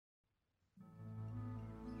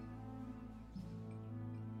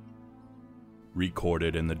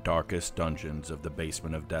Recorded in the darkest dungeons of the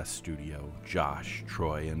Basement of Death studio, Josh,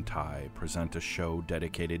 Troy, and Ty present a show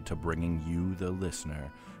dedicated to bringing you, the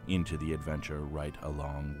listener, into the adventure right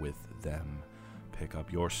along with them. Pick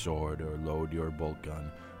up your sword or load your bolt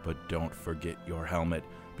gun, but don't forget your helmet,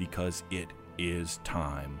 because it is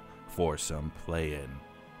time for some Playin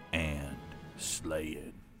and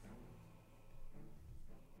Slayin.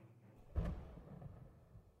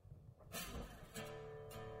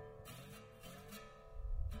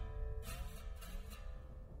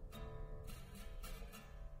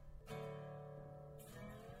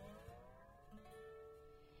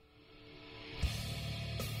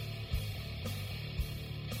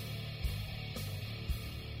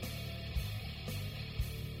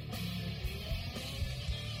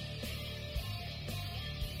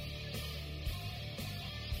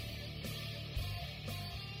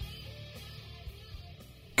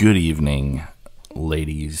 Good evening,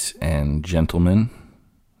 ladies and gentlemen.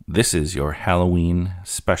 This is your Halloween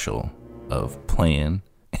special of Playin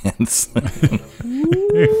and Slayin.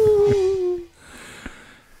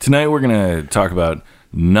 Tonight we're going to talk about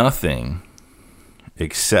nothing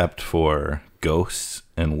except for ghosts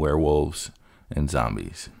and werewolves and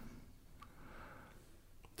zombies.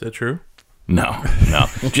 Is that true? No,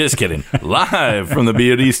 just kidding. Live from the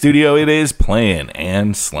BOD studio, it is Playin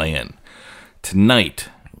and Slayin. Tonight,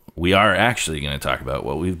 we are actually going to talk about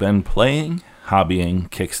what we've been playing, hobbying,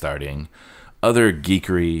 kickstarting, other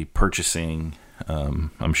geekery, purchasing.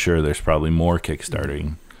 I'm sure there's probably more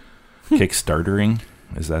kickstarting. Kickstartering,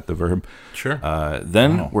 is that the verb? Sure.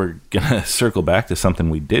 Then we're going to circle back to something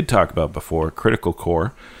we did talk about before, Critical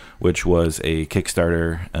Core, which was a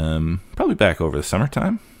Kickstarter probably back over the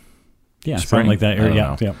summertime. Yeah, Spring? something like that.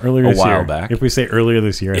 Yeah, earlier A this while year. back. If we say earlier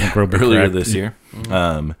this year, I think we'll be earlier correct. this year.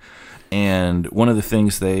 And one of the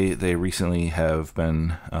things they recently have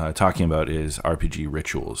been talking about is RPG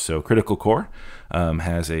rituals. So Critical Core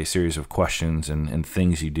has a series of questions and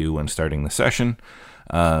things you do when starting the session.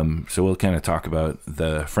 So we'll kind of talk about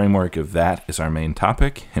the framework of that as our main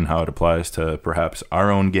topic and how it applies to perhaps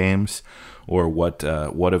our own games, or what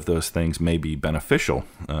of those things may be beneficial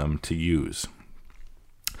to use.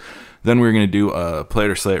 Then we're going to do a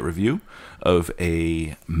Player Slate review of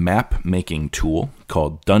a map-making tool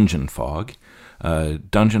called DungeonFog.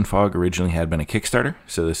 DungeonFog originally had been a Kickstarter,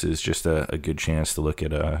 so this is just a good chance to look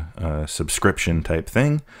at a subscription type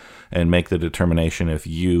thing and make the determination if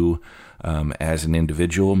you, as an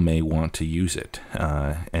individual, may want to use it.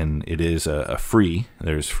 And it is a free.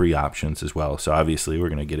 There's free options as well. So obviously we're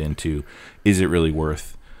going to get into, is it really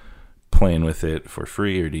worth playing with it for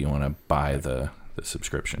free, or do you want to buy the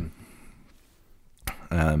subscription?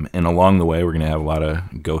 And along the way, we're going to have a lot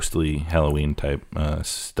of ghostly Halloween type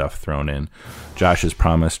stuff thrown in. Josh has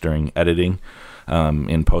promised during editing,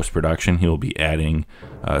 in post-production, he will be adding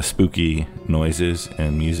spooky noises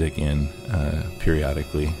and music in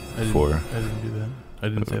periodically. I didn't do that. I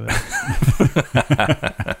didn't say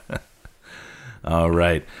that. All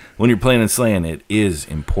right. When you're playing and slaying, it is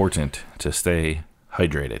important to stay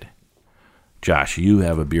hydrated. Josh, you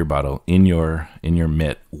have a beer bottle in your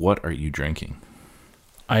mitt. What are you drinking?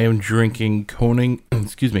 I am drinking Kona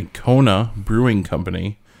Brewing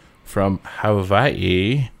Company from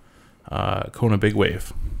Hawaii, Kona Big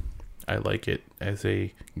Wave. I like it as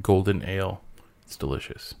a golden ale. It's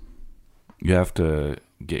delicious. You have to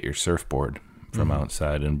get your surfboard from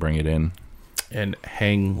outside and bring it in. And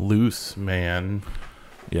hang loose, man.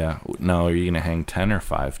 Yeah. Now, are you going to hang 10 or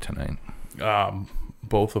 5 tonight?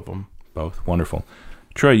 Both of them. Both. Wonderful.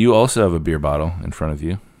 Troy, you also have a beer bottle in front of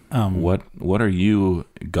you. What are you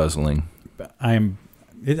guzzling? I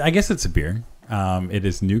guess it's a beer. It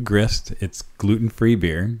is New Grist. It's gluten-free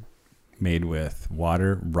beer made with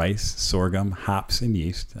water, rice, sorghum, hops, and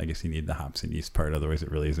yeast. I guess you need the hops and yeast part, otherwise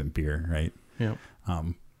it really isn't beer, right? Yep.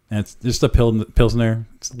 And it's just a Pilsner.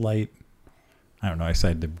 It's light. I don't know. I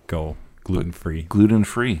decided to go gluten-free.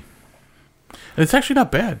 Gluten-free. And it's actually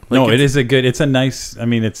not bad. It's a nice,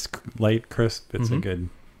 it's light, crisp. It's a good...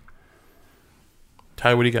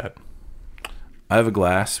 Ty, what do you got? I have a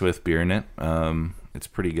glass with beer in it. It's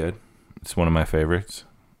pretty good. It's one of my favorites.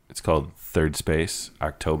 It's called Third Space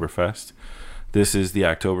Oktoberfest. This is the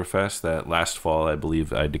Oktoberfest that last fall, I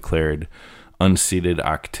believe, I declared unseated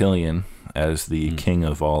Octillion as the king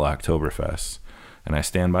of all Oktoberfests. And I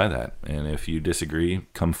stand by that. And if you disagree,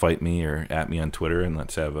 come fight me or at me on Twitter, and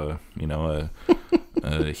let's have a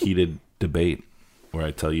heated debate where I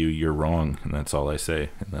tell you you're wrong, and that's all I say.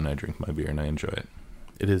 And then I drink my beer and I enjoy it.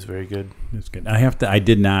 It is very good. It's good. I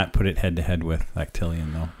did not put it head to head with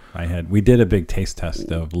Octillion though. We did a big taste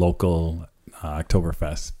test of local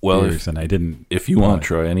Oktoberfest Well, beers, and I didn't. If you want,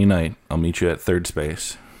 Troy, any night, I'll meet you at Third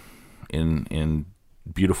Space in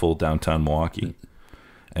beautiful downtown Milwaukee,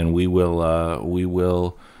 and we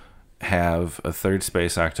will have a Third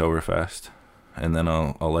Space Oktoberfest, and then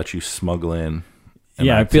I'll let you smuggle in.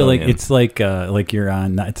 Yeah, I feel like it's like you're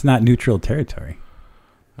on. It's not neutral territory.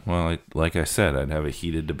 Well, like I said, I'd have a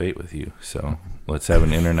heated debate with you. So let's have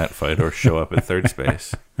an internet fight or show up at Third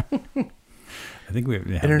Space. I think we have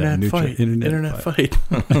internet fight. Internet fight.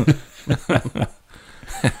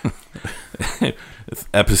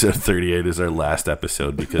 Episode 38 is our last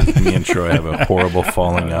episode because me and Troy have a horrible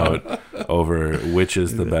falling out over which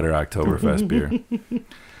is the better Oktoberfest beer.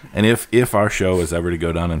 And if our show was ever to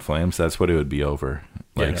go down in flames, that's what it would be over.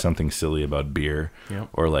 Like something silly about beer,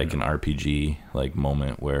 or like an RPG like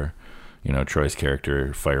moment where, Troy's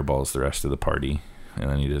character fireballs the rest of the party, and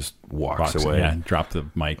then he just walks away. Yeah, drop the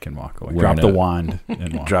mic and walk away. Drop the wand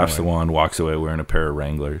and walk drops away. the wand, walks away wearing a pair of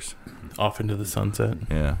Wranglers. Off into the sunset.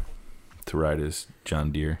 Yeah, to ride his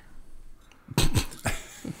John Deere.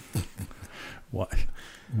 Why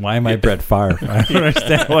am I Brett Favre? I don't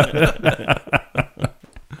understand what.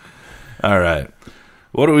 All right.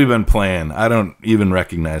 What have we been playing? I don't even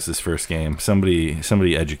recognize this first game. Somebody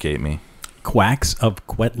educate me. Quacks of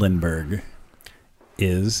Quedlinburg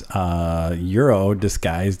is Euro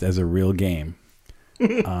disguised as a real game.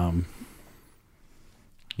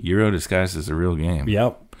 Euro disguised as a real game.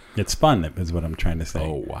 Yep. It's fun, is what I'm trying to say.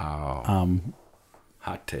 Oh, wow.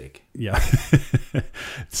 Hot take. Yeah.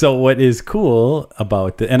 So what is cool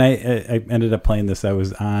about and I ended up playing this. I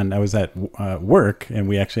was at work, and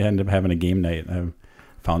we actually ended up having a game night. I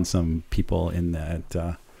found some people in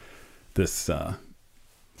that this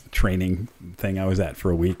training thing I was at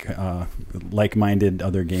for a week, like-minded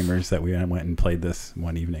other gamers that we went and played this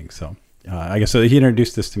one evening. So I guess so he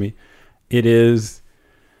introduced this to me. It is,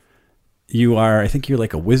 I think you're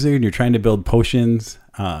like a wizard. You're trying to build potions,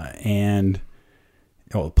 and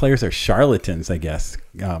players are charlatans, I guess.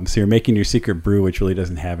 So you're making your secret brew, which really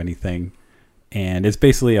doesn't have anything, and it's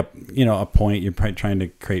basically a point. You're trying to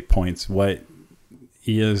create points. What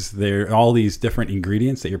is there? All these different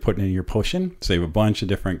ingredients that you're putting in your potion. So you have a bunch of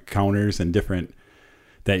different counters and different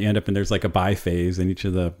that you end up in. There's like a buy phase, and each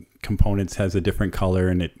of the components has a different color,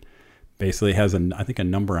 and it basically has I think a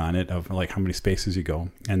number on it of like how many spaces you go,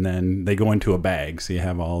 and then they go into a bag. So you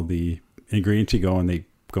have all the ingredients you go, and they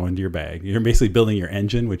go into your bag. You're basically building your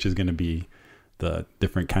engine, which is going to be the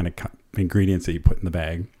different kind of ingredients that you put in the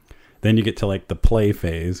bag. Then you get to like the play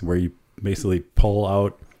phase where you basically pull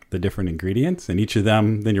out the different ingredients, and each of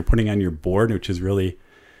them then you're putting on your board, which is really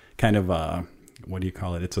kind of what do you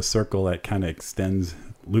call it? It's a circle that kind of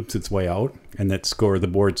loops its way out, and the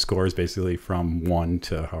board scores basically from 1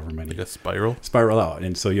 to however many. Like a spiral out.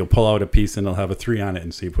 And so you'll pull out a piece and it'll have a 3 on it,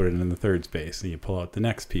 and so you put it in the 3rd space, and you pull out the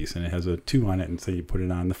next piece and it has a 2 on it, and so you put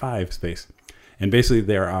it on the 5 space. And basically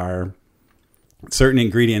there are certain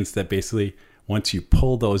ingredients that basically once you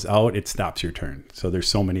pull those out, it stops your turn. So there's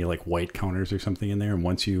so many like white counters or something in there, and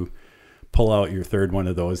once you pull out your 3rd one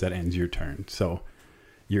of those, that ends your turn. So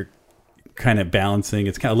you're kind of balancing.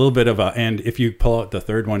 It's kind of a little bit of and if you pull out the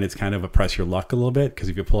 3rd one, it's kind of a press your luck a little bit, because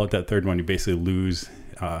if you pull out that 3rd one, you basically lose.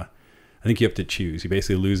 I think you have to choose. You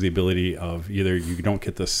basically lose the ability of either you don't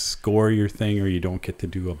get to score your thing, or you don't get to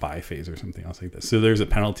do a buy phase or something else like this. So there's a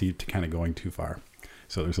penalty to kind of going too far.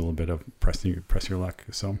 So there's a little bit of press your luck.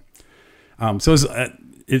 So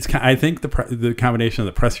it's I think the combination of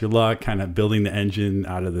the press your luck, kind of building the engine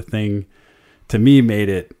out of the thing, to me made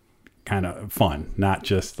it kind of fun, not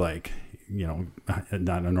just like, not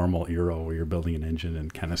a normal Euro where you're building an engine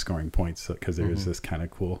and kind of scoring points, because there's this kind of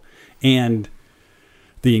cool. And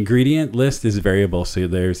the ingredient list is variable. So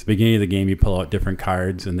there's the beginning of the game, you pull out different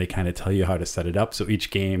cards and they kind of tell you how to set it up. So each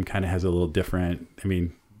game kind of has a little different,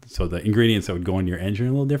 so the ingredients that would go in your engine are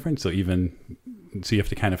a little different. So you have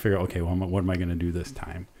to kind of figure out, okay, well, what am I going to do this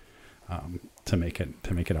time to make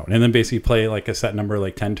it out? And then basically play like a set number,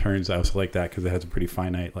 like 10 turns. I also like that because it has a pretty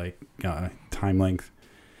finite time length.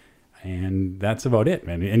 And that's about it,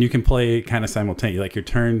 man. And you can play kind of simultaneously. Like your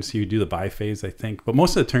turns, you do the buy phase, I think. But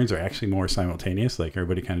most of the turns are actually more simultaneous. Like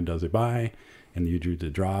everybody kind of does their buy, and you do the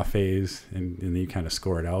draw phase, and then you kind of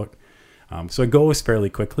score it out. So it goes fairly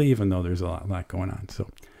quickly, even though there's a lot going on. So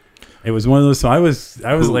it was one of those. So I was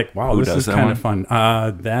like, wow, this is kind of fun.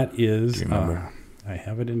 That is, do you remember? I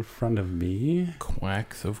have it in front of me.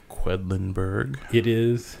 Quacks of Quedlinburg. It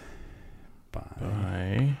is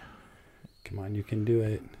by. Come on, you can do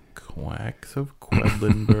it. Quacks of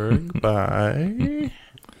Quedlinburg by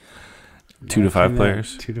 2 to 5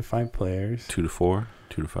 players. 2 to 5 players. 2 to 4.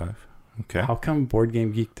 2 to 5. Okay. How come Board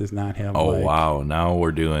Game Geek does not have? Oh wow! Now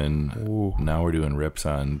we're doing rips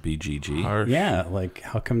on BGG. Harsh. Yeah, like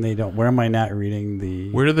how come they don't? Where am I not reading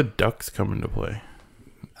the? Where do the ducks come into play?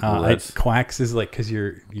 Quacks is like because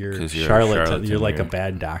you're a charlatan. You're like a you're-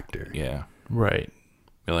 bad doctor. Yeah, Right.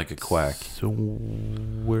 you're like a quack. So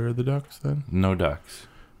where are the ducks then? No ducks.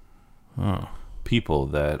 Oh. People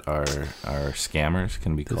that are scammers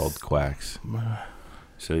can be called quacks.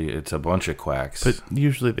 So it's a bunch of quacks. But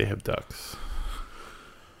usually they have ducks.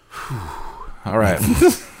 All right.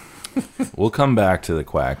 We'll come back to the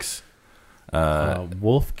quacks.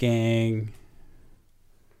 Wolfgang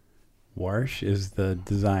Warsh is the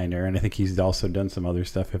designer, and I think he's also done some other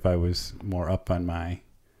stuff. If I was more up on my,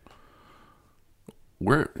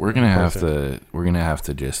 We're gonna have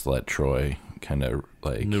to just let Troy kind of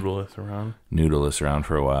like Noodle us around.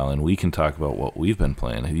 for a while, and we can talk about what we've been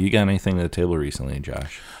playing. Have you got anything to the table recently,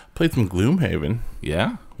 Josh? Played some Gloomhaven.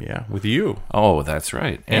 Yeah. Yeah, with you. Oh, that's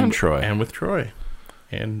right. And Troy. And with Troy.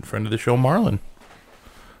 And friend of the show, Marlon.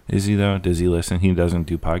 Is he though? Does he listen? He doesn't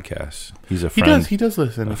do podcasts. He's a friend. He does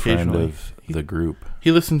listen a occasionally. friend of the group.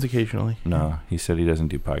 He listens occasionally. No, he said he doesn't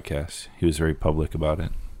do podcasts. He was very public about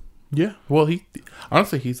it. Yeah. Well,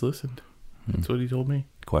 honestly, he's listened. That's what he told me.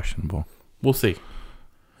 Questionable. We'll see.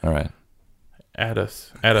 All right. Add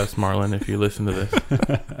us, Marlon, if you listen to this.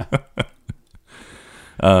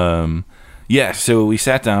 Yeah, so we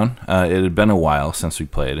sat down. It had been a while since we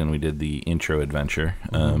played, and we did the intro adventure.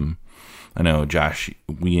 I know, Josh,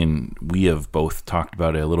 we have both talked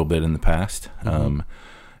about it a little bit in the past.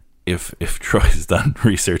 If Troy's done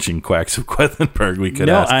researching Quacks of Quedlinburg, we could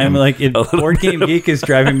ask him. I'm like, Board Game Geek is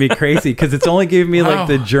driving me crazy because it's only giving me like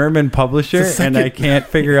the German publisher, and I can't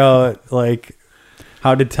figure out like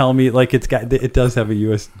how to tell me like it does have a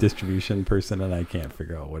U.S. distribution person, and I can't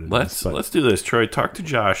figure out what it is. Let's do this. Troy, talk to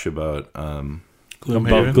Josh about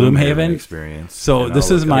Gloomhaven experience. So and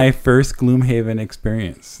this I'll is look my up. first Gloomhaven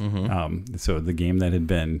experience. So the game that had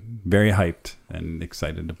been very hyped and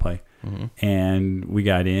excited to play. And we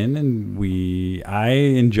got in and I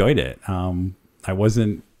enjoyed it. I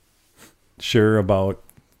wasn't sure about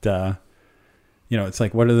it's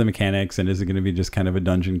like, what are the mechanics and is it going to be just kind of a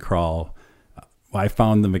dungeon crawl? I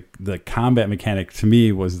found the combat mechanic to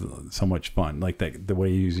me was so much fun. Like the way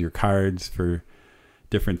you use your cards for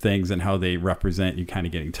different things and how they represent you kind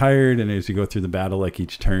of getting tired. And as you go through the battle, like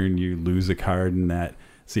each turn you lose a card and that,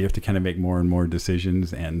 so you have to kind of make more and more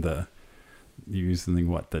decisions, and you use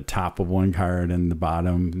the top of one card and the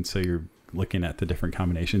bottom. And so you're looking at the different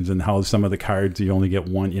combinations and how some of the cards, you only get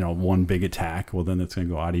one big attack. Well, then it's going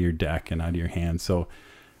to go out of your deck and out of your hand. So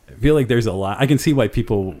I feel like there's a lot. I can see why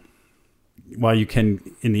while you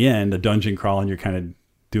can, in the end, a dungeon crawl and you're kind of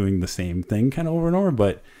doing the same thing kind of over and over,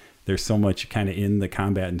 but there's so much kind of in the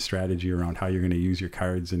combat and strategy around how you're going to use your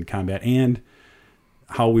cards in combat and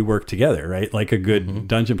how we work together, right? Like a good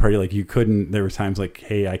dungeon party, like there was times like,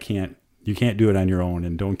 hey, you can't do it on your own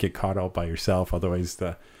and don't get caught out by yourself. Otherwise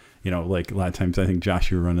like a lot of times I think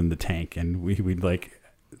Josh, you were running the tank and we'd like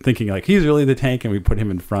thinking like he's really the tank and we put him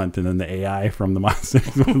in front and then the AI from the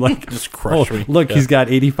monsters would like just crush me. Look, he's got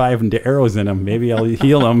 85 arrows in him. Maybe I'll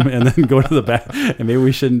heal him and then go to the back. And maybe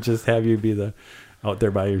we shouldn't just have you be out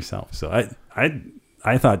there by yourself. So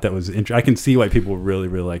I thought that was interesting. I can see why people really,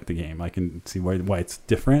 really like the game. I can see why it's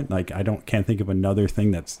different. Like can't think of another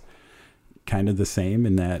thing that's kind of the same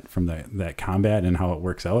in that from that combat and how it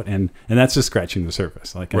works out. And that's just scratching the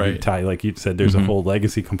surface. Like I think Ty, like you said, there's a whole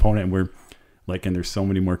legacy component and and there's so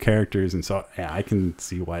many more characters. And so I can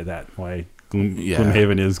see why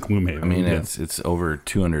Gloomhaven is Gloomhaven. I mean, it's over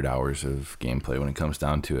 200 hours of gameplay when it comes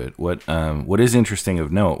down to it. What is interesting of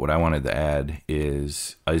note, what I wanted to add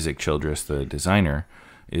is Isaac Childress, the designer,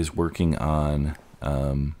 is working on,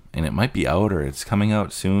 and it might be out or it's coming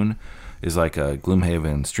out soon, is like a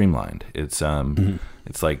Gloomhaven streamlined. It's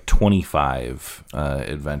it's like 25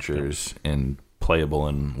 adventures and playable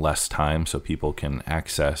in less time, so people can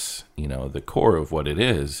access the core of what it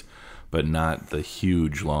is, but not the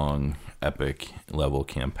huge long epic level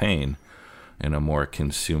campaign in a more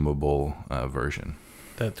consumable version.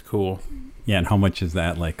 That's cool. Yeah, and how much is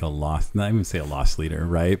that like not even say a lost leader,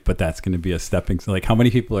 right? But that's going to be a stepping. Like how many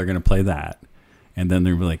people are going to play that? And then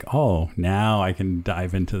they're like, oh, now I can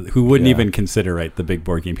dive into who wouldn't even consider the big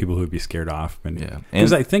board game, people who would be scared off.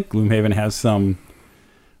 Because I think Gloomhaven has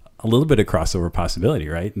a little bit of crossover possibility,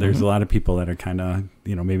 right? There's a lot of people that are kind of,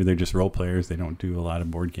 maybe they're just role players. They don't do a lot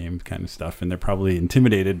of board game kind of stuff. And they're probably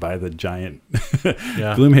intimidated by the giant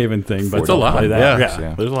Gloomhaven thing. But it's a lot.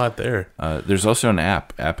 Yeah. There's a lot there. There's also an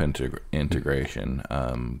app integration,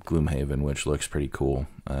 Gloomhaven, which looks pretty cool.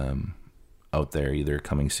 out there, either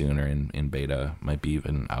coming soon or in beta. Might be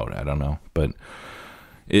even out. I don't know, but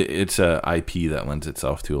it's a IP that lends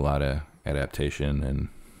itself to a lot of adaptation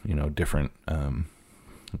and different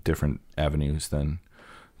avenues than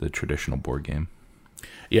the traditional board game.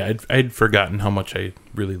 Yeah, I'd forgotten how much I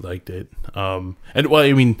really liked it. And well,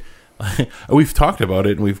 I mean, we've talked about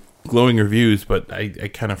it and we've glowing reviews, but I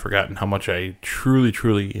kind of forgotten how much I truly,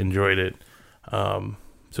 truly enjoyed it.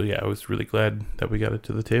 So yeah, I was really glad that we got it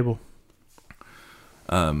to the table.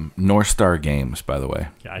 North Star Games, by the way.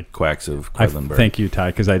 Yeah, Quacks of Quedlinburg. Thank you,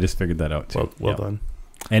 Ty, because I just figured that out too. Well done.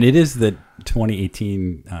 And it is the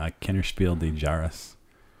 2018 Kennerspiel de Jahres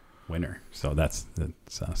winner. So that's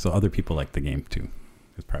so other people like the game too.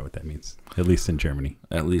 Is probably what that means. At least in Germany.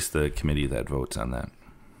 At least the committee that votes on that.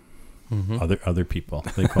 Mm-hmm. Other people.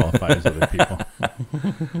 They qualify as other people.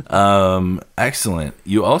 Excellent.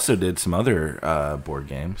 You also did some other board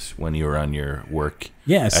games when you were on your work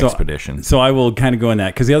expedition. So I will kind of go in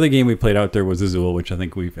that because the other game we played out there was Azul, which I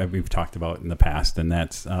think we've talked about in the past, and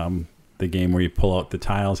that's the game where you pull out the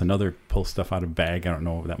tiles and pull stuff out of a bag. I don't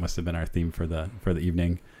know. That must have been our theme for the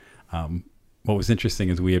evening. What was interesting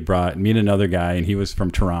is we had brought me and another guy, and he was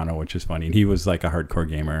from Toronto, which is funny, and he was like a hardcore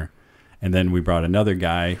gamer. And then we brought another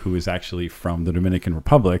guy who was actually from the Dominican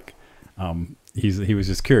Republic. He was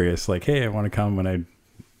just curious, like, hey, I want to come and I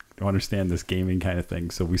don't understand this gaming kind of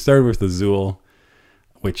thing. So we started with Azul,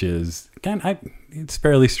 which is it's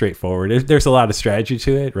fairly straightforward. There's a lot of strategy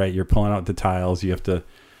to it, right? You're pulling out the tiles, you have to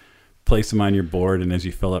place them on your board, and as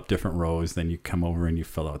you fill up different rows, then you come over and you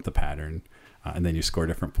fill out the pattern. And then you score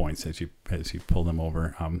different points as you pull them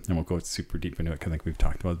over. And we'll go super deep into it because I think we've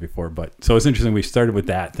talked about it before. But so it's interesting. We started with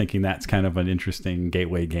that, thinking that's kind of an interesting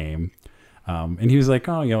gateway game. And he was like,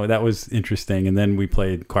 "Oh, that was interesting." And then we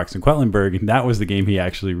played Quacks and Quedlinburg, and that was the game he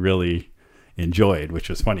actually really enjoyed, which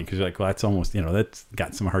was funny because you're like, "Well, that's almost that's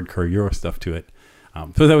got some hardcore Euro stuff to it."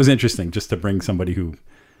 So that was interesting, just to bring somebody who,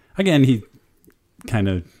 again, he kind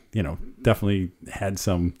of definitely had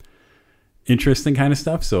some interesting kind of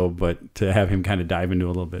stuff. So, but to have him kind of dive into a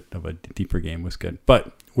little bit of a deeper game was good.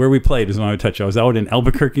 But where we played is when I would touch. I was out in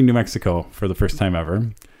Albuquerque, New Mexico for the first time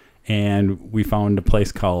ever. And we found a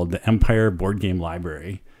place called the Empire Board Game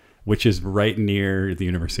Library, which is right near the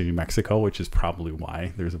University of New Mexico, which is probably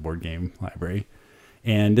why there's a board game library.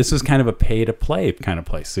 And this was kind of a pay to play kind of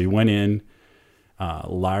place. So you went in,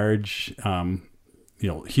 large,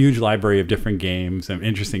 huge library of different games and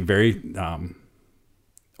interesting, very,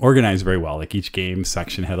 organized very well. Like each game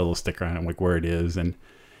section had a little sticker on it, like where it is, and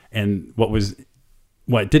what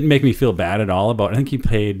didn't make me feel bad at all about. I think you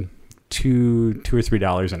paid $2 or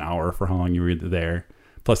 $3 an hour for how long you were there.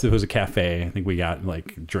 Plus, it was a cafe. I think we got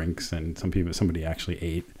like drinks, and somebody actually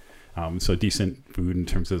ate. So decent food in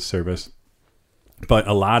terms of service, but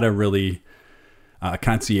a lot of really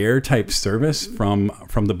concierge type service from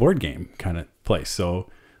the board game kind of place. So.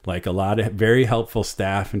 Like a lot of very helpful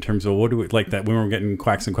staff in terms of what do we like that when we were getting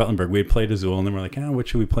Quacks and Quedlinburg, we had played Azul and then we're like, what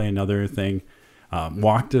should we play another thing?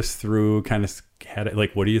 Walked us through, kind of had it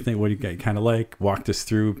like, what do you think? What do you kind of like? Walked us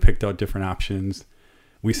through, picked out different options.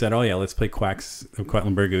 We said, oh yeah, let's play Quacks of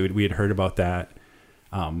Quedlinburg. We had heard about that.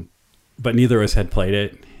 But neither of us had played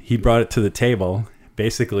it. He brought it to the table,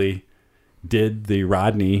 basically did the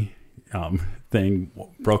Rodney thing,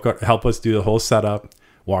 helped us do the whole setup.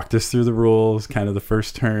 Walked us through the rules, kind of the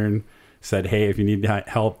first turn, said, hey, if you need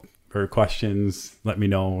help or questions, let me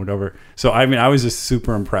know, whatever. So, I mean, I was just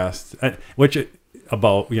super impressed,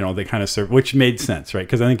 about the kind of service, which made sense, right?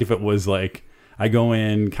 Because I think if it was like, I go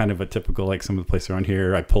in kind of a typical, like some of the places around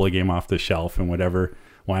here, I pull a game off the shelf and whatever,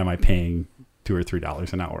 why am I paying $2 or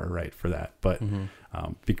 $3 an hour, right, for that? But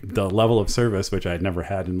the level of service, which I had never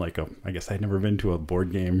had in I guess I'd never been to a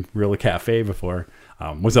board game real cafe before,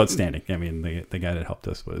 was outstanding. I mean, the guy that helped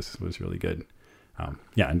us was really good.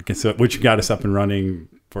 And so, which got us up and running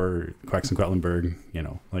for Quacks and Quedlinburg,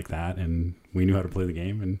 like that. And we knew how to play the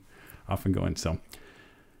game and off and going. So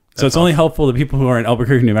it's only helpful to people who are in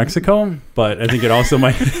Albuquerque, New Mexico, but I think it also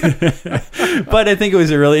might, but I think it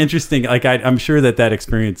was a really interesting, I'm sure that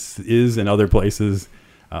experience is in other places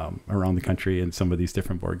around the country in some of these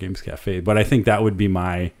different board games cafe. But I think that would be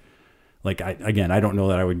my, I don't know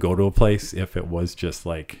that I would go to a place if it was just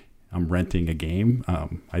like I'm renting a game.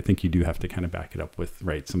 I think you do have to kind of back it up with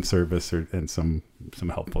some service and some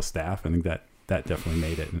helpful staff. I think that definitely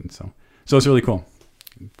made it, and so it's really cool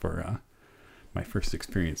for my first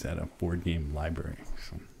experience at a board game library.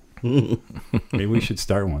 So maybe we should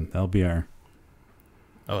start one. That'll be our.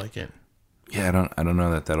 I like it. Yeah, I don't know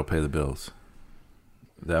that that'll pay the bills.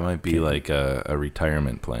 That might be like a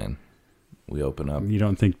retirement plan. We open up. You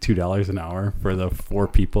don't think $2 an hour for the 4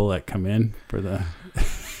 people that come in for the?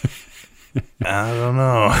 I don't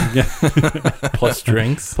know. Plus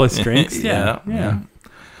drinks. Plus drinks? Yeah.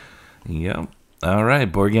 Yep. All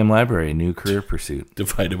right. Board Game Library, new career pursuit.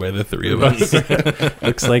 Divided by the three of us.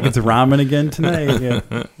 Looks like it's ramen again tonight. Yeah.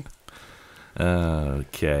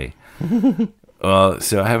 Okay. Well,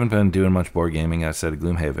 so I haven't been doing much board gaming outside of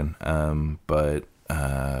Gloomhaven, but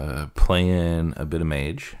playing a bit of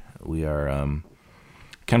Mage. We are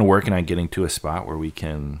kind of working on getting to a spot where we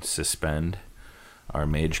can suspend our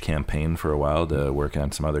Mage campaign for a while to work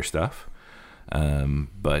on some other stuff.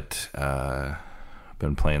 But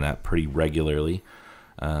been playing that pretty regularly,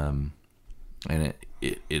 and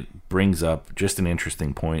it brings up just an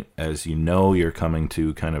interesting point. As you know, you're coming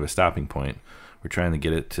to kind of a stopping point. We're trying to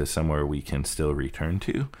get it to somewhere we can still return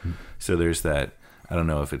to. Mm-hmm. So there's that, I don't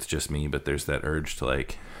know if it's just me, but there's that urge to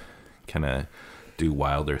like kind of do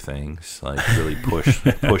wilder things, like really push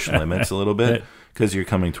limits a little bit, because you're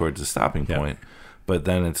coming towards a stopping point. But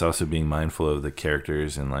then it's also being mindful of the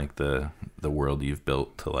characters and like the world you've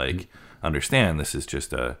built to like understand this is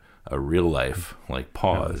just a real life like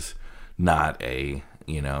pause, not a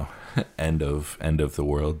end of the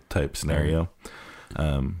world type scenario.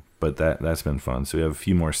 But that's been fun. So we have a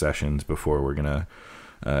few more sessions before we're gonna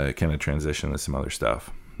kind of transition to some other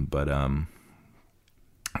stuff. But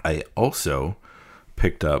I also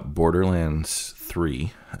picked up Borderlands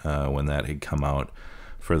 3 when that had come out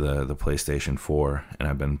for the PlayStation 4, and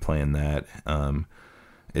I've been playing that.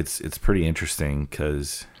 It's pretty interesting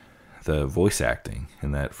because the voice acting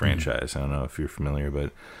in that franchise, I don't know if you're familiar,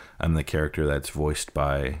 but I'm the character that's voiced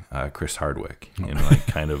by Chris Hardwick in like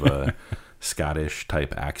kind of a Scottish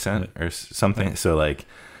type accent or something. So like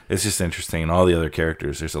it's just interesting. And all the other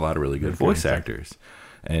characters, there's a lot of really good voice actors,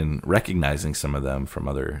 and recognizing some of them from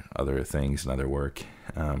other things and other work.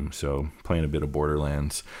 So playing a bit of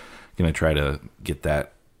Borderlands, gonna try to get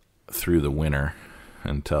that through the winter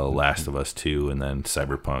until Last of Us 2, and then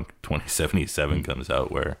Cyberpunk 2077 comes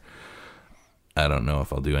out, where I don't know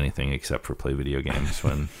if I'll do anything except for play video games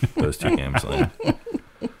when those two games land.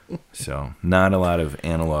 So not a lot of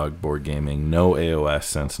analog board gaming, no AOS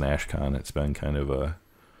since NashCon. It's been kind of a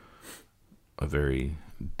very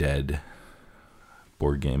dead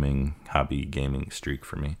board gaming, hobby gaming streak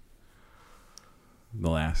for me.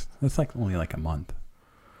 That's like only like a month.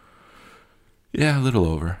 Yeah, a little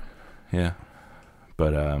over. Yeah.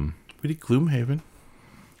 But we did Gloomhaven.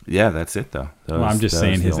 Yeah, that's it though. I'm just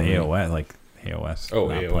saying his AOS, like AOS. Oh,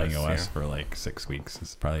 not AOS, playing OS for like 6 weeks.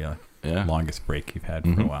 It's probably the longest break you've had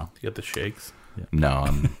for a while. You got the shakes? Yeah. No,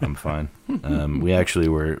 I'm fine. We actually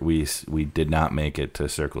we did not make it to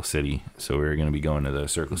Circle City, so we were going to be going to the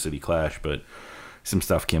Circle City Clash, but some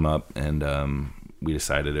stuff came up, and we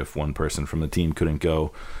decided if one person from the team couldn't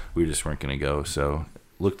go, we just weren't going to go. So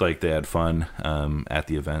looked like they had fun at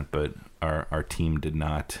the event, but our team did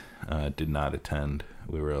not attend.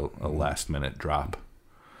 We were a last minute drop.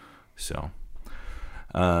 So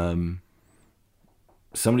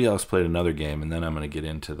somebody else played another game, and then I'm going to get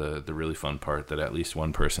into the really fun part that at least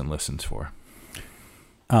one person listens for.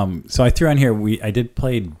 So I threw on here, I did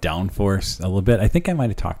play Downforce a little bit. I think I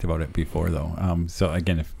might have talked about it before, though. So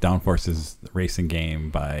again, if Downforce is a racing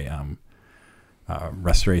game by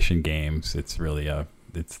Restoration Games, it's really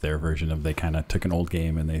it's their version of, they kind of took an old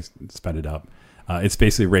game and they sped it up. It's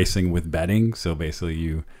basically racing with betting. So basically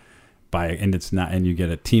you buy, and you get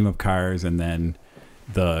a team of cars, and then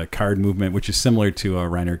the card movement, which is similar to a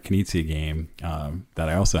Reiner Knizia game that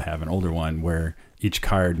I also have, an older one, where each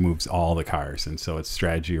card moves all the cars. And so it's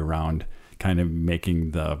strategy around kind of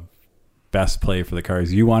making the best play for the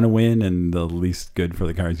cars you want to win and the least good for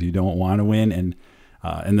the cars you don't want to win. And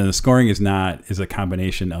then the scoring is a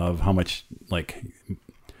combination of how much, like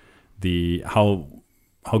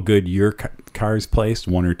how good your car is placed,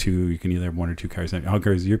 one or two. You can either have one or two cars. How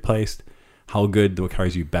good is you're placed, how good the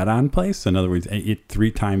cars you bet on place. So in other words,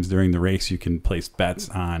 3 times during the race, you can place bets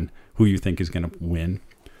on who you think is going to win.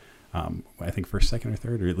 I think first, second, or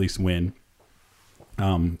third, or at least win.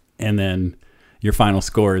 And then your final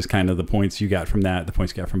score is kind of the points you got from that, the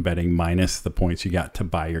points you got from betting minus the points you got to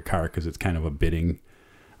buy your car, because it's kind of a bidding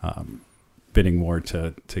war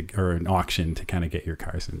to or an auction to kind of get your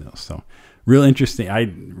cars in those. So real interesting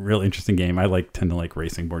game. I tend to like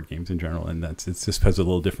racing board games in general, and it just has a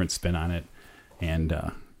little different spin on it. And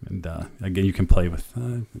again, you can play with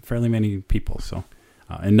fairly many people. So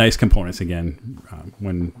and nice components again.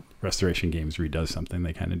 When Restoration Games redoes something,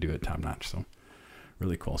 they kind of do it top notch. So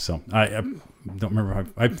really cool. So I don't remember.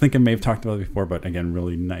 I think I may have talked about it before, but again,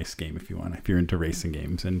 really nice game if you're into racing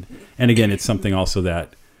games. And again, it's something also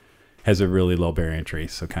that has a really low barrier entry.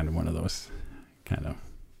 So kind of one of those kind of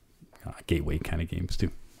gateway kind of games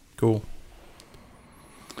too. Cool.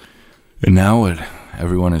 And now what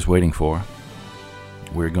everyone is waiting for,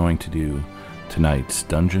 we're going to do tonight's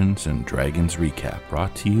Dungeons and Dragons recap,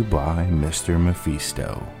 brought to you by Mr.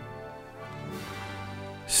 Mephisto.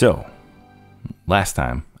 So, last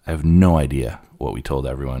time, I have no idea what we told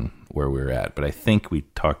everyone where we were at, but I think we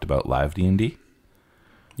talked about live D&D.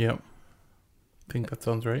 Yep. I think that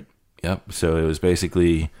sounds right. Yep. So it was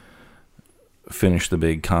basically finish the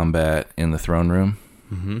big combat in the throne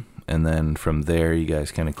room, and then from there you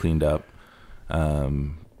guys kind of cleaned up.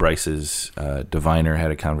 Bryce's diviner had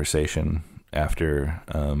a conversation after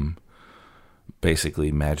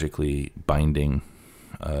basically magically binding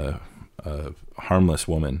a harmless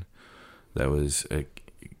woman that was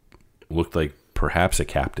looked like perhaps a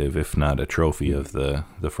captive, if not a trophy of the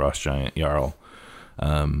Frost Giant Jarl.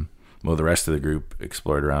 Well, the rest of the group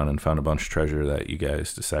explored around and found a bunch of treasure that you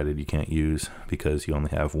guys decided you can't use because you only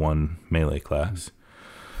have one melee class.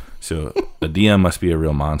 So the DM must be a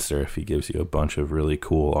real monster if he gives you a bunch of really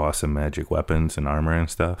cool, awesome magic weapons and armor and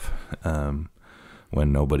stuff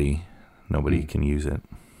when nobody can use it.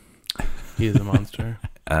 He is a monster.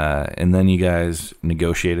 And then you guys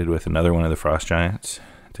negotiated with another one of the Frost Giants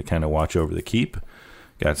to kind of watch over the keep.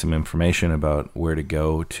 Got some information about where to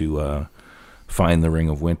go to find the Ring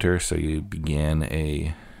of Winter, so you began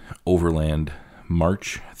a overland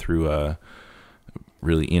march through a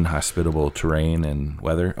really inhospitable terrain and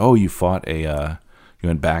weather. Oh, you fought you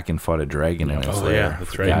went back and fought a dragon in its lair. Yeah,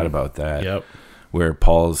 that's Forgot right. about that. Yep. Where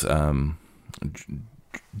Paul's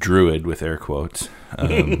druid, with air quotes,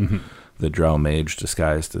 the drow mage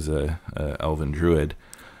disguised as a elven druid.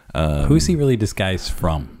 Who's he really disguised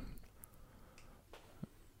from?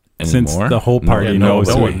 Anymore? Since the whole party knows.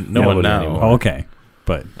 no one now. anymore. Oh, okay.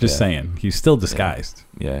 But just saying, he's still disguised.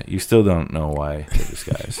 Yeah, you still don't know why to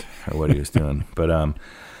disguise or what he was doing. But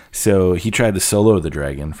so he tried to solo the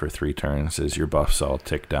dragon for 3 turns as your buffs all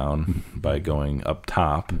ticked down by going up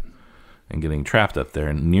top and getting trapped up there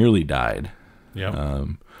and nearly died. Yep.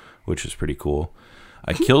 Which is pretty cool.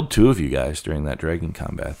 I killed 2 of you guys during that dragon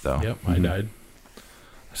combat, though. Yep, I died.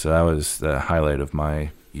 So that was the highlight of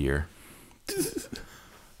my year.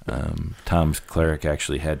 Tom's cleric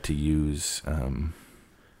actually had to use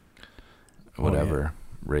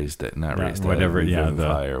raised it, not raised whatever, it, yeah,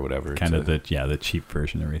 Revivify or whatever, kind of the cheap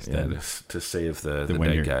version of raised dead. to save the when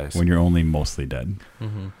dead you're, guys. when you're only mostly dead.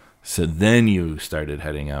 So then you started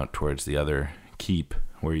heading out towards the other keep,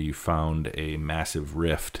 where you found a massive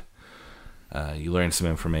rift. You learned some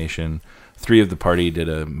information. 3 of the party did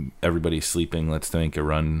everybody sleeping, let's make a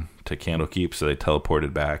run to Candlekeep, so they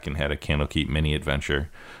teleported back and had a Candlekeep mini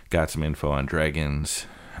adventure. Got some info on dragons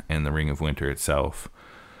and the Ring of Winter itself.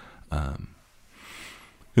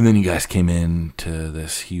 And then you guys came in to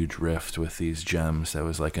this huge rift with these gems that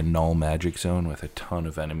was like a null magic zone with a ton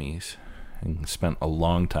of enemies, and spent a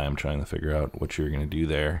long time trying to figure out what you were going to do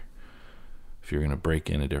there. If you're going to break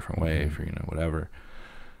in a different way, if you're going to whatever.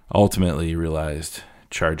 Ultimately, you realized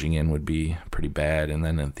charging in would be pretty bad, and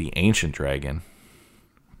then the ancient dragon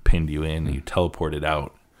pinned you in, and you teleported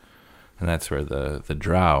out. And that's where the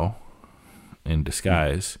drow, in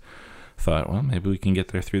disguise, thought, well, maybe we can get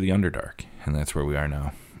there through the Underdark. And that's where we are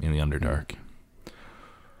now, in the Underdark.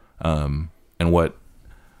 And what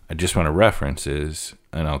I just want to reference is,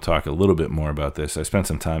 and I'll talk a little bit more about this, I spent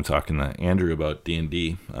some time talking to Andrew about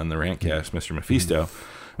D&D on the Rantcast, Mr. Mephisto,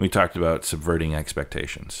 and we talked about subverting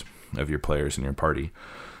expectations of your players and your party.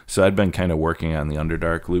 So I'd been kind of working on the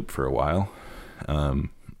Underdark loop for a while, and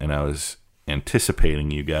I was anticipating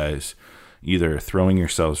you guys either throwing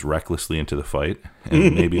yourselves recklessly into the fight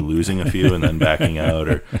and maybe losing a few and then backing out,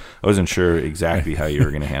 or I wasn't sure exactly how you were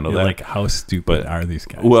going to handle that. Like, how stupid are these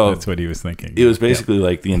guys? Well, that's what he was thinking. It was basically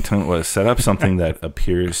like the intent was set up something that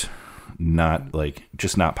appears not like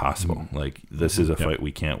just not possible. Like, this is a fight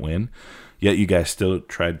we can't win. Yet you guys still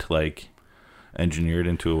tried to like engineer it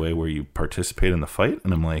into a way where you participate in the fight,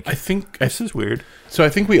 and I'm like, I think this is weird. So I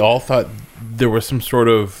think we all thought there was some sort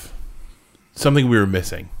of something we were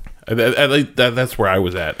missing. That's where I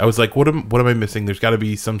was at. I was like, what am I missing? There's got to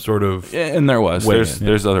be some sort of and there was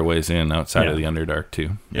there's other ways in outside of Yeah. the Underdark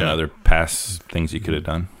too. Yeah. And other past things you could have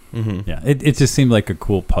done. Yeah, it just seemed like a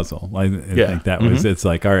cool puzzle. I think that was, it's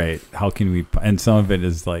like, all right, how can we, and some of it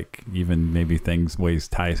is like even maybe ways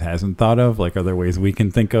Ty hasn't thought of, like other ways we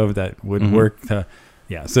can think of that would work to,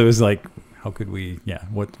 so it was like, how could we,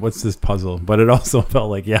 what's this puzzle? But it also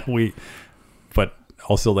felt like, but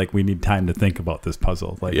also like we need time to think about this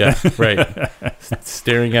puzzle. Like, right.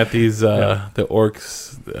 Staring at these, the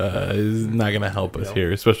orcs is not going to help us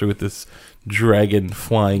here, especially with this dragon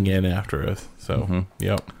flying in after us. So,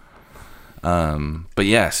 But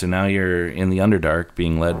yeah, so now you're in the Underdark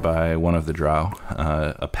being led by one of the drow,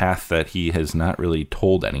 a path that he has not really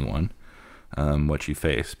told anyone what you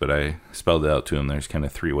face, but I spelled it out to him. There's kind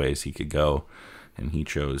of 3 ways he could go, and he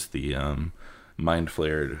chose the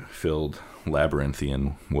mind-flared filled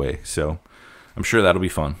labyrinthian way. So I'm sure that'll be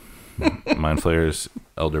fun. Mind flayers,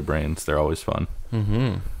 elder brains, they're always fun.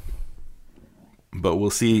 Mm-hmm. But we'll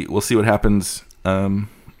see what happens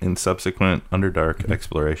in subsequent Underdark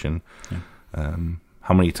exploration. Yeah.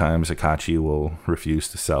 How many times Akachi will refuse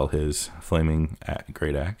to sell his flaming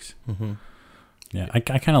great axe. Mm-hmm. Yeah, I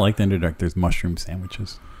kind of like the Underdark. There's mushroom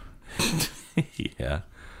sandwiches. Yeah.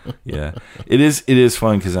 It is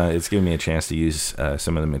fun because it's giving me a chance to use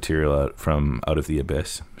some of the material out of the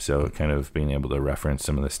Abyss. So kind of being able to reference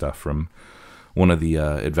some of the stuff from one of the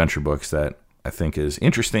adventure books that I think is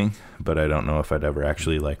interesting, but I don't know if I'd ever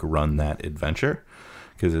actually like run that adventure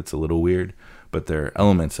because it's a little weird. But there are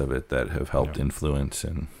elements of it that have helped influence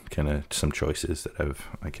and kind of some choices that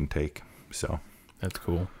I can take. So that's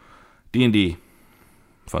cool. D&D,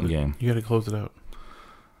 fun game. You got to close it out.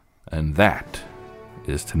 And that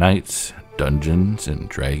is tonight's Dungeons and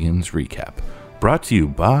Dragons recap, brought to you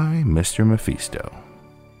by Mr. Mephisto.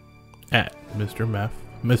 At Mr. Meph,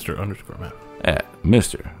 Mr._Meph. At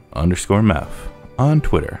Mr._Meph on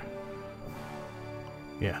Twitter.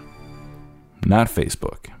 Yeah. Not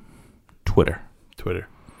Facebook. Twitter.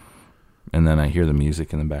 And then I hear the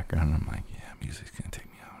music in the background, and I'm like, yeah, music's going to take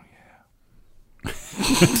me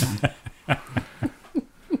out,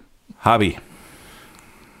 yeah. Hobby.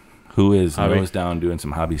 Who is nose down doing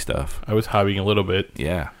some hobby stuff? I was hobbying a little bit.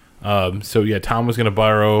 Yeah. So yeah, Tom was going to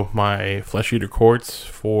borrow my Flesh Eater quartz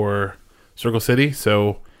for Circle City.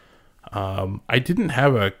 So I didn't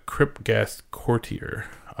have a Cryptghast courtier.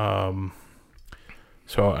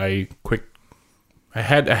 So I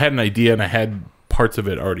had an idea and I had parts of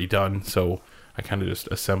it already done. So I kind of just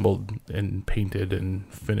assembled and painted and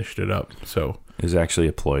finished it up. So it's actually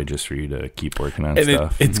a ploy just for you to keep working on and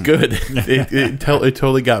stuff. It's good. it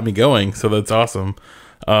totally got me going. So that's awesome.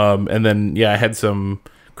 And then, yeah, I had some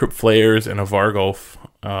Crypt Flayers and a Vargulf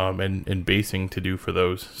and basing to do for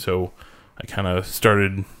those. So I kind of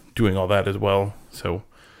started doing all that as well. So,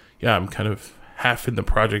 yeah, I'm kind of half in the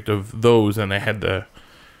project of those. And I had the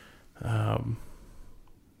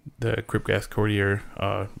Cryptghast courtier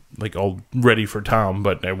like all ready for Tom,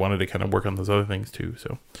 but I wanted to kind of work on those other things too.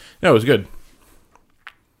 So, yeah, it was good.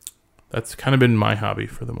 That's kind of been my hobby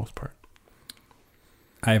for the most part.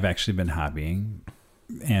 I've actually been hobbying,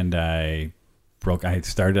 and I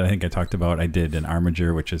started, I think I talked about, I did an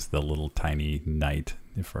Armiger, which is the little tiny knight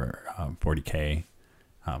for 40K.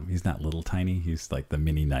 He's not little tiny, he's like the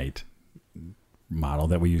mini knight model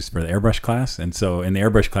that we used for the airbrush class. And so in the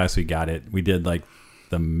airbrush class, we did like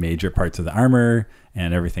the major parts of the armor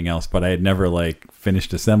and everything else, but I had never like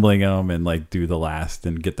finished assembling them and like do the last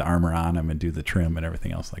and get the armor on them and do the trim and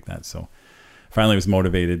everything else like that. So finally was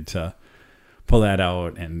motivated to pull that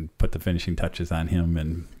out and put the finishing touches on him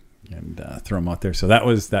and throw him out there. So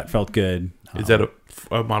that felt good. Is that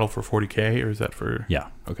a model for 40K or is that for? Yeah.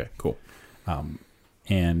 Okay, cool.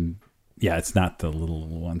 And yeah, it's not the little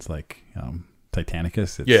ones like,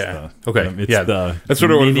 Titanicus. It's okay. That's what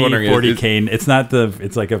I was wondering. 40K.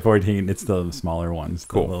 It's like a 14. It's the smaller ones,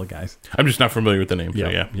 cool. The little guys. I'm just not familiar with the name.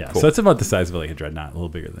 Yeah. Cool. So it's about the size of like a dreadnought, a little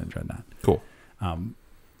bigger than a dreadnought. Cool.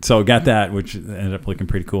 So got that, which ended up looking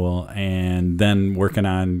pretty cool, and then working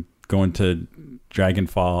on going to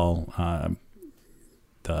Dragonfall,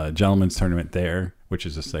 the gentleman's tournament there, which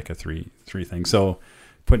is just like a three thing. So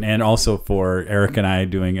and also for Eric and I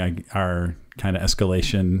doing our kind of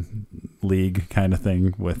escalation league kind of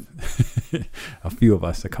thing with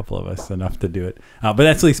a couple of us, enough to do it. But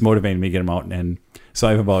that's at least motivating me to get them out. And so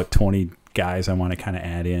I have about 20 guys I want to kind of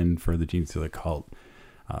add in for the Genes of the Cult.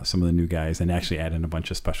 Some of the new guys, and actually add in a bunch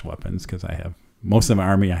of special weapons, because I have most of my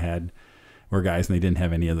army I had were guys and they didn't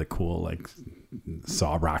have any of the cool like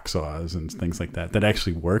rock saws and things like that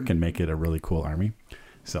actually work and make it a really cool army.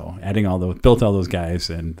 So built all those guys,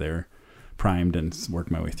 and they're primed, and work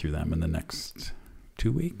my way through them in the next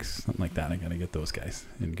 2 weeks, something like that. I got to get those guys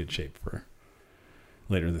in good shape for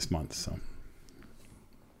later this month. So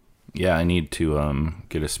yeah, I need to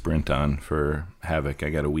get a sprint on for Havoc.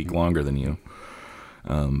 I got a week longer than you,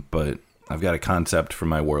 but I've got a concept for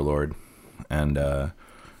my warlord, and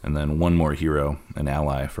then one more hero, an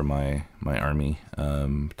ally for my army,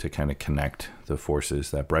 to kind of connect the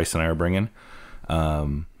forces that Bryce and I are bringing.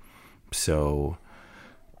 So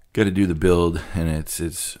got to do the build, and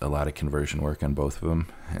it's a lot of conversion work on both of them,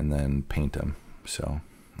 and then paint them. So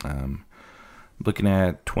looking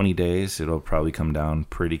at 20 days, it'll probably come down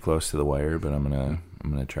pretty close to the wire, but I'm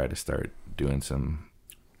gonna try to start doing some,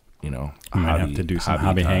 you know, We might have to do some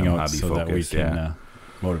hobby time, hangouts hobby so focus, that we can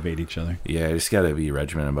motivate each other. Yeah, I just got to be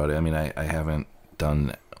regimented about it. I mean, I haven't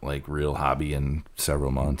done like real hobby in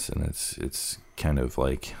several months, and it's kind of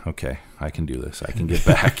like, okay, I can do this. I can get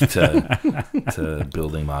back to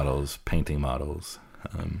building models, painting models.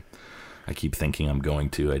 I keep thinking I'm going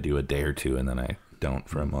to. I do a day or two, and then I don't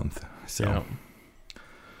for a month. So,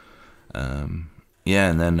 and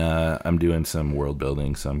then I'm doing some world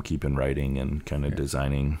building. So I'm keeping writing and kind of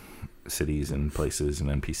designing cities and places and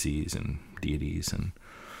NPCs and deities, and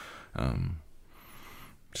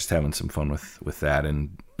just having some fun with that,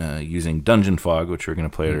 and using DungeonFog, which we're going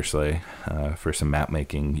to play at our Slay, for some map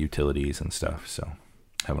making utilities and stuff. So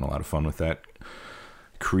having a lot of fun with that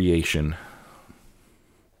creation.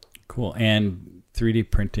 Cool. And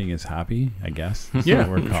 3D printing is hobby, I guess. That's Yeah,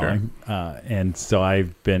 what we're calling. sure. And so I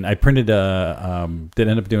printed did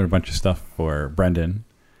end up doing a bunch of stuff for Brendan,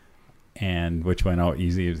 and which went out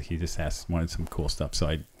easy. He just wanted some cool stuff. So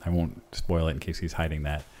I won't spoil it in case he's hiding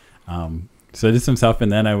that. So I did some stuff, and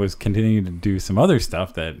then I was continuing to do some other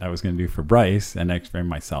stuff that I was going to do for Bryce and next for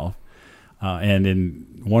myself. And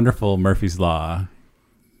in wonderful Murphy's Law,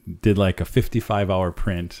 did like a 55-hour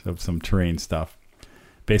print of some terrain stuff.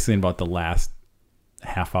 Basically, in about the last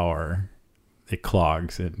half hour, it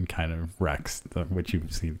clogs it and kind of wrecks, which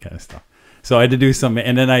you've seen kind of stuff. So I had to do some,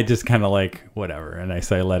 and then I just kind of like, whatever. And I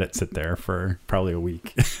let it sit there for probably a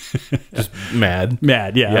week. Just mad.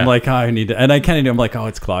 Yeah. I'm like, oh, I need to, and I kind of do, I'm like, oh,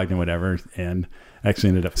 it's clogged and whatever. And actually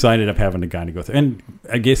ended up having to kind of go through. And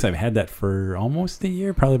I guess I've had that for almost a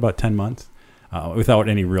year, probably about 10 months, without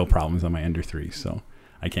any real problems on my Ender 3. So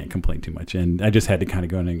I can't complain too much. And I just had to kind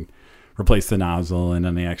of go in and replace the nozzle, and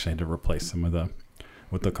then they actually had to replace some of the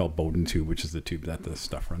what they call Bowden tube, which is the tube that the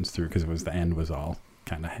stuff runs through, because the end was all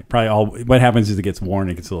kind of probably all. What happens is it gets worn,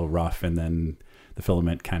 it gets a little rough, and then the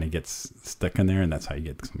filament kind of gets stuck in there, and that's how you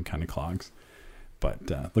get some kind of clogs.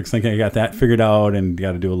 But looks like I got that figured out, and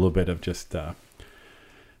got to do a little bit of just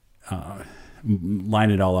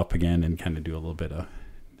line it all up again and kind of do a little bit of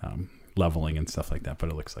leveling and stuff like that. But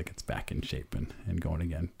it looks like it's back in shape and going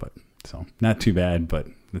again. But so not too bad, but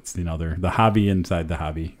it's the hobby inside the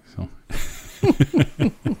hobby. So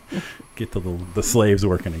get the slaves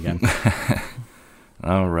working again.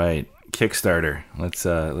 All right, Kickstarter.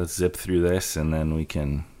 Let's zip through this, and then we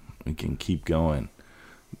can keep going.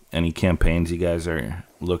 Any campaigns you guys are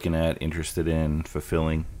looking at, interested in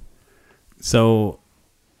fulfilling? So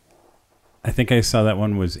I think I saw that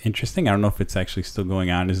one was interesting. I don't know if it's actually still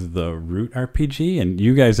going on. Is the Root RPG, and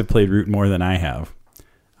you guys have played Root more than I have.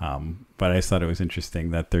 But I just thought it was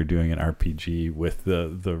interesting that they're doing an RPG with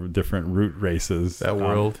the different Root races. That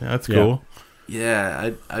world, that's cool.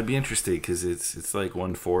 Yeah, I'd be interested, because it's like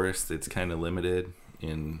one forest. It's kind of limited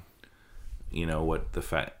in, what the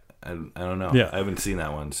fact. I don't know. Yeah. I haven't seen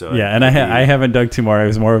that one. So yeah, and I haven't dug too more. I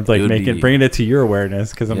was more of like bringing it to your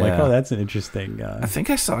awareness, because I'm like, oh, that's an interesting. I think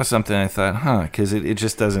I saw something. I thought, because it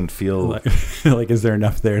just doesn't feel like is there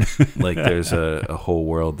enough there? Like there's a whole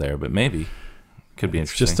world there, but maybe could be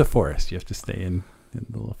interesting. It's just a forest. You have to stay in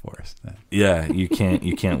the little forest. Yeah, you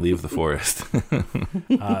can't leave the forest.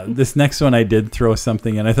 This next one I did throw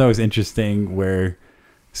something in. I thought it was interesting where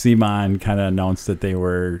Simon kind of announced that they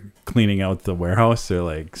were cleaning out the warehouse, or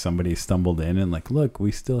like somebody stumbled in and like, look, we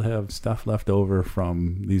still have stuff left over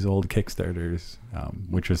from these old Kickstarters,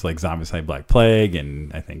 which was like Zombicide Black Plague,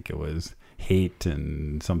 and I think it was Hate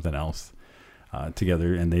and something else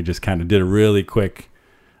together, and they just kind of did a really quick,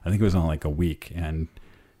 I think it was on like a week, and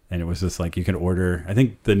it was just like you could order, I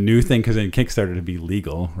think the new thing, because in Kickstarter to be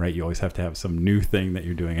legal, right, you always have to have some new thing that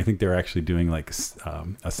you're doing. I think they're actually doing like a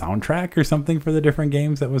soundtrack or something for the different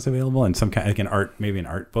games that was available, and some kind of like maybe an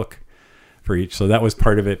art book for each. So that was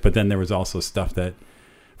part of it. But then there was also stuff that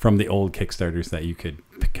from the old Kickstarters that you could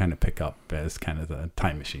kind of pick up as kind of the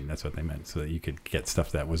time machine. That's what they meant. So that you could get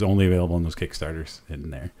stuff that was only available in those Kickstarters in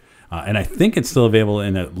there. And I think it's still available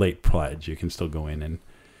in a late pledge. You can still go in, and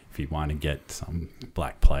if you want to get some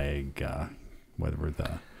Black Plague, whether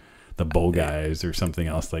the Bow Guys or something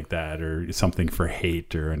else like that, or something for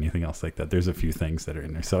Hate or anything else like that, there's a few things that are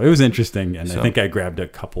in there. So it was interesting, and I think I grabbed a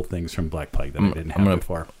couple things from Black Plague that I didn't have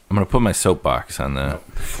before. I'm going to put my soapbox on the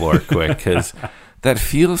floor quick, because that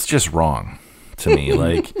feels just wrong to me.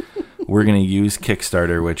 Like, we're going to use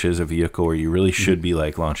Kickstarter, which is a vehicle where you really should be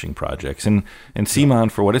like launching projects. And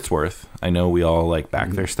CMON, for what it's worth, I know we all like back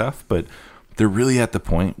their stuff, but they're really at the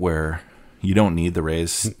point where you don't need to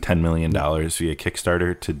raise $10 million via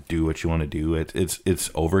Kickstarter to do what you want to do. It's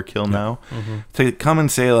overkill now. Mm-hmm. To come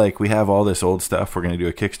and say, like, we have all this old stuff, we're going to do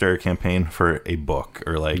a Kickstarter campaign for a book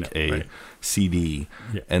or like CD,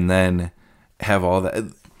 and then have all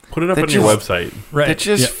that. Put it up That on your just- website. Right. It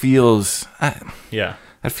just feels Yeah.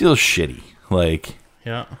 that feels shitty. Like,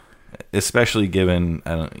 Yeah. especially given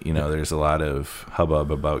there's a lot of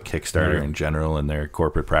hubbub about Kickstarter Right. in general and their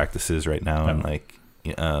corporate practices right now, and like,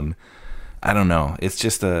 I don't know. It's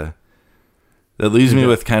just that leaves me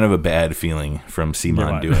with kind of a bad feeling from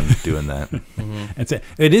Simon doing that.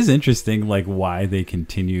 It is interesting, like why they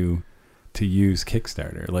continue to use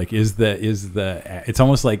Kickstarter. Like, it's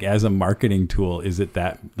almost like as a marketing tool, is it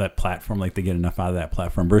that platform, like they get enough out of that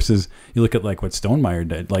platform versus you look at like what Stonemeyer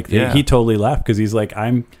did. Like he totally left because he's like,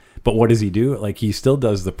 but what does he do? Like he still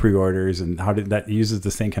does the pre-orders, and that uses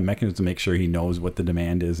the same kind of mechanism to make sure he knows what the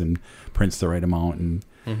demand is and prints the right amount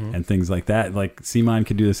and things like that. Like Simon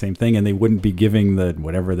could do the same thing, and they wouldn't be giving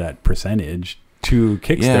whatever that percentage to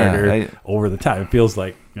Kickstarter over the top. It feels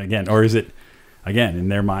like, again, or is it, again, in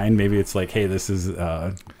their mind, maybe it's like, hey, this is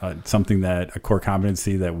something a core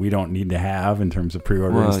competency that we don't need to have in terms of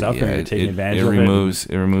pre-order and stuff, and they're taking advantage of it.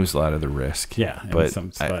 It removes a lot of the risk. Yeah, but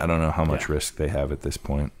I don't know how much risk they have at this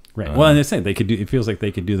point. Right. Well, and they say it feels like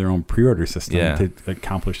they could do their own pre-order system to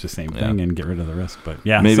accomplish the same thing and get rid of the risk. But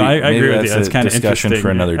maybe, so I agree with you. That's kind of discussion for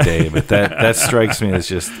another day. But that strikes me as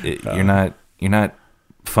just you're not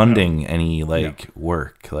funding any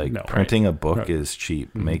work. Like printing a book is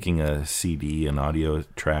cheap. Making a CD, an audio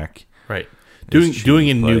track, right. Doing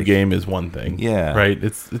a new game is one thing. Yeah. Right.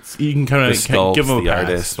 It's you can kind of give them a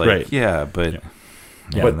pass. Right. Yeah, but. Yeah.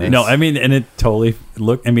 Yeah, but no, I mean, and it totally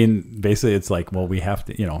basically it's like, well, we have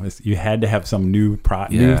to, you had to have some new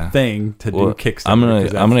thing to do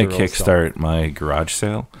Kickstarter. I'm gonna kickstart my garage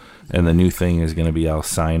sale, and the new thing is gonna be I'll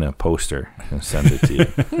sign a poster and send it to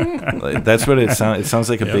you. That's what it sounds. It sounds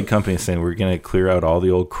like a big company saying we're gonna clear out all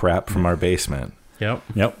the old crap from our basement. Yep.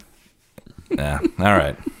 Yeah. All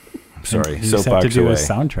right. Sorry. You just have to do a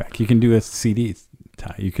soundtrack. You can do a CD.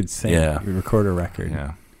 You could sing. You record a record.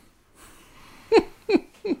 Yeah.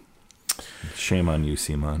 Shame on you,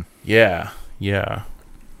 Simon. Yeah.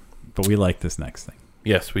 But we like this next thing.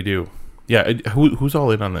 Yes, we do. Yeah, who's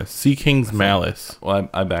all in on this? Sea King's Malice. Well,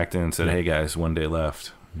 I backed in and said, hey, guys, one day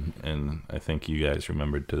left. And I think you guys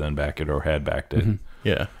remembered to then back it or had backed it.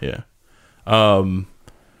 Yeah.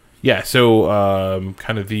 So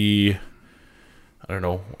kind of the, I don't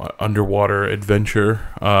know, underwater adventure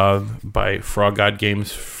by Frog God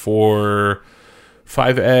Games for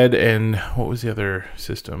 5Ed, and what was the other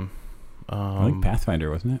system? I think Pathfinder,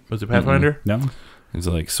 wasn't it? Was it Pathfinder? No. It was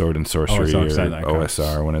like Sword and Sorcery or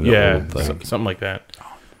OSR, one of the old, something like that.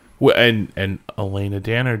 Well, and Elena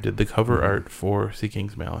Danner did the cover art for Sea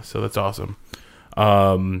King's Malice, so that's awesome.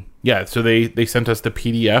 So they sent us the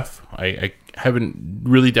PDF. I haven't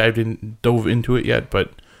really dove into it yet,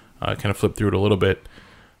 but kind of flipped through it a little bit.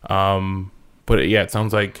 But it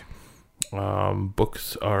sounds like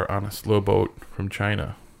books are on a slow boat from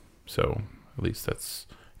China. So at least I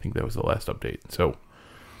think that was the last update. So,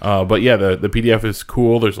 but yeah, the PDF is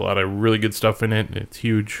cool. There's a lot of really good stuff in it. It's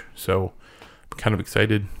huge. So I'm kind of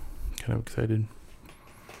excited.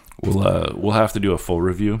 We'll have to do a full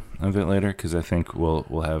review of it later, because I think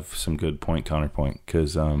we'll have some good point counterpoint,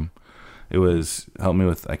 because it was, help me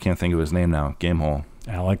with, I can't think of his name now, Gamehole.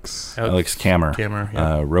 Alex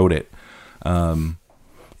Kammer wrote it.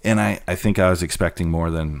 And I think I was expecting more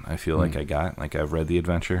than I feel like I got. Like, I've read the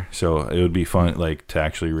adventure, so it would be fun, like, to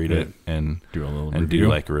actually read it and do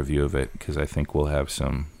like a review of it, because I think we'll have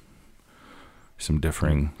some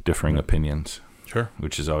differing opinions. Sure,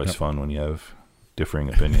 which is always fun when you have differing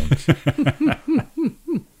opinions.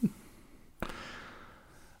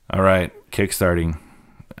 All right, kickstarting.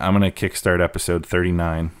 I'm gonna kickstart episode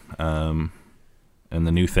 39. And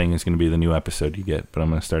the new thing is going to be the new episode you get, but I'm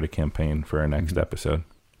going to start a campaign for our next episode.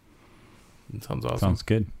 That sounds awesome. Sounds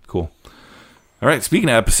good. Cool. All right. Speaking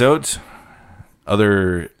of episodes,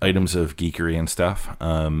 other items of geekery and stuff.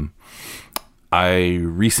 I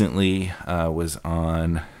recently was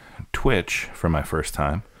on Twitch for my first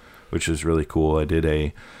time, which was really cool. I did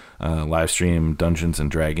a live stream Dungeons and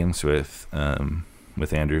Dragons with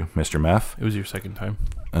Andrew, Mr. Meth. It was your second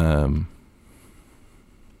time.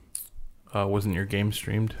 Wasn't your game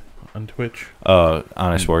streamed on Twitch?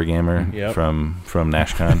 Honest Wargamer from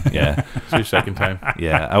NashCon. Yeah. It's your second time.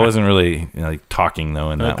 Yeah. I wasn't really talking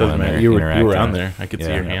though in that one. You were on there. I could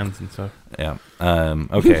see your hands and stuff. Yeah.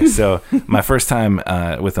 Okay. So my first time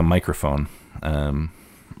with a microphone,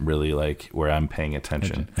 really where I'm paying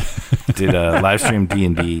attention. Did a live stream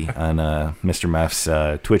D&D on Mr. Meth's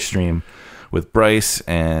Twitch stream with Bryce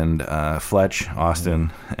and Fletch,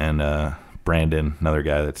 Austin, and Brandon, another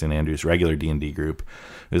guy that's in Andrew's regular D&D group.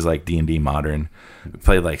 It was like D&D Modern. We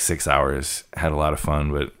played 6 hours, had a lot of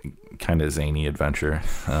fun, but kind of zany adventure.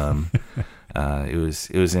 It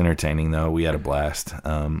was entertaining though. We had a blast.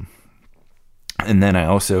 And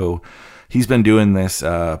then he's been doing this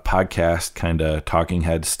podcast kind of talking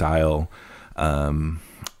head style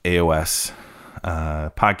AOS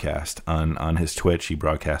podcast on his Twitch. He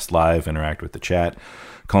broadcasts live, interact with the chat,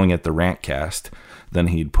 calling it the Rantcast. Then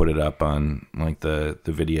he'd put it up on like the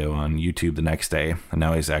video on YouTube the next day, and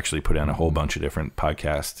now he's actually put in a whole bunch of different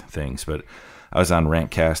podcast things. But I was on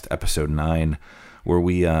Rantcast episode 9, where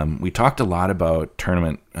we talked a lot about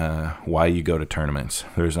tournament, why you go to tournaments.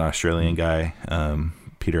 There's an Australian guy,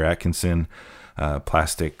 Peter Atkinson,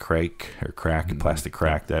 Plastic Crack,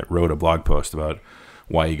 that wrote a blog post about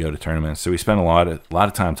why you go to tournaments. So we spent a lot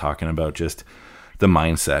of time talking about just the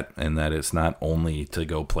mindset, and that it's not only to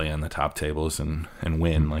go play on the top tables and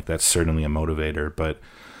win. Like, that's certainly a motivator, but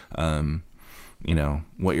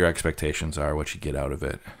what your expectations are, what you get out of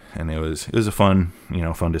it. And it was a fun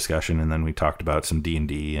discussion. And then we talked about some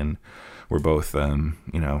D&D, and we're both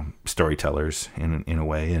storytellers in a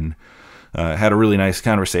way, and had a really nice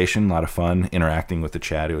conversation, a lot of fun interacting with the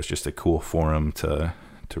chat. It was just a cool forum to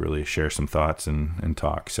really share some thoughts and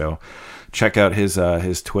talk. So check out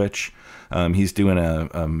his Twitch. He's doing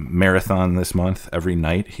a marathon this month. Every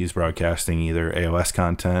night he's broadcasting either AOS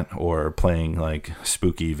content or playing like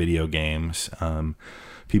spooky video games.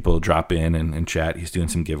 People drop in and chat. He's doing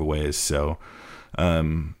some giveaways. So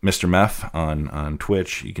Mr. Meth on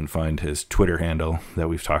Twitch, you can find his Twitter handle that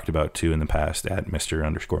we've talked about too in the past at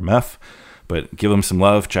Mr._Meth. But give him some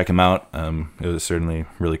love. Check him out. It was certainly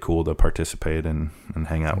really cool to participate and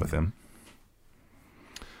hang out with him.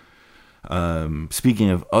 Speaking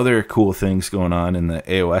of other cool things going on in the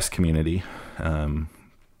AOS community,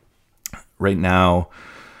 right now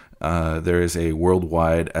there is a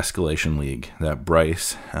worldwide escalation league that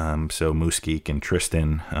Bryce, so Moose Geek and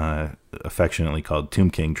Tristan, affectionately called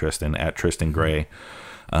Tomb King Tristan, at Tristan Gray,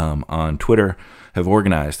 on Twitter, have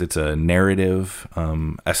organized. It's a narrative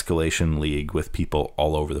escalation league with people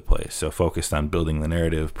all over the place. So focused on building the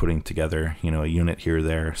narrative, putting together, a unit here or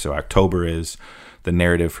there. So October is the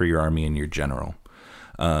narrative for your army and your general.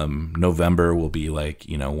 November will be like,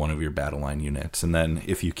 one of your battle line units. And then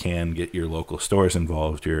if you can get your local stores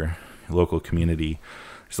involved, your local community,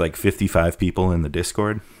 there's like 55 people in the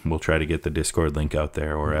Discord. We'll try to get the Discord link out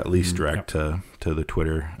there, or at least direct to the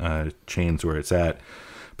Twitter chains where it's at.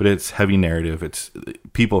 But it's heavy narrative. It's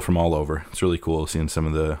people from all over. It's really cool seeing some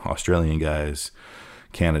of the Australian guys,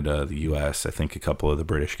 Canada, the US. I think a couple of the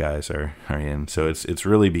British guys are in. So it's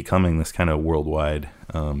really becoming this kind of worldwide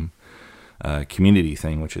community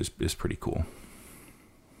thing, which is pretty cool.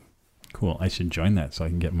 Cool. I should join that so I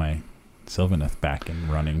can get my Sylvaneth back and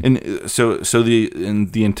running. And so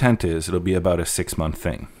the intent is it'll be about a 6-month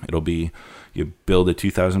thing. It'll be you build a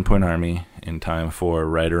 2,000 point army in time for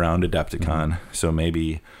right around Adepticon. Mm-hmm. So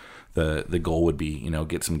maybe the goal would be,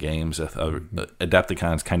 get some games.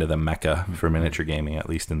 Adepticon's kind of the mecca for miniature gaming, at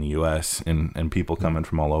least in the US, and people coming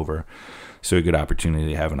from all over. So a good opportunity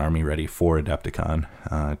to have an army ready for Adepticon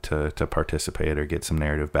to participate or get some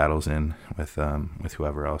narrative battles in with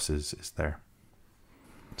whoever else is there.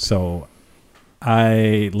 So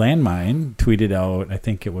Landmine tweeted out, I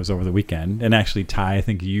think it was over the weekend, and actually Ty, I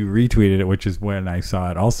think you retweeted it, which is when I saw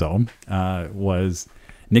it also, was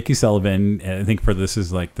Nikki Sullivan. I think this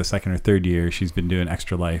is like the second or third year she's been doing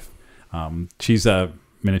Extra Life. She's a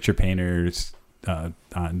miniature painter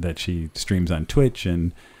that she streams on Twitch,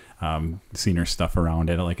 and seen her stuff around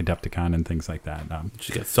at like Adepticon and things like that.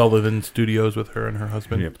 She got Sullivan Studios with her and her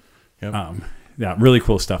husband. Yep. Yeah, really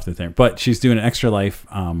cool stuff there. But she's doing an Extra Life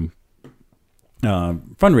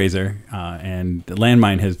fundraiser, and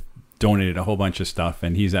Landmine has donated a whole bunch of stuff,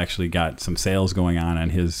 and he's actually got some sales going on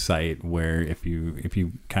his site where if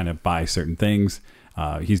you kind of buy certain things,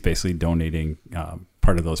 he's basically donating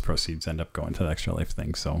part of those proceeds end up going to the Extra Life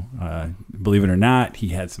thing. So believe it or not, he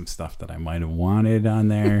had some stuff that I might have wanted on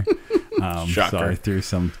there. So I threw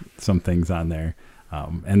some things on there.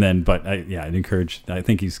 I'd encourage, I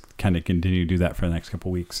think he's kind of continue to do that for the next couple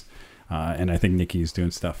of weeks. And I think Nikki's doing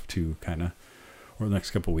stuff too, kind of, over the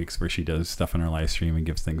next couple of weeks, where she does stuff on her live stream and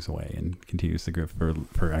gives things away and continues the grip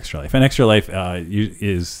for Extra Life. And Extra Life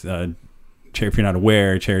is, if you're not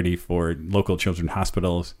aware, a charity for local children's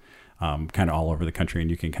hospitals, kind of all over the country, and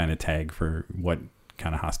you can kind of tag for what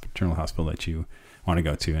kind of general hospital that you want to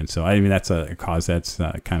go to. And so, I mean, that's a cause that's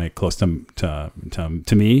kind of close to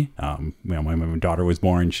me. When my daughter was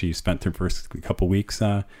born, she spent her first couple weeks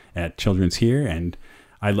at Children's here, and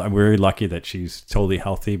I'm very lucky that she's totally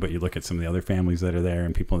healthy. But you look at some of the other families that are there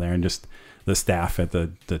and people there, and just the staff at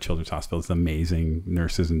the Children's Hospital is amazing,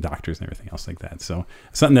 nurses and doctors and everything else like that. So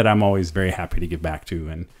something that I'm always very happy to give back to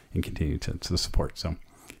and continue to support. So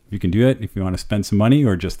you can do it, if you want to spend some money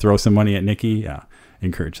or just throw some money at Nikki,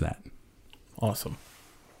 encourage that. Awesome.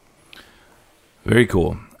 Very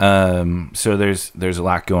cool. So there's a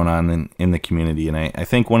lot going on in the community, and I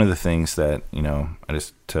think one of the things that, you know, I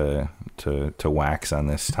just to wax on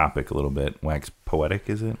this topic a little bit, wax poetic,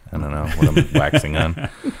 is it? I don't know what I'm waxing on,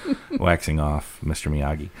 waxing off, Mr.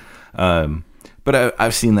 Miyagi. But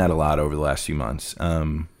I've seen that a lot over the last few months.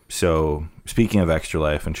 So speaking of Extra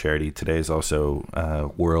Life and charity, today is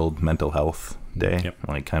also World Mental Health Day, Yep.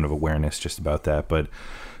 like kind of awareness just about that. But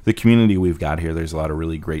the community we've got here, there's a lot of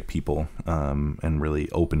really great people and really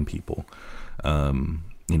open people.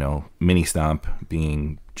 You know, Mini Stomp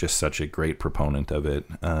being just such a great proponent of it.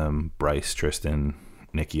 Bryce, Tristan,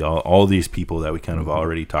 Nikki, all these people that we kind of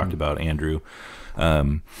already talked about, Andrew.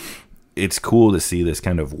 It's cool to see this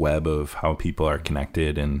kind of web of how people are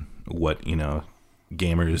connected and what, you know,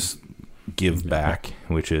 gamers give back,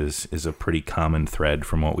 which is a pretty common thread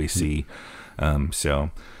from what we see.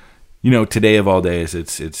 So, you know, today of all days,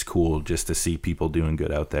 it's cool just to see people doing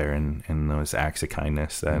good out there and those acts of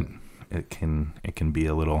kindness that it can be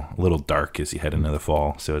a little dark as you head into the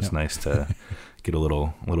fall. So it's nice to get a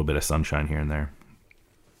little bit of sunshine here and there.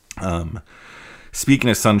 Speaking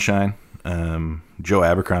of sunshine, Joe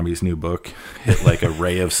Abercrombie's new book hit like a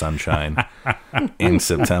ray of sunshine in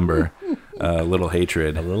September. Little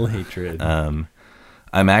Hatred. A Little Hatred. I'm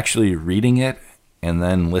actually reading it and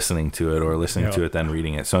then listening to it, or listening to it then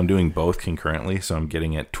reading it. So I'm doing both concurrently. So I'm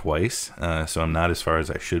getting it twice. So I'm not as far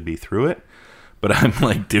as I should be through it, but I'm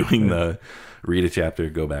like doing the read a chapter,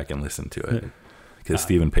 go back and listen to it. Because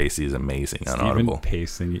Stephen Pacey is amazing on Audible. Stephen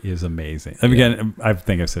Pacey is amazing. Again, I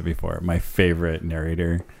think I've said before, my favorite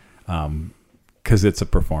narrator, because it's a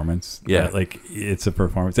performance. Yeah. Like, it's a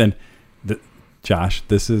performance. And Josh,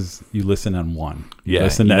 this is, you listen on one. You Yeah,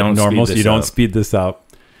 listen you at don't normal, speed so this you don't up. speed this up.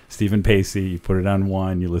 Stephen Pacey, you put it on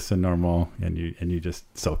one, you listen normal, and you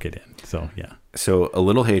just soak it in. So, yeah. So A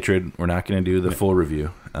Little Hatred, we're not going to do the full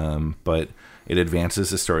review, but it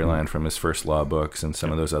advances the storyline from his first law books and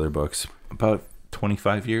some of those other books about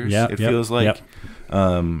 25 years, it feels like,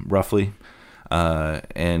 roughly.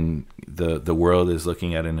 And the world is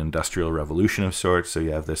looking at an industrial revolution of sorts. So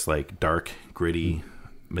you have this like dark, gritty,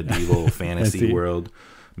 medieval fantasy world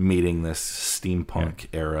meeting this steampunk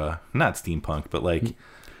era. Not steampunk, but like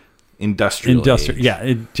industrial age.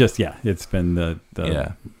 It's been the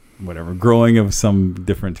whatever growing of some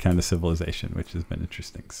different kind of civilization, which has been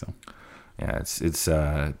interesting. So yeah, it's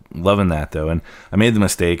loving that though. And I made the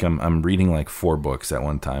mistake. I'm reading like 4 books at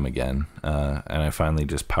one time again, and I finally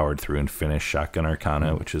just powered through and finished Shotgun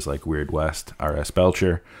Arcana, which is like Weird West, R.S.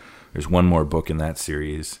 Belcher. There's one more book in that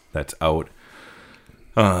series that's out.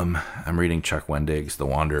 I'm reading Chuck Wendig's The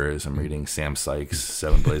Wanderers. I'm reading Sam Sykes'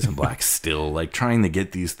 Seven Blades in Black. Still like trying to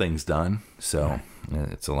get these things done. So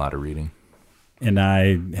it's a lot of reading. And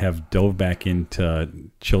I have dove back into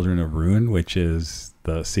Children of Ruin, which is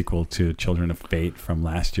the sequel to Children of Fate from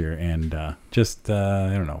last year. And I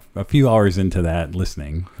don't know, a few hours into that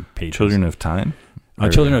listening. Pages. Children of Time?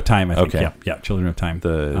 Children of Time, I think. Okay. Yeah, Children of Time.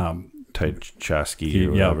 The Tchaikovsky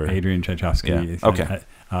or whatever. Adrian Tchaikovsky. Yeah. Okay.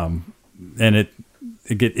 And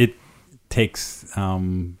it takes,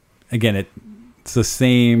 again, it's the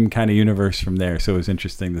same kind of universe from there. So it was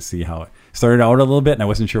interesting to see how it started out a little bit, and I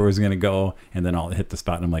wasn't sure where it was going to go, and then I'll hit the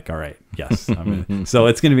spot, and I'm like, all right, yes. So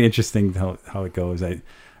it's going to be interesting how it goes. I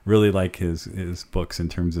really like his books in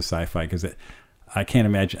terms of sci-fi, because I can't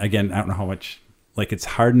imagine, again, I don't know how much, like, it's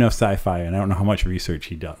hard enough sci-fi, and I don't know how much research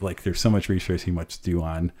he does. Like, there's so much research he must do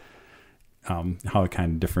on how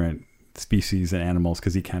kind of different species and animals,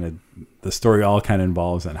 because the story all kind of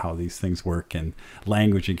involves on how these things work, and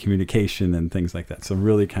language and communication and things like that. So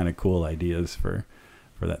really kind of cool ideas for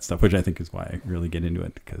that stuff, which I think is why I really get into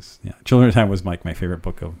it, because Children of Time was like my favorite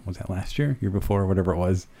book of, was that last year before, whatever it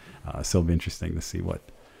was. So it'll be interesting to see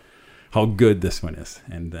how good this one is.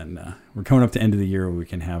 And then we're coming up to end of the year where we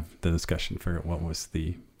can have the discussion for what was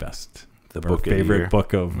the best favorite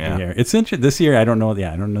book of the year. It's interesting this year. I don't know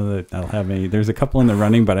that I'll have any. There's a couple in the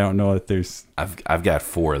running, but I don't know if there's. I've got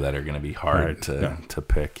 4 that are going to be hard to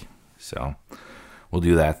pick. So we'll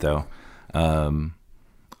do that though.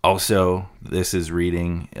 Also, this is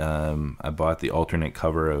reading. I bought the alternate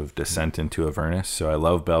cover of Descent into Avernus. So I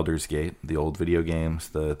love Baldur's Gate, the old video games,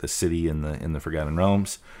 the city in the Forgotten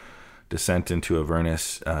Realms. Descent into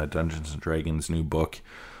Avernus, Dungeons and Dragons new book.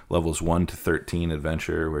 Levels 1 to 13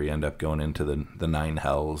 adventure, where you end up going into the 9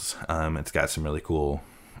 hells. It's got some really cool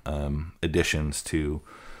additions to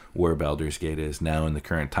where Baldur's Gate is now in the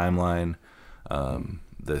current timeline.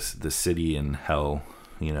 The city in hell,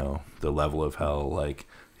 the level of hell, like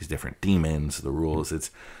these different demons, the rules. It's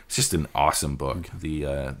just an awesome book.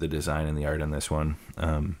 The design and the art on this one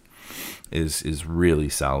is really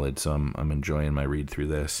solid. So I'm enjoying my read through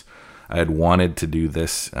this. I had wanted to do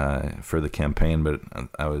this for the campaign, but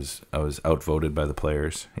I was outvoted by the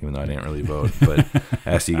players, even though I didn't really vote. But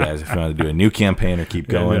I asked you guys if you wanted to do a new campaign or keep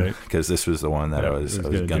going, because this was the one that I was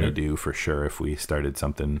going to do for sure if we started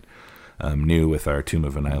something new with our Tomb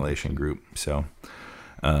of Annihilation group. So,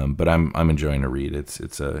 but I'm enjoying to read.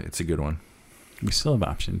 It's a good one. We still have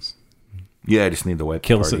options. Yeah, I just need the white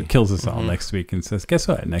kills us all next week and says, guess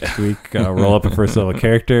what? Next week, roll up a first level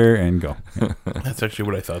character and go. Yeah. That's actually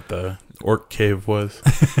what I thought the orc cave was.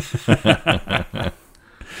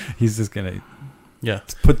 He's just going to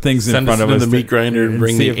put things in front of us. Send us the meat grinder and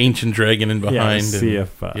bring the ancient dragon in behind. See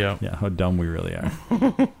if how dumb we really are.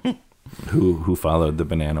 Who followed the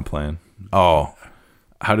banana plan? Oh,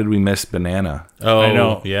 how did we miss Banana? Oh, I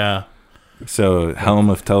know. Yeah. So, Helm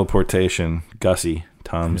of Teleportation, Gussie.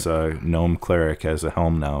 Tom's gnome cleric has a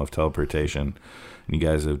helm now of teleportation. And you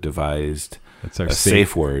guys have devised a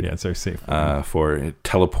safe word. Yeah, it's our safe word. For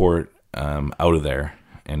teleport out of there,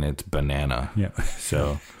 and it's banana. Yeah.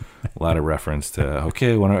 So a lot of reference to,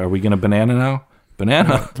 okay, are we going to banana now?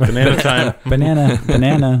 Banana. Banana time.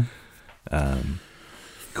 Banana.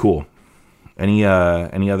 Cool. Any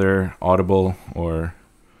other audible or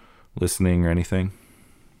listening or anything?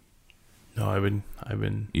 No, I've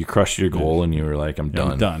been. You crushed your goal and you were like, I'm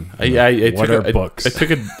done. I'm done. I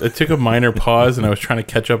took a minor pause and I was trying to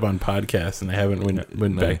catch up on podcasts and I haven't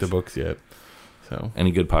went back to books yet. So,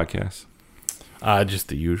 any good podcasts? Just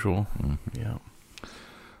the usual. Yeah.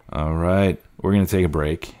 All right, we're gonna take a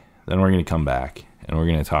break. Then we're gonna come back and we're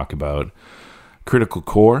gonna talk about Critical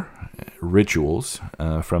Core Rituals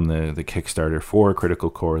from the Kickstarter for Critical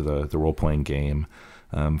Core, the role playing game.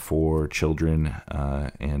 For children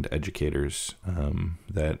and educators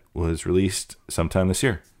that was released sometime this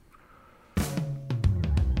year.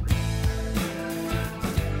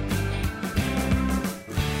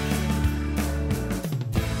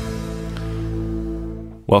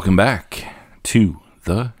 Welcome back to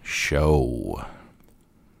the show.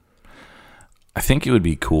 I think it would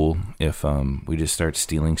be cool if we just start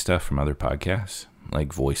stealing stuff from other podcasts,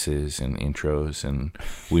 like voices and intros, and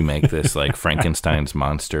we make this like Frankenstein's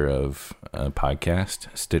monster of a podcast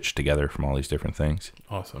stitched together from all these different things.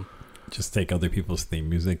 Awesome. Just take other people's theme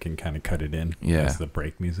music and kind of cut it in as the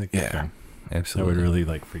break music. Yeah, absolutely. That would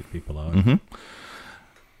really freak people out. Mm-hmm.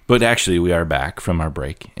 But actually, we are back from our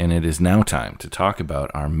break, and it is now time to talk about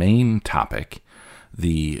our main topic,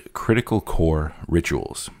 the Critical Core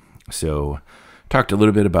Rituals. So, talked a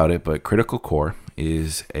little bit about it, but Critical Core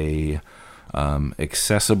is a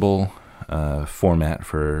accessible format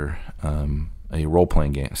for a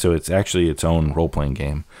role-playing game. So it's actually its own role-playing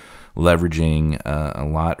game, leveraging a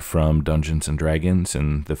lot from Dungeons & Dragons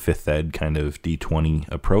and the 5th Ed kind of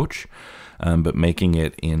D20 approach, but making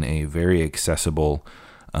it in a very accessible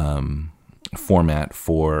format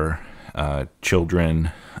for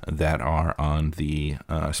children that are on the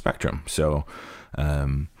spectrum. So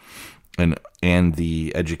and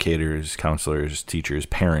the educators, counselors, teachers,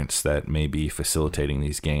 parents that may be facilitating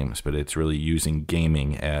these games, but it's really using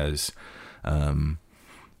gaming as kind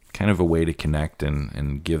of a way to connect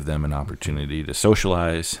and give them an opportunity to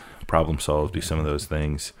socialize, problem solve, do some of those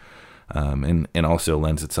things, and also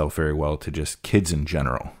lends itself very well to just kids in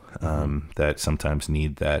general that sometimes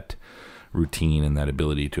need that routine and that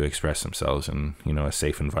ability to express themselves in, a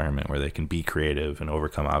safe environment where they can be creative and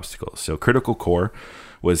overcome obstacles. So Critical Core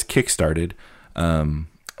was kickstarted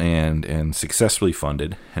and successfully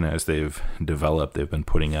funded, and as they've developed, they've been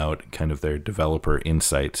putting out kind of their developer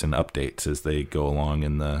insights and updates as they go along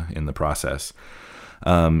in the process.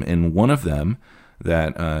 And one of them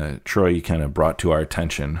that Troy kind of brought to our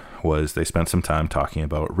attention was they spent some time talking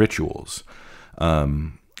about rituals.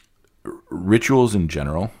 Rituals in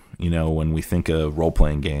general, when we think of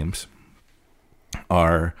role-playing games,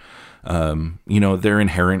 are they're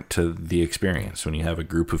inherent to the experience. When you have a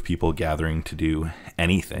group of people gathering to do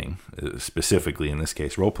anything, specifically in this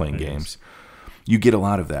case, role-playing games, you get a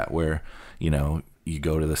lot of that where, you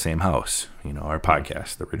go to the same house. Our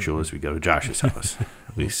podcast, the ritual is we go to Josh's house.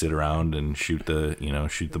 We sit around and shoot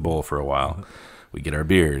the bull for a while. We get our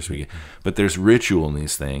beers. But there's ritual in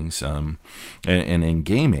these things. And in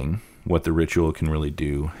gaming, what the ritual can really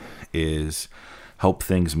do is help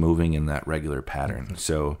things moving in that regular pattern.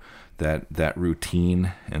 So that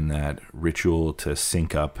routine and that ritual to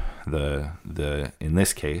sync up the in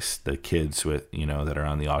this case the kids with that are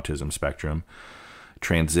on the autism spectrum,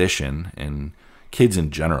 transition and kids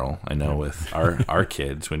in general. I know with our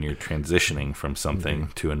kids, when you're transitioning from something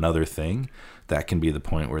to another thing, that can be the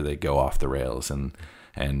point where they go off the rails and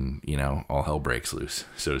all hell breaks loose,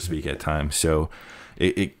 so to speak, at times. So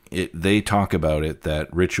they talk about it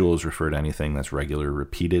that rituals refer to anything that's regular,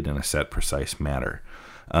 repeated in a set, precise manner,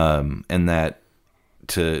 and that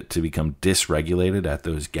to become dysregulated at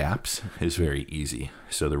those gaps is very easy.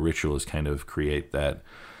 So the rituals kind of create that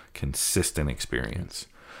consistent experience.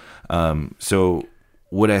 So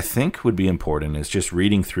what I think would be important is just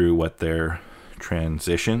reading through what their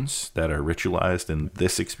transitions that are ritualized in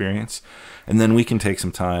this experience, and then we can take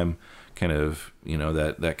some time kind of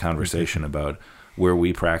that conversation about where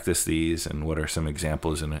we practice these and what are some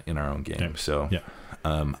examples in our own game. So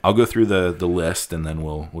I'll go through the list, and then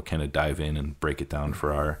we'll kind of dive in and break it down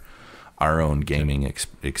for our own gaming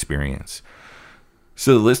experience.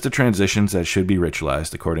 So the list of transitions that should be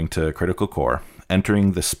ritualized according to Critical Core: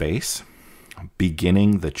 entering the space,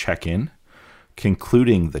 beginning the check-in,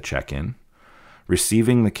 concluding the check-in,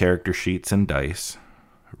 receiving the character sheets and dice,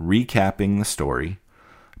 recapping the story,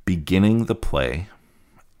 beginning the play,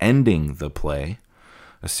 ending the play,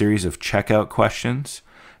 a series of checkout questions,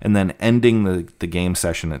 and then ending the game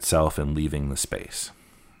session itself and leaving the space.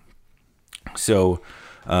 So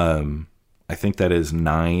I think that is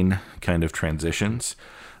 9 kind of transitions.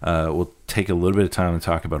 We'll take a little bit of time to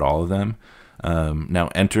talk about all of them. Now,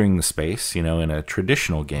 entering the space, in a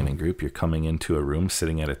traditional gaming group, you're coming into a room,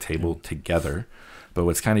 sitting at a table together. But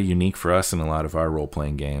what's kind of unique for us in a lot of our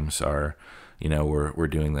role-playing games are, we're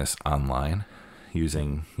doing this online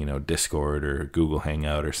using, Discord or Google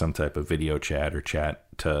Hangout or some type of video chat or chat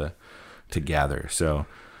to gather. So,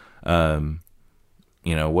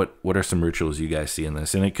 what are some rituals you guys see in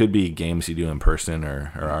this? And it could be games you do in person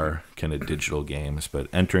or our kind of digital games, but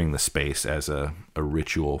entering the space as a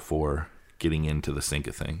ritual for getting into the sync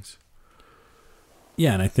of things.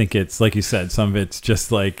 Yeah, and I think it's like you said, some of it's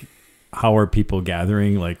just like, how are people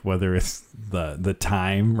gathering? Like whether it's the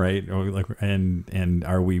time, right? Or like, and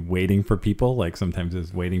are we waiting for people? Like sometimes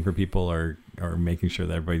it's waiting for people or making sure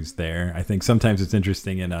that everybody's there. I think sometimes it's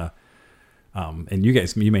interesting in a, and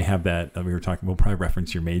you may have that. We were talking. We'll probably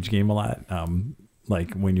reference your mage game a lot.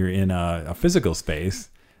 Like when you're in a physical space,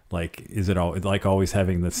 like is it all like always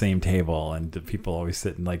having the same table and do people always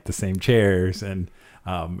sit in like the same chairs and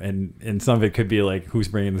some of it could be like who's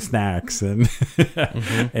bringing the snacks and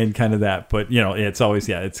and kind of that. But it's always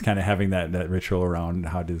it's kind of having that ritual around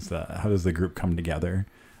how does the group come together,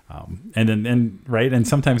 and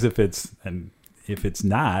sometimes if it's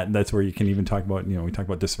not, that's where you can even talk about we talk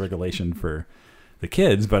about dysregulation for the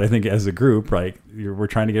kids, but I think as a group, right, we're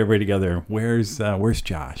trying to get everybody together. Where's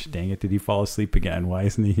Josh? Dang it, did he fall asleep again? Why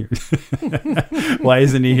isn't he here? Why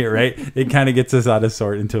isn't he here? Right? It kind of gets us out of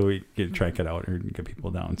sort until we track it out or get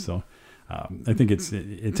people down. So I think it's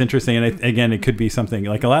interesting, and again, it could be something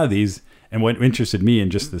like a lot of these. And what interested me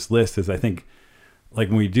in just this list is I think like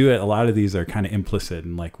when we do it, a lot of these are kind of implicit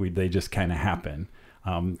and like they just kind of happen,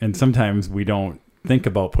 and sometimes we don't think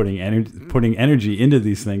about putting energy into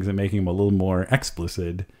these things and making them a little more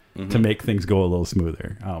explicit to make things go a little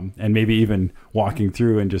smoother. And maybe even walking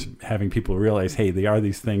through and just having people realize, hey, they are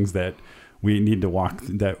these things that we need to walk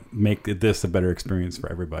that make this a better experience for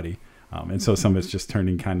everybody. And so some of it's just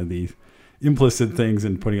turning kind of these implicit things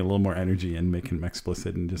and putting a little more energy and making them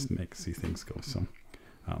explicit and just see things go. So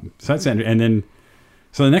that's, and then,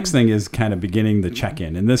 so the next thing is kind of beginning the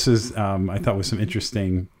check-in. And this is, I thought was some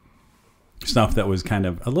interesting stuff that was kind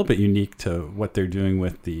of a little bit unique to what they're doing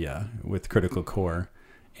with the with Critical Core.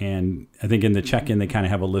 And I think in the check-in they kind of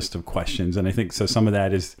have a list of questions, and I think so some of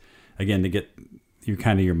that is again to get your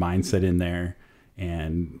mindset in there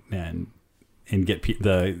and get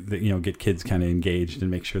get kids kind of engaged and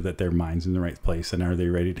make sure that their mind's in the right place and are they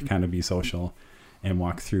ready to kind of be social and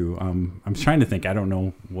walk through. I'm trying to think. I don't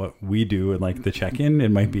know what we do in like the check-in.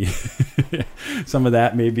 It might be some of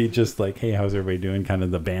that. Maybe just like, hey, how's everybody doing? Kind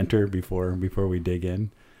of the banter before we dig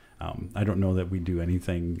in. I don't know that we do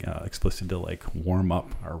anything explicit to like warm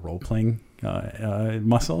up our role-playing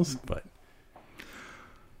muscles, but.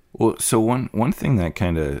 Well, so one thing that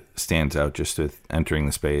kind of stands out just with entering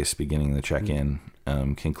the space, beginning the check-in,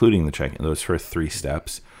 concluding the check-in, those first 3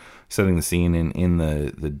 steps, setting the scene in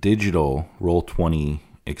the digital Roll20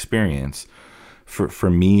 experience, for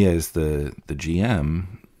me as the GM,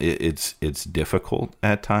 it's difficult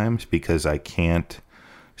at times because I can't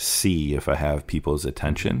see if I have people's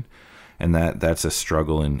attention, and that's a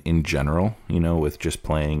struggle in general, with just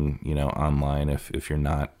playing, online. If you're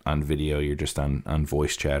not on video, you're just on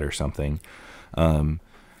voice chat or something.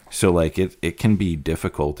 So like it can be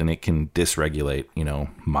difficult and it can dysregulate,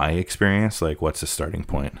 my experience. Like, what's the starting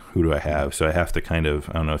point? Who do I have? So I have to kind of,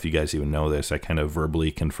 I don't know if you guys even know this, I kind of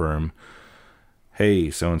verbally confirm,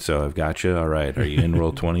 hey, so-and-so, I've got you. All right. Are you in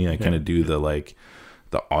roll 20? I kind of do the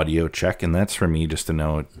audio check. And that's for me just to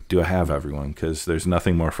know, do I have everyone? Because there's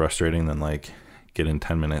nothing more frustrating than like getting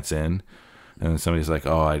 10 minutes in and then somebody's like,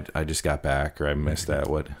 oh, I just got back, or I missed that.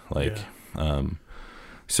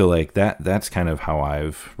 So like that's kind of how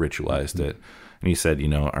I've ritualized it. And you said,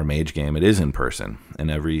 our mage game, it is in person,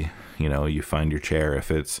 and every, you find your chair.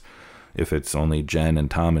 If it's only Jen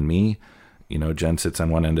and Tom and me, Jen sits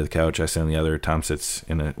on one end of the couch, I sit on the other, Tom sits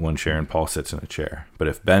in one chair, and Paul sits in a chair. But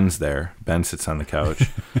if Ben's there, Ben sits on the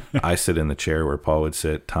couch, I sit in the chair where Paul would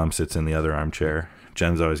sit, Tom sits in the other armchair,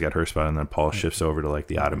 Jen's always got her spot, and then Paul shifts over to like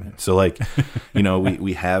the ottoman. So like,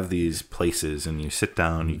 we have these places, and you sit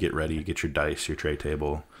down, you get ready, you get your dice, your tray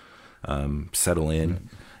table, settle in,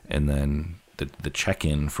 and then the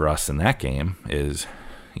check-in for us in that game is,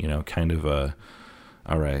 kind of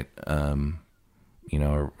all right,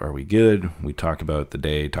 are we good? We talk about the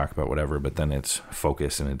day, talk about whatever, but then it's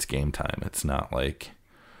focus and it's game time. It's not like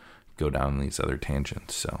go down these other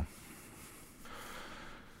tangents. So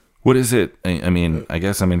what is it? I mean, I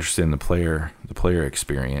guess I'm interested in the player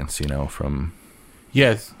experience, from.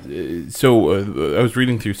 Yes. So I was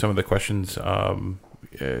reading through some of the questions, the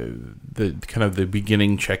kind of the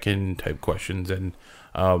beginning check-in type questions, and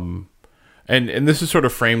this is sort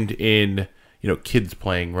of framed in, kids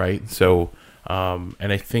playing, right? So,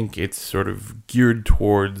 and I think it's sort of geared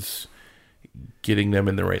towards getting them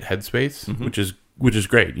in the right headspace, which is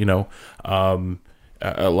great.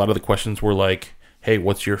 A lot of the questions were like, hey,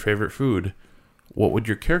 what's your favorite food? What would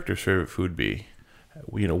your character's favorite food be?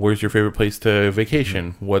 Where's your favorite place to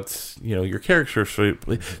vacation? What's, your character's favorite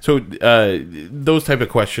place? So those type of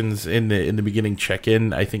questions in the beginning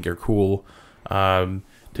check-in, I think, are cool to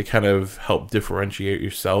kind of help differentiate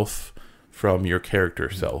yourself from your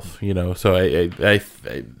character self, So I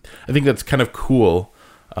think that's kind of cool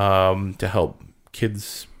to help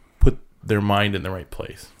kids put their mind in the right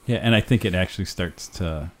place. Yeah, and I think it actually starts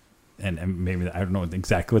to... And maybe I don't know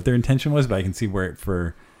exactly what their intention was, but I can see where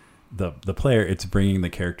for the player, it's bringing the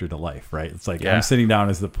character to life, right? It's like I'm sitting down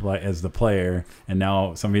as the player, and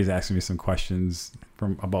now somebody's asking me some questions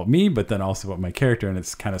about me, but then also about my character, and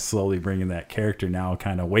it's kind of slowly bringing that character now,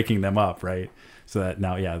 kind of waking them up, right? So that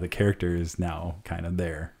now, the character is now kind of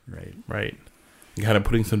there, right? Right. And kind of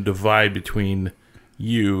putting some divide between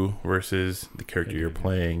you versus the character you're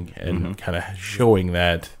playing, and kind of showing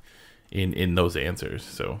that in those answers.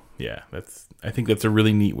 So I think that's a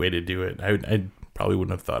really neat way to do it. I probably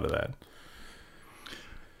wouldn't have thought of that.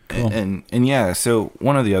 Cool. And so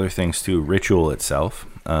one of the other things too, ritual itself,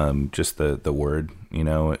 just the word,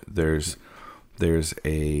 there's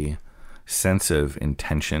a sense of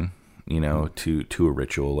intention, to a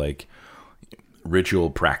ritual. Like, ritual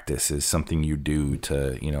practice is something you do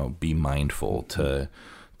to, be mindful, to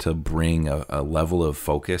bring a level of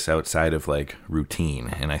focus outside of like routine.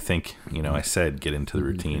 And I think, I said get into the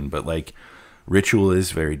routine, but like ritual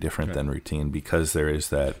is very different than routine, because there is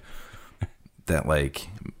that like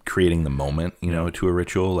creating the moment, to a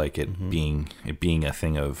ritual, like it being a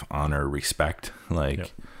thing of honor, respect,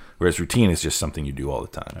 like, whereas routine is just something you do all the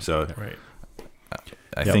time. So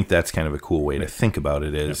I think that's kind of a cool way to think about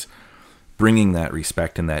it, is bringing that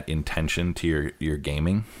respect and that intention to your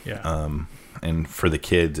gaming. And for the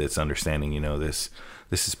kids, it's understanding, this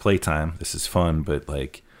is playtime, this is fun, but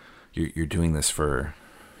like you're doing this for,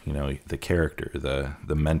 the character,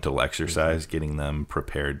 the mental exercise, getting them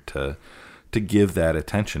prepared to give that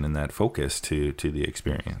attention and that focus to the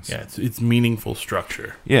experience. Yeah, it's meaningful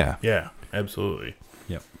structure. Yeah, absolutely.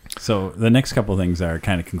 Yep. So the next couple of things are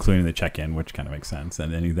kind of concluding the check-in, which kind of makes sense.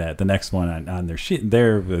 And then the next one on their sheet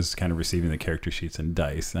there was kind of receiving the character sheets and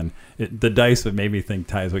dice. And the dice would made me think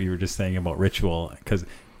ties what you were just saying about ritual, because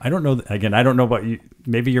I don't know. Again, I don't know about you.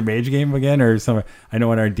 Maybe your mage game again, or some. I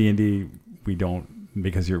know in our D&D we don't,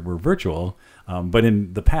 because we're virtual. But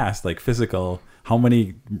in the past, like physical, how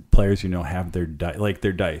many players have their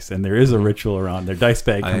dice, and there is a ritual around their dice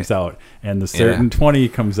bag comes out, and the certain 20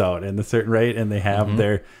 comes out, and the certain and they have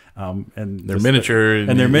their and their miniature,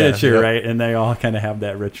 right, and they all kind of have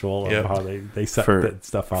that ritual of how they set that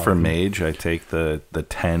stuff out. For mage, I take the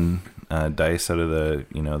 10 dice out of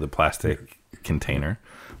the plastic container,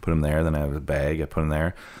 put them there. Then I have a bag, I put them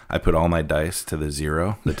there. I put all my dice to the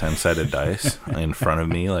 0, the 10-sided dice in front of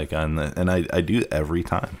me, like and I do every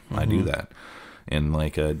time. I do that in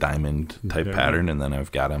like a diamond type pattern, and then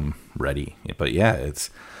I've got them ready. But it's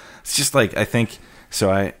just like, I think,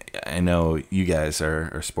 so I know you guys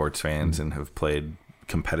are sports fans and have played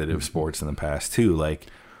competitive sports in the past too. Like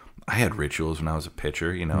I had rituals when I was a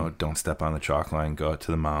pitcher, don't step on the chalk line, go out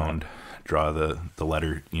to the mound, draw the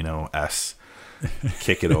letter, S,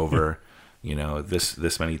 kick it over,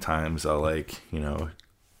 this many times I'll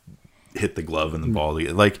hit the glove and the ball.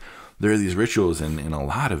 Like there are these rituals in a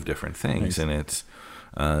lot of different things. Nice. And it's,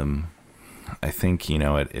 I think,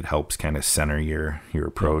 it helps kind of center your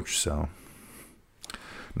approach. So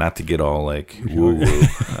not to get all woo woo,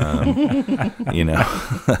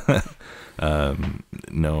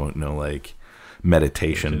 no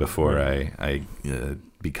meditation before I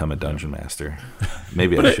become a dungeon master.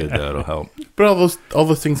 Maybe I should, though. It'll help. But all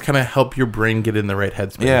those things kind of help your brain get in the right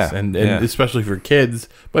headspace, and especially for kids.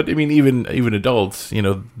 But I mean, even adults,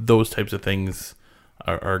 those types of things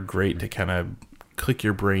are great to kind of click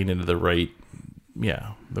your brain into the right,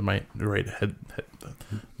 the right head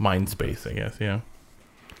mind space, I guess. Yeah.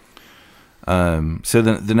 So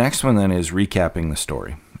the next one then is recapping the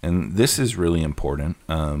story, and this is really important.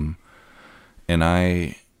 And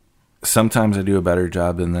sometimes I do a better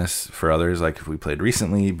job than this for others, like if we played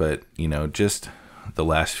recently, but just the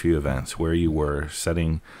last few events where you were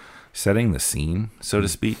setting the scene, so to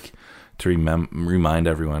speak, to remind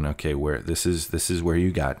everyone, okay, where this is where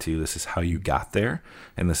you got to, this is how you got there,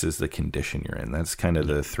 and this is the condition you're in. That's kind of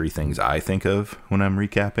the three things I think of when I'm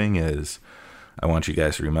recapping. Is I want you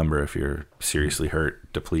guys to remember if you're seriously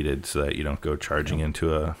hurt, depleted, so that you don't go charging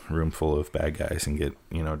into a room full of bad guys and get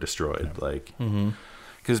destroyed.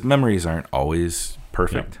 Because memories aren't always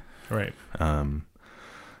perfect. Right.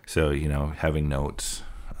 So, having notes,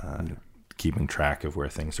 keeping track of where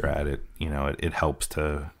things are at, it helps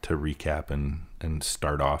to recap and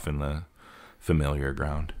start off in the familiar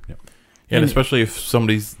ground. Yep. Yeah, and especially if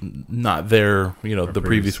somebody's not there, the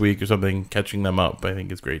previous week or something, catching them up, I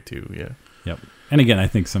think is great too. Yeah. Yep. And again, I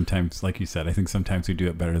think sometimes, like you said, we do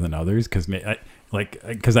it better than others because again,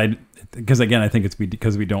 I think it's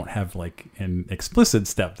because we don't have an explicit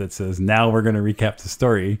step that says now we're going to recap the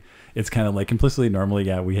story. It's kind of implicitly. Normally,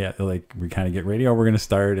 we kind of get ready, or we're going to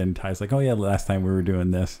start, and Ty's like, oh yeah, last time we were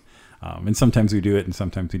doing this, and sometimes we do it, and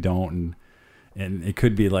sometimes we don't, and it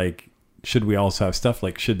could be should we also have stuff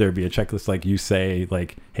should there be a checklist like you say,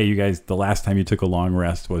 hey, you guys, the last time you took a long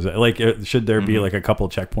rest, was it should there be a couple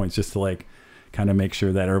checkpoints just to kind of make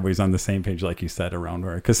sure that everybody's on the same page, like you said, around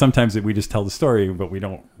where, because sometimes we just tell the story, but we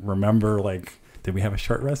don't remember, did we have a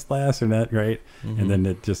short rest last or not, right? Mm-hmm. And then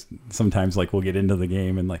it just, sometimes we'll get into the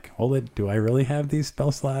game and hold it, do I really have these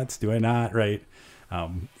spell slots? Do I not, right?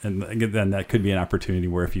 And then that could be an opportunity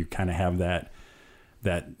where if you kind of have that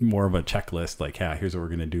more of a checklist, here's what we're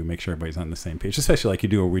going to do, make sure everybody's on the same page, especially you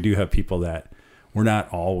do, where we do have people that we're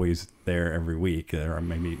not always there every week, or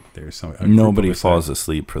maybe there's some nobody falls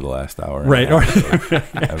asleep for the last hour, right? Or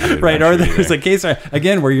right, or there's a case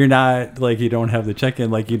again where you're not you don't have the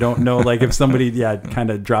check-in, you don't know if somebody kind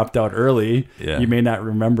of dropped out early, you may not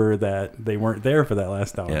remember that they weren't there for that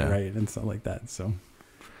last hour, right, and stuff like that. So,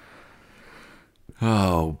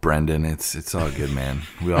 oh, Brendan, it's all good, man.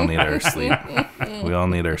 We all need our sleep. We all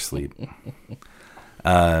need our sleep.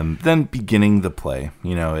 Then beginning the play,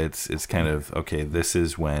 it's kind of, okay, this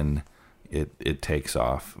is when it takes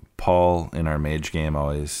off. Paul in our mage game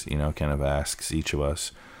always, kind of asks each of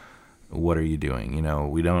us, what are you doing?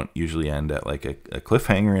 We don't usually end at a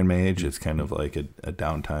cliffhanger in mage. It's kind of a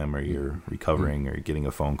downtime, or you're recovering or getting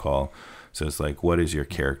a phone call. So it's what is your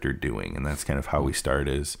character doing? And that's kind of how we start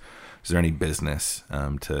is there any business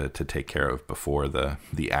to take care of before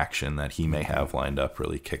the action that he may have lined up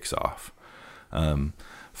really kicks off?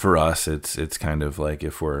 For us, it's kind of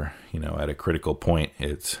if we're, at a critical point,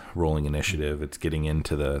 it's rolling initiative. It's getting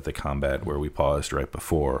into the combat where we paused right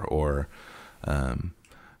before, or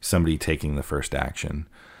somebody taking the first action.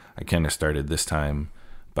 I kind of started this time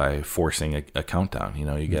by forcing a countdown.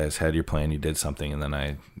 You guys had your plan, you did something, and then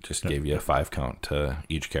I just gave you a 5 count to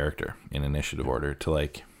each character in initiative order to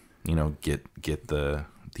get the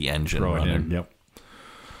engine running. Yep.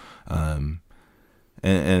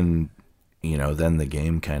 And then the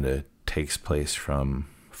game kind of takes place from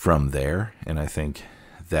there. And I think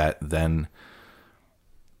that then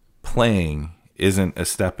playing isn't a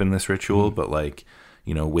step in this ritual, but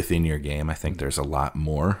within your game, I think there's a lot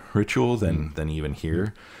more ritual than even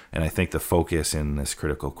here. And I think the focus in this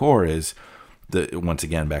critical core is once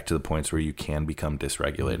again, back to the points where you can become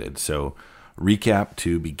dysregulated. So recap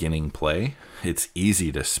to beginning play, it's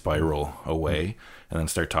easy to spiral away and then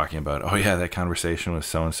start talking about, oh yeah, that conversation with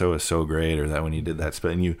so-and-so is so great, or that when you did that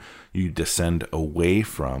spell, and you descend away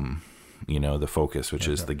from, the focus, which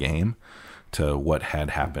is the game, to what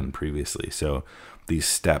had happened previously. So these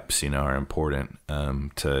steps, are important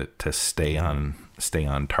to stay on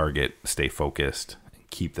target, stay focused,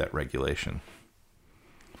 keep that regulation.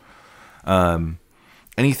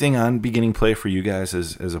 Anything on beginning play for you guys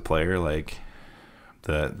as a player, like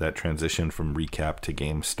that transition from recap to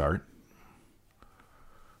game start?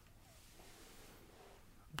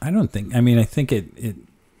 I don't think. I mean, I think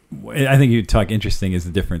I think you talk interesting is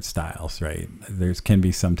the different styles, right? There's can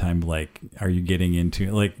be sometime like, are you getting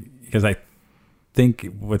into like, because I think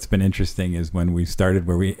what's been interesting is when we started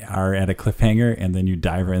where we are at a cliffhanger and then you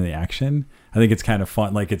dive right in the action. I think it's kind of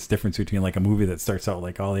fun. Like it's difference between like a movie that starts out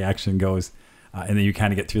like all the action goes and then you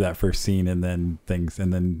kind of get through that first scene and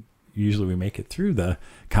then usually we make it through the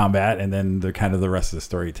combat and then the kind of the rest of the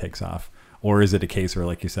story takes off. Or is it a case where,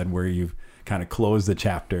 like you said, where you've kind of closed the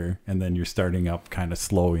chapter and then you're starting up kind of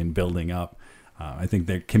slowly and building up? I think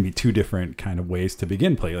there can be two different kind of ways to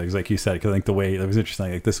begin play. Like you said, because I think the way it was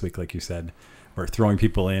interesting, like this week, like you said, we're throwing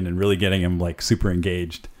people in and really getting them like super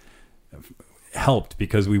engaged helped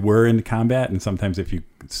because we were in combat. And sometimes if you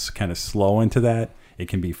kind of slow into that, it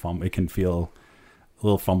can be fun. It can feel a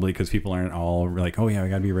little fumbly because people aren't all like, oh yeah, we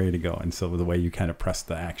got to be ready to go. And so the way you kind of press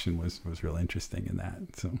the action was real interesting in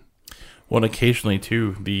that. So, well, and occasionally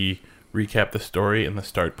too, the recap the story and the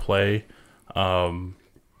start play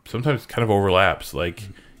sometimes kind of overlaps. Like,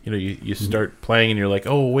 you know, you start playing and you're like,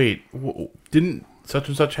 oh wait, didn't such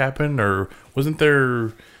and such happen, or wasn't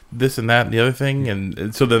there this and that and the other thing?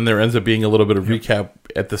 And so then there ends up being a little bit of recap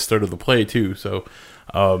at the start of the play too. So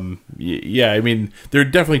yeah, I mean, they're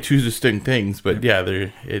definitely two distinct things, but yeah,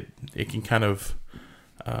 it can kind of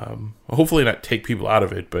hopefully not take people out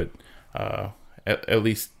of it, but at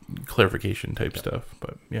least clarification type stuff.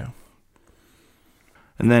 But yeah.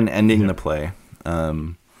 And then ending the play.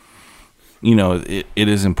 You know, it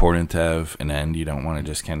is important to have an end. You don't want to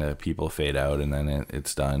just kind of people fade out and then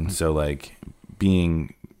it's done. So like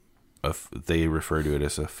being they refer to it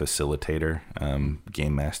as a facilitator,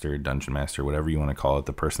 game master, dungeon master, whatever you want to call it,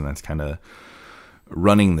 the person that's kind of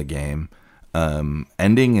running the game.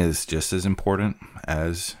 Ending is just as important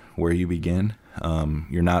as where you begin.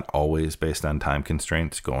 You're not always, based on time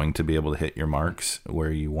constraints, going to be able to hit your marks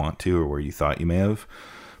where you want to or where you thought you may have.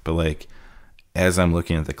 But like, as I'm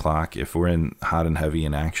looking at the clock, if we're in hot and heavy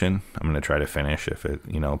in action, I'm going to try to finish. If it,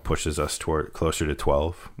 you know, pushes us toward closer to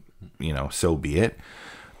 12, you know, so be it.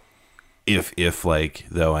 If like,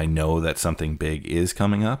 though I know that something big is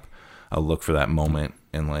coming up, I'll look for that moment.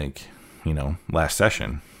 And like, you know, last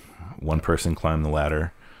session, one person climbed the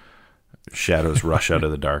ladder, shadows rush out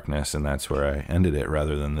of the darkness, and that's where I ended it,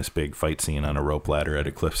 rather than this big fight scene on a rope ladder at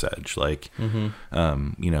a cliff's edge. Like, you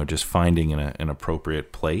know, just finding an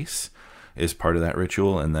appropriate place is part of that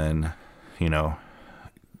ritual. And then, you know,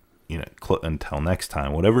 until next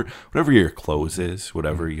time, whatever your close is,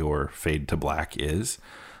 whatever your fade to black is,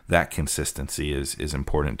 that consistency is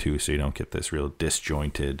important too, so you don't get this real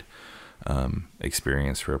disjointed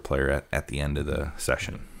experience for a player at the end of the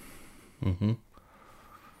session.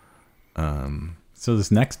 So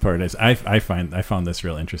this next part is I found this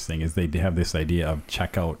real interesting, is they have this idea of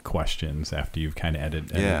checkout questions after you've kind of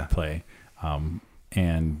edited play,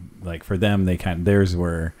 and like for them, they theirs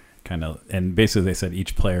were kind of, and basically they said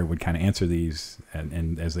each player would kind of answer these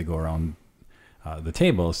and as they go around the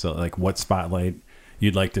table. So like, what spotlight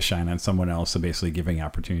you'd like to shine on someone else, so basically giving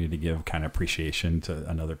opportunity to give kind of appreciation to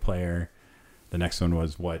another player. The next one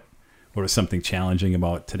was what was something challenging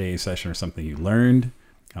about today's session or something you learned.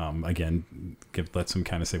 Again, let them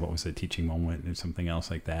kind of say what was a teaching moment or something else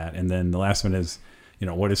like that. And then the last one is, you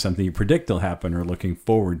know, what is something you predict will happen or looking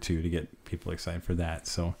forward to get people excited for that.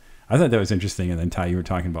 So I thought that was interesting. And then Ty, you were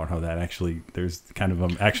talking about how that actually, there's kind of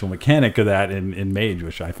an actual mechanic of that in Mage,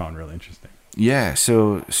 which I found really interesting. Yeah,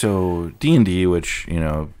 so D&D, which, you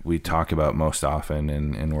know, we talk about most often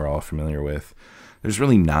and we're all familiar with, there's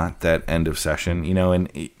really not that end of session, you know,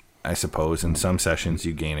 and I suppose in some sessions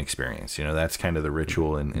you gain experience, you know, that's kind of the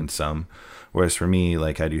ritual in some, whereas for me,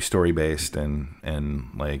 like I do story-based and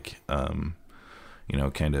like, you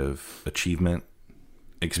know, kind of achievement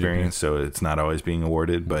experience, so it's not always being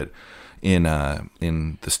awarded, but in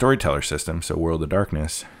the storyteller system, so World of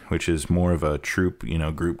Darkness, which is more of a troop, you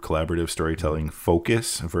know, group collaborative storytelling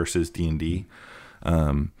focus versus D&D,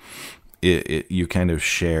 you kind of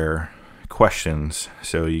share questions.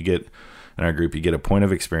 So you get, in our group, you get a point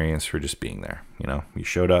of experience for just being there. You know, you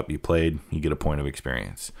showed up, you played, you get a point of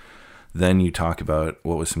experience. Then you talk about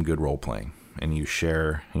what was some good role playing, and you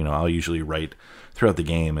share, you know, I'll usually write throughout the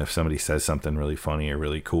game, if somebody says something really funny or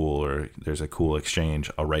really cool, or there's a cool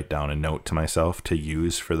exchange, I'll write down a note to myself to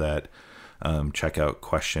use for that checkout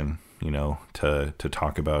question, you know, to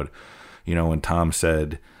talk about, you know, when Tom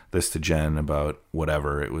said this to Jen about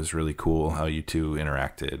whatever, it was really cool how you two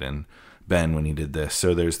interacted, and Ben when he did this.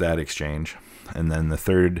 So there's that exchange. And then the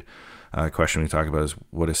third question we talk about is,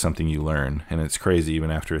 what is something you learn? And it's crazy, even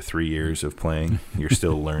after 3 years of playing, you're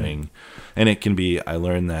still learning. And it can be, I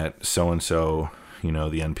learned that so-and-so, you know,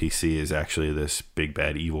 the NPC is actually this big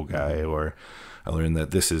bad evil guy, or I learned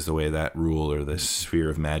that this is the way that rule or this sphere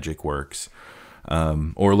of magic works,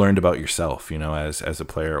 or learned about yourself, you know, as a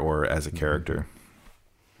player or as a character.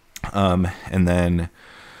 And then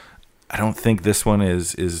I don't think this one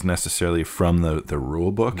is necessarily from the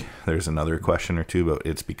rule book. There's another question or two, but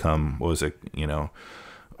it's become, what was it, you know,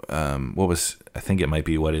 I think it might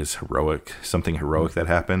be what is heroic, something heroic that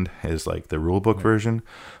happened is like the rule book version.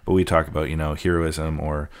 But we talk about, you know, heroism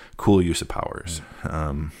or cool use of powers.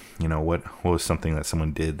 You know, what was something that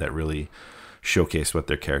someone did that really showcased what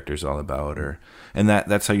their character's all about, and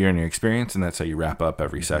that's how you're in your experience, and that's how you wrap up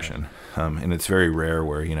every session. And it's very rare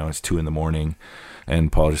where, you know, it's 2 a.m.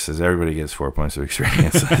 and Paul just says, everybody gets 4 points of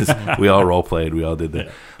experience. We all role played. We all did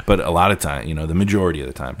that. But a lot of time, you know, the majority of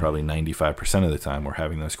the time, probably 95% of the time, we're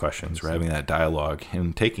having those questions. We're having that dialogue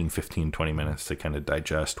and taking 15, 20 minutes to kind of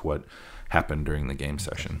digest what happened during the game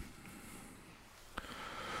session.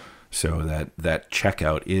 So that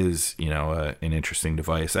checkout is, you know, an interesting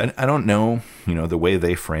device. I don't know, you know, the way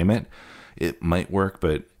they frame it, it might work,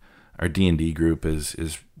 but our D&D group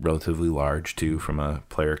is relatively large too from a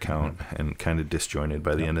player count, and kind of disjointed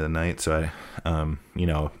by the end of the night. So you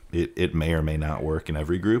know, it may or may not work in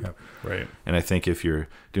every group. Yep. Right. And I think if you're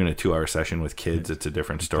doing a 2-hour session with kids, it's a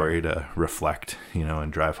different story to reflect, you know,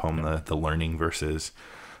 and drive home the learning versus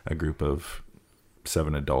a group of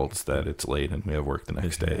 7 adults that it's late and we have work the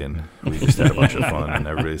next day and we just had a bunch of fun and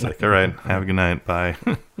everybody's like, all right, have a good night, bye.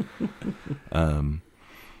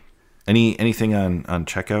 Anything on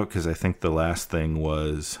checkout? Because I think the last thing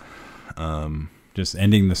was just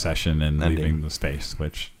ending the session and leaving the space,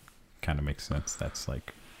 which kind of makes sense. That's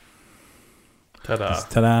like,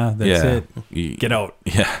 ta-da, that's it. Get out.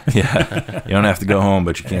 Yeah. You don't have to go home,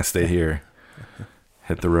 but you can't stay here.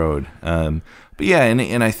 Hit the road. But yeah,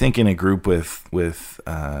 and I think in a group with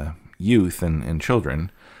youth and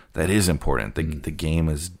children, that is important. The game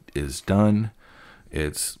is done.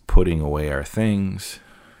 It's putting away our things.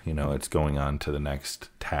 You know, it's going on to the next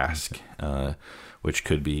task, which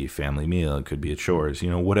could be family meal, it could be a chores, you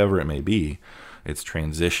know, whatever it may be. It's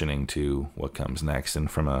transitioning to what comes next. And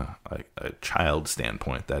from a child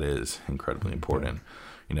standpoint, that is incredibly important.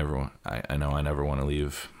 You never want, I know I never want to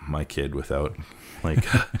leave my kid without, like,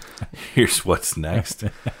 here's what's next,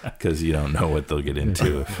 because you don't know what they'll get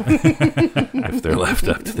into if they're left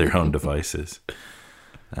up to their own devices.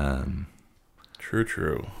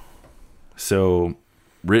 True. So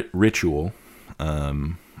ritual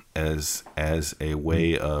as a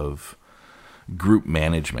way of group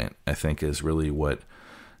management, I think, is really what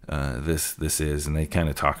this is. And they kind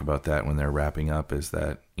of talk about that when they're wrapping up, is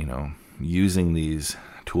that, you know, using these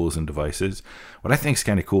tools and devices. What I think is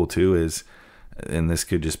kind of cool too is, and this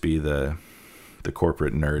could just be the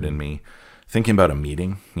corporate nerd in me, thinking about a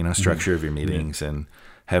meeting, you know, structure of your meetings and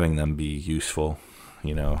having them be useful,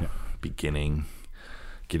 you know, getting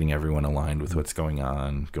everyone aligned with what's going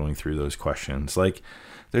on, going through those questions. Like,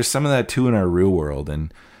 there's some of that too in our real world,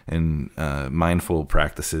 and mindful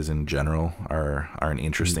practices in general are an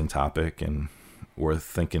interesting topic and worth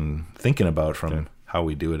thinking about from how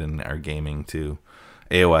we do it in our gaming too.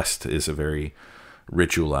 AOS is a very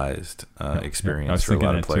ritualized experience for a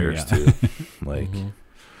lot of players too. Like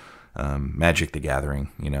Magic the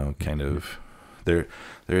Gathering, you know, kind of there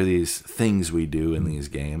are these things we do in these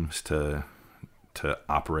games to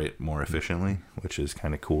operate more efficiently, which is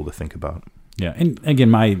kind of cool to think about. Yeah, and again,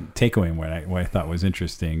 my takeaway and what I thought was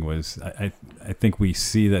interesting was I think we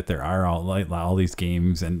see that there are all these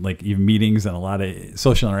games and like even meetings and a lot of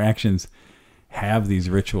social interactions have these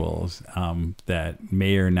rituals that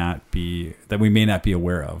we may not be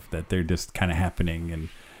aware of, that they're just kind of happening,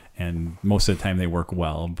 and most of the time they work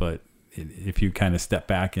well. But if you kind of step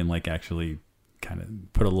back and like actually kind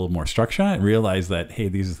of put a little more structure on it, realize that, hey,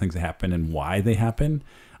 these are things that happen and why they happen,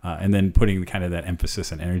 and then putting kind of that emphasis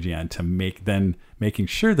and energy on to making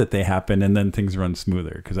sure that they happen, and then things run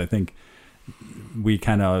smoother. Because I think we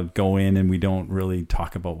kind of go in and we don't really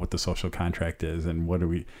talk about what the social contract is and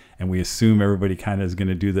we assume everybody kind of is going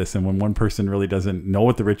to do this. And when one person really doesn't know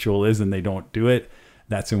what the ritual is and they don't do it,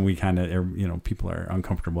 that's when we kind of, you know, people are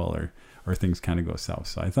uncomfortable or things kind of go south.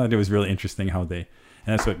 So I thought it was really interesting how and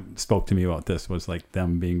that's what spoke to me about this, was like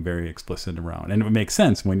them being very explicit around. And it would make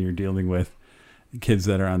sense when you're dealing with kids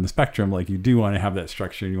that are on the spectrum. Like, you do want to have that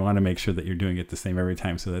structure, and you want to make sure that you're doing it the same every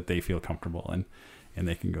time so that they feel comfortable. and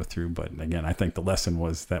they can go through. But again, I think the lesson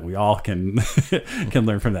was that we all can can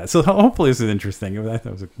learn from that. So hopefully this is interesting. I thought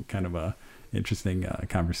it was a kind of a interesting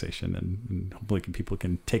conversation, and hopefully people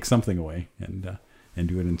can take something away and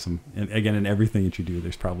do it in some. And again, in everything that you do,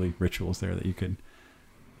 there's probably rituals there that you could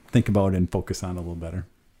think about and focus on a little better.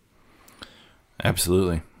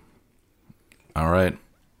 Absolutely. All right.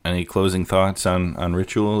 Any closing thoughts on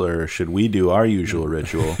ritual, or should we do our usual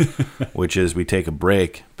ritual, which is we take a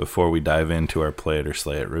break before we dive into our Play It or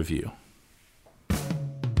Slay It review?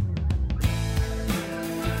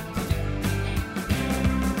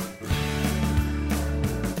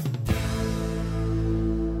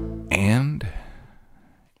 And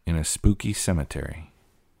in a spooky cemetery,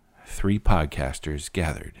 3 podcasters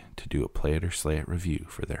gathered to do a Play It or Slay It review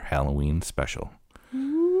for their Halloween special.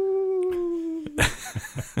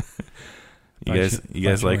 You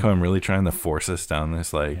guys like how I'm really trying to force us down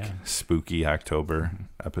this spooky October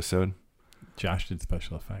episode? Josh did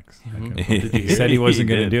special effects. He said he wasn't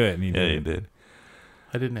going to do it. And he did.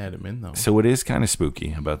 I didn't add him in though. So what is kind of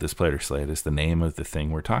spooky about this Play It or Slay It is the name of the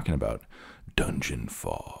thing we're talking about,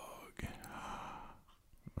 DungeonFog.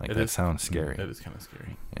 That sounds scary. That is kind of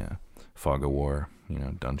scary. Yeah, Fog of War.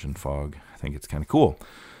 DungeonFog. I think it's kind of cool.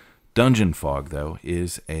 DungeonFog, though,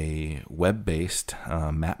 is a web-based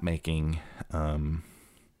map-making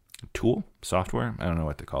tool, software. I don't know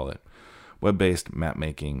what to call it. Web-based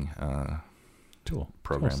map-making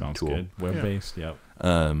program. Sounds tool. good. Web-based, yep.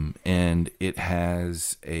 And it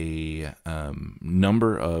has a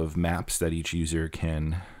number of maps that each user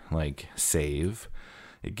can save.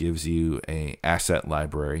 It gives you a asset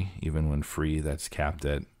library, even when free, that's capped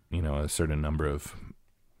at a certain number of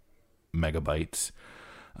megabytes.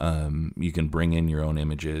 You can bring in your own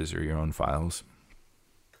images or your own files.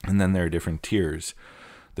 And then there are different tiers.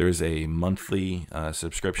 There's a monthly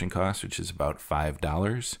subscription cost, which is about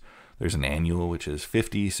 $5. There's an annual, which is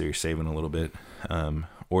 $50, so you're saving a little bit.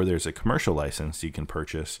 Or there's a commercial license you can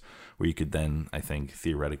purchase where you could then, I think,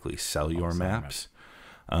 theoretically sell your maps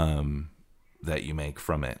that you make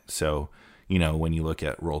from it. So, when you look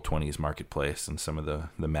at Roll20's marketplace and some of the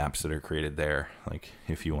maps that are created there,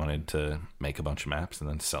 if you wanted to make a bunch of maps and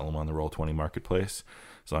then sell them on the Roll20 marketplace,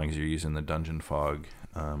 as long as you're using the DungeonFog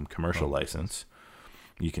commercial license,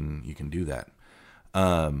 you can do that.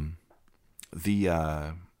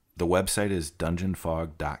 The website is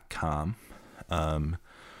DungeonFog.com.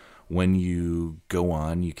 When you go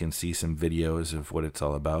on, you can see some videos of what it's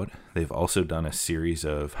all about. They've also done a series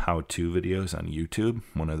of how-to videos on YouTube,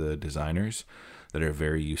 one of the designers, that are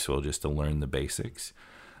very useful just to learn the basics.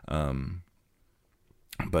 But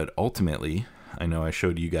ultimately, I know I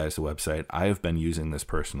showed you guys the website. I have been using this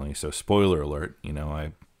personally, so spoiler alert,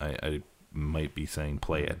 I might be saying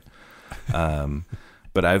play it.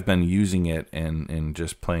 But I've been using it and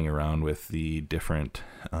just playing around with the different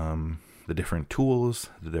tools,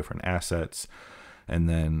 the different assets, and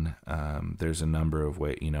then there's a number of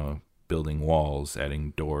building walls,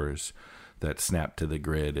 adding doors that snap to the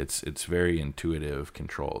grid. It's very intuitive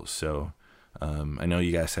controls. So I know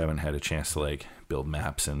you guys haven't had a chance to build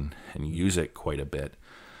maps and use it quite a bit,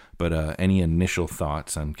 but any initial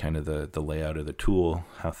thoughts on kind of the layout of the tool,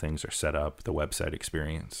 how things are set up, the website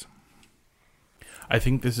experience? I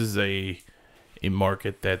think this is a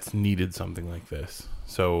market that's needed something like this.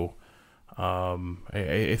 So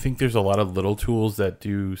I think there's a lot of little tools that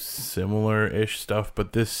do similar-ish stuff,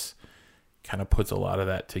 but this kind of puts a lot of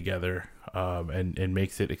that together and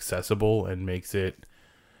makes it accessible and makes it,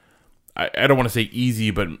 I don't want to say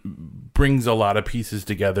easy, but brings a lot of pieces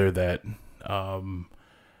together that, I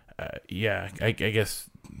guess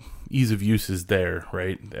ease of use is there,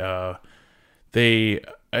 right?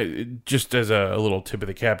 Just as a little tip of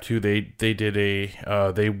the cap too, they did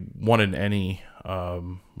they won an ENnie,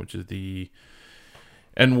 which is the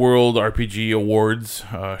N-World RPG Awards,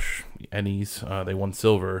 ENnies. They won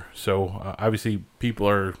silver, so obviously people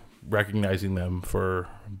are recognizing them for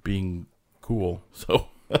being cool. So,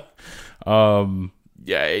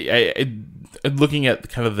 looking at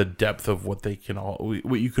kind of the depth of what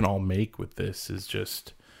you can all make with this is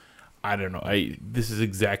just, I don't know. This is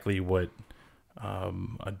exactly what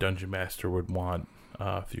a dungeon master would want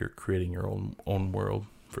if you're creating your own world,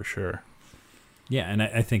 for sure. Yeah, and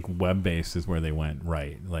I think web-based is where they went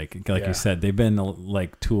right. Like you said, they've been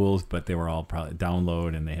tools, but they were all probably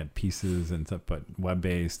download, and they had pieces and stuff. But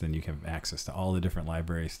web-based, and you have access to all the different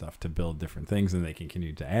library stuff to build different things, and they can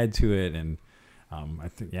continue to add to it. And I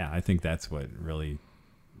think that's what really,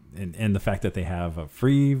 and the fact that they have a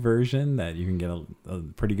free version that you can get a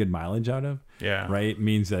pretty good mileage out of. Yeah, right,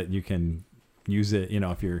 means that you can use it.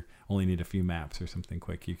 If you're only need a few maps or something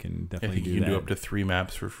quick, you can I definitely think do you that. can do up to 3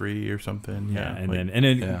 maps for free or something. Yeah, and like-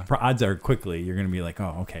 then odds are quickly you're going to be like,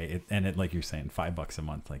 oh, okay, like you're saying, $5 a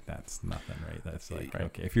month, like that's nothing, right? That's like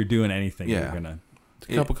okay, if you're doing anything, you're going to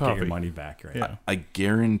a cup of get coffee. your money back, right? Yeah. I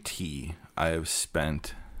guarantee I have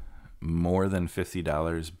spent more than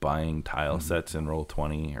 $50 buying tile sets in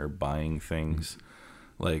Roll20 or buying things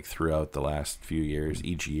like throughout the last few years,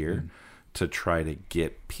 each year, to try to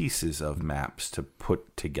get pieces of maps to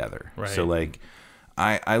put together. Right. So like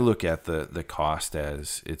I look at the cost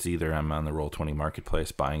as it's either I'm on the Roll20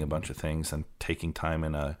 marketplace buying a bunch of things and taking time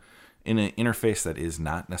in an interface that is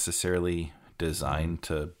not necessarily designed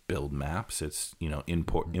to build maps. It's,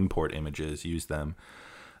 import images, use them.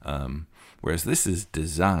 Whereas this is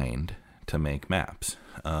designed to make maps.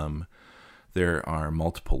 There are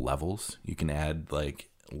multiple levels. You can add like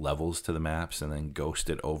levels to the maps and then ghost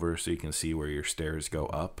it over so you can see where your stairs go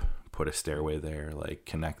up. Put a stairway there, like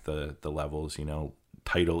connect the levels,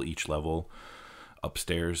 title each level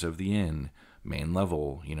upstairs of the inn, main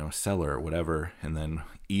level, cellar, whatever, and then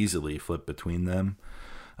easily flip between them.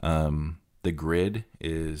 The grid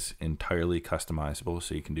is entirely customizable,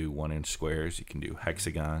 so you can do 1-inch squares, you can do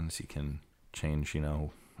hexagons, you can change,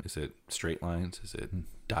 is it straight lines, is it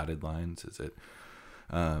dotted lines, is it...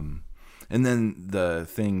 and then the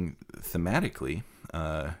thing thematically,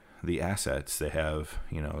 the assets, they have,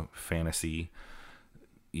 fantasy.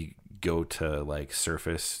 You go to like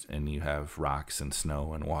surface and you have rocks and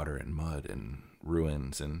snow and water and mud and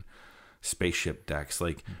ruins and spaceship decks.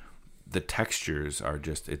 Like the textures are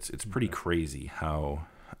just, it's pretty crazy how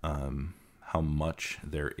much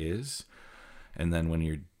there is. And then when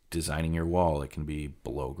you're designing your wall, it can be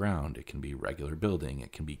below ground, it can be regular building,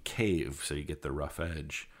 it can be cave, so you get the rough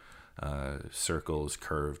edge, circles,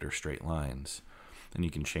 curved or straight lines. And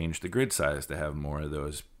you can change the grid size to have more of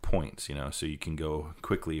those points, so you can go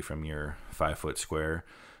quickly from your 5-foot square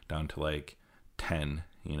down to like 10,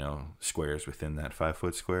 squares within that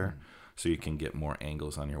 5-foot square. So you can get more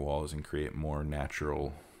angles on your walls and create more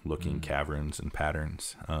natural looking caverns and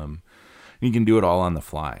patterns. You can do it all on the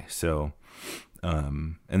fly. So,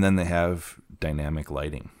 and then they have dynamic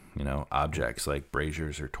lighting, objects like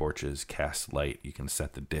braziers or torches cast light. You can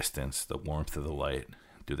set the distance, the warmth of the light.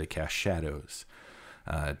 Do they cast shadows?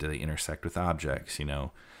 Do they intersect with objects?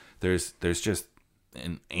 There's just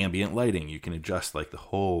an ambient lighting. You can adjust like the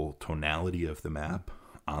whole tonality of the map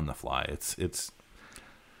on the fly. It's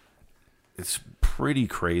pretty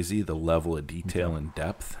crazy the level of detail and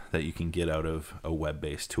depth that you can get out of a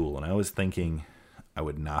web-based tool. And I was thinking I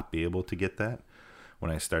would not be able to get that when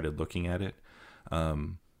I started looking at it.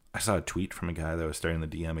 I saw a tweet from a guy that was starting to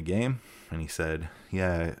DM a game, and he said,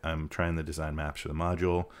 yeah, I'm trying to design maps for the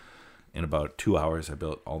module. In about 2 hours, I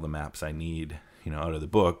built all the maps I need, out of the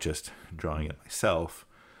book, just drawing it myself,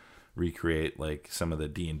 recreate like some of the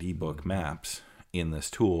D&D book maps in this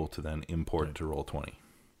tool to then import to Roll20.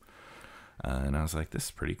 And I was like, this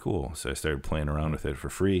is pretty cool. So I started playing around with it for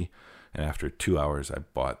free. And after 2 hours, I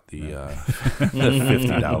bought the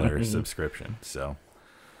 $50 subscription. So,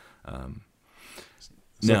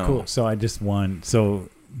 Cool. So I just won. So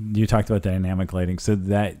you talked about dynamic lighting. So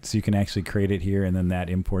you can actually create it here, and then that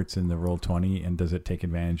imports in the Roll20. And does it take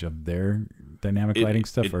advantage of their dynamic lighting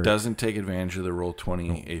stuff? It doesn't take advantage of the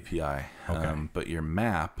Roll20 API. Okay. But your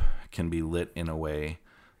map can be lit in a way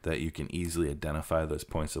that you can easily identify those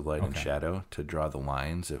points of light and shadow to draw the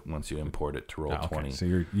lines once you import it to Roll20. Okay. So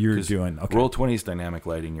you're doing Roll20's dynamic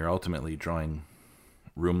lighting. You're ultimately drawing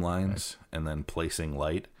room lines and then placing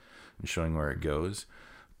light and showing where it goes.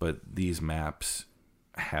 But these maps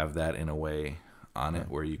have that in a way on it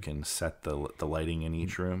where you can set the lighting in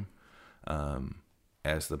each room, and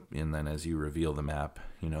then as you reveal the map,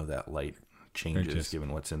 that light changes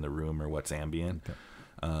given what's in the room or what's ambient,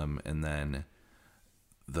 and then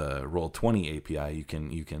the Roll20 API,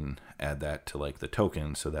 you can add that to like the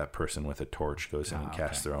token, so that person with a torch goes in and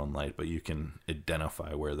casts their own light, but you can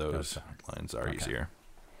identify where those lines are easier.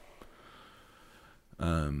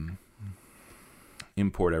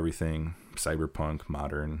 Import everything, cyberpunk,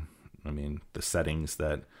 modern. I mean, the settings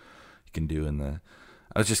that you can do I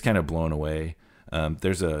was just kind of blown away.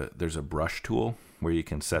 There's a brush tool where you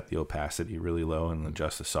can set the opacity really low and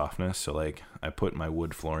adjust the softness. So like I put my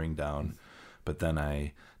wood flooring down, but then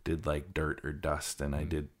I did like dirt or dust, and I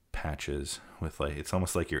did patches with like, it's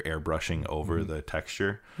almost like you're airbrushing over the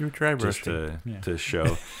texture. You're dry brushing to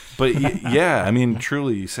show. But yeah, I mean,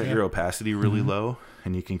 truly, you set your opacity really low,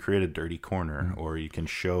 and you can create a dirty corner, or you can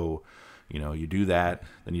show, you do that,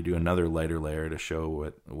 then you do another lighter layer to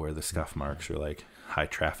show where the scuff marks are, like high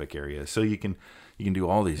traffic areas. So you can do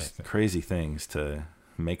all these crazy things to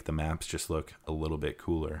make the maps just look a little bit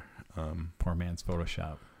cooler. Poor man's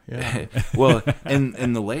Photoshop. Yeah. Well,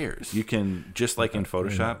 and the layers, you can, just like in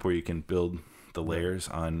Photoshop where you can build the layers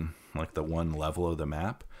on like the one level of the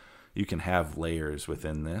map, you can have layers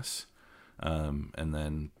within this, and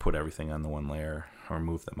then put everything on the one layer or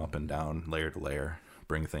move them up and down layer to layer,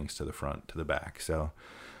 bring things to the front, to the back. So,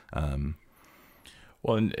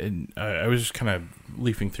 well, and I was just kind of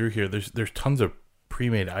leafing through here. There's tons of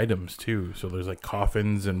pre-made items too. So there's like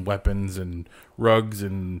coffins and weapons and rugs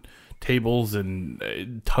and tables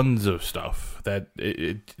and tons of stuff that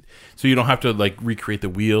so you don't have to like recreate the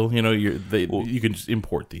wheel. You know, you can just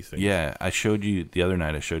import these things. Yeah, I showed you the other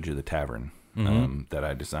night. I showed you the tavern that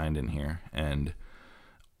I designed in here, and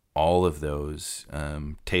all of those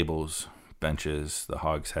tables, benches, the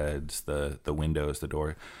hogsheads, the windows, the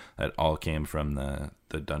door, that all came from the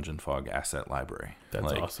DungeonFog asset library.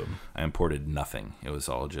 That's awesome. I imported nothing. It was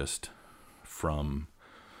all just from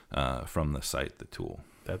the site, the tool.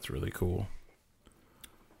 That's really cool.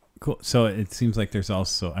 Cool. So it seems like there's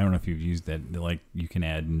also, I don't know if you've used that, like you can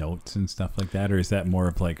add notes and stuff like that, or is that more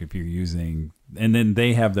of like if you're using, and then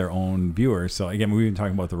they have their own viewers. So again, we've been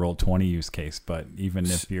talking about the Roll20 use case, but even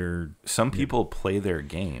if some people play their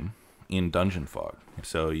game in DungeonFog,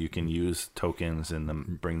 so you can use tokens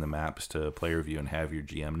and bring the maps to player view and have your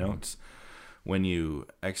GM notes. When you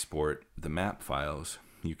export the map files,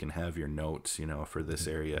 you can have your notes, you know, for this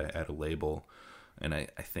area, add a label. And I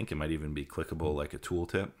think it might even be clickable like a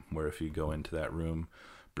tooltip, where if you go into that room,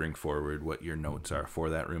 bring forward what your notes are for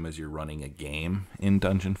that room as you're running a game in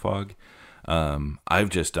DungeonFog. I've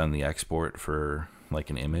just done the export for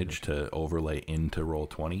like an image to overlay into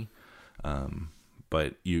Roll20.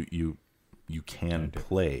 But you can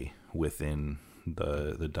play within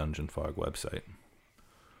the DungeonFog website.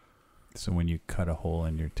 So when you cut a hole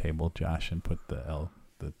in your table, Josh, and put the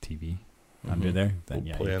TV under there, then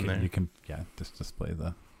you can just display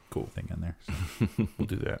the cool thing in there. So. We'll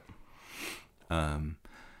do that.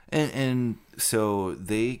 And so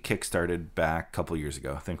they kickstarted back a couple years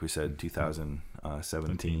ago. I think we said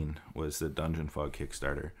 2017 was the DungeonFog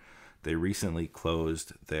Kickstarter. They recently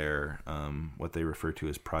closed their what they refer to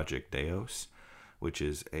as Project Deos, which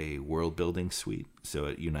is a world building suite. So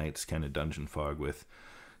it unites kind of DungeonFog with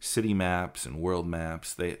city maps and world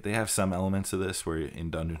maps. They have some elements of this where in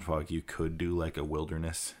DungeonFog you could do like a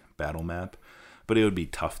wilderness battle map, but it would be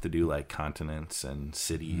tough to do like continents and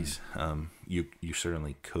cities. You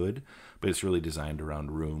certainly could, but it's really designed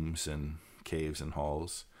around rooms and caves and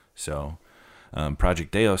halls. So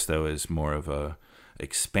Project Deos, though, is more of a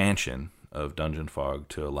expansion of DungeonFog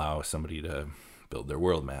to allow somebody to build their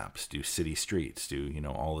world maps, do city streets, do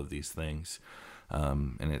all of these things.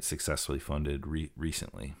 And it's successfully funded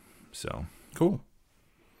recently. So cool.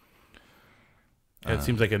 Yeah, it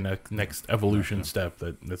seems like a next evolution step.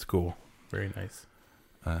 That's cool. Very nice.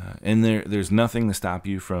 And there's nothing to stop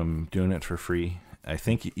you from doing it for free. I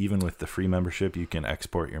think even with the free membership, you can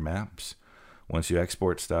export your maps. Once you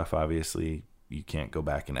export stuff, obviously you can't go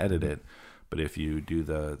back and edit it. But if you do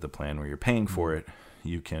the plan where you're paying for it,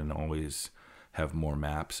 you can always have more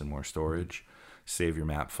maps and more storage. Save your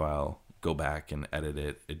map file. Go back and edit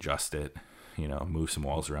it, adjust it, move some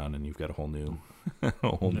walls around, and you've got a whole new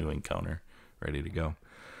encounter ready to go.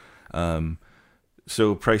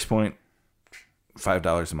 So price point,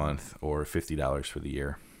 $5 a month or $50 for the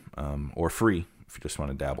year, or free if you just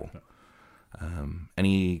want to dabble.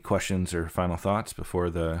 Any questions or final thoughts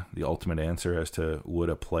before the ultimate answer as to would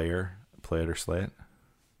a player play it or slay it?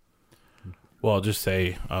 Well, I'll just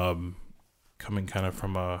say, coming kind of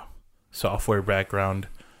from a software background,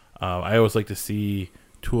 I always like to see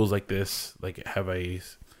tools like this, like have a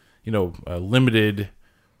limited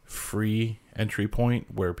free entry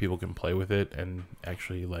point where people can play with it and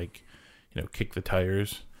actually kick the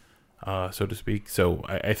tires, so to speak. So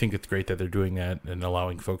I think it's great that they're doing that and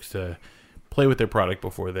allowing folks to play with their product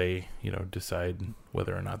before they, decide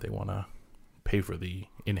whether or not they want to pay for the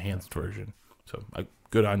enhanced version. So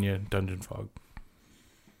good on you, DungeonFog.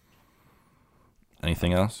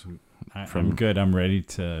 Anything else? I'm good. I'm ready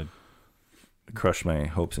to crush my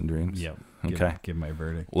hopes and dreams. Yep. Okay. Give my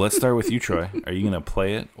verdict. Well, let's start with you, Troy. Are you going to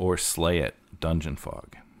play it or slay it,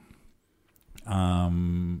 DungeonFog?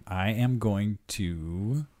 I am going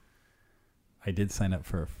to. I did sign up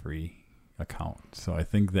for a free account, so I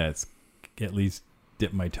think that's at least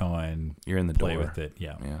dip my toe in. You're in the play door with it.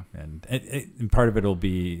 Yeah. And part of it will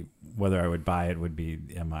be whether I would buy it. Would be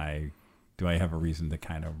do I have a reason to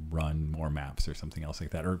kind of run more maps or something else like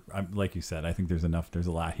that? Or like you said, I think there's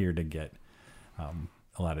a lot here to get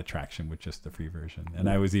a lot of traction with just the free version. And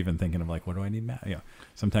I was even thinking of what do I need maps?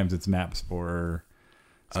 Sometimes it's maps for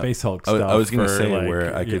Space Hulk stuff. I was going to for, say like,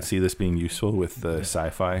 where I could see this being useful with the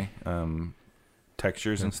sci-fi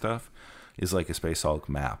textures and Yeah. stuff is like a Space Hulk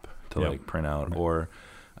map to Yep. like print out, or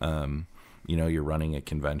you're running a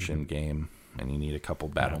convention game and you need a couple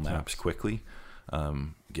battle maps quickly.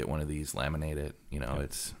 Get one of these, laminate it.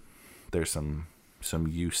 There's some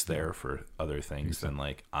use there for other things than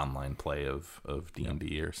like online play of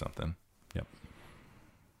D&D or something. Yep.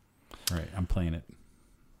 All right, I'm playing it.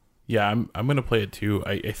 Yeah, I'm gonna play it too.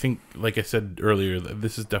 I think, like I said earlier,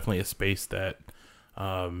 this is definitely a space that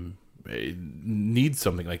it needs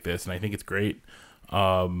something like this, and I think it's great.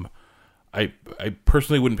 I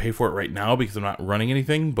personally wouldn't pay for it right now because I'm not running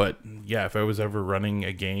anything, but yeah, if I was ever running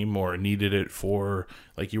a game or needed it for,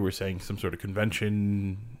 like you were saying, some sort of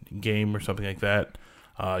convention game or something like that,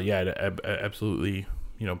 I'd absolutely,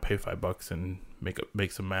 pay $5 and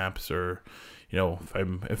make some maps, or, if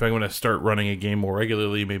I'm going to start running a game more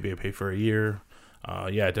regularly, maybe I pay for a year.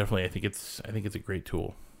 Definitely, I think it's a great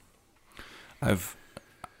tool. I've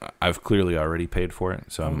clearly already paid for it,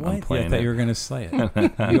 so I'm playing I thought it. you were going to slay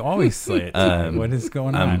it. You always slay it. What is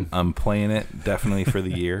going on? I'm playing it definitely for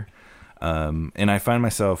the year. And I find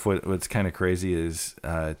myself, what's kind of crazy is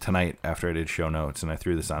tonight after I did show notes and I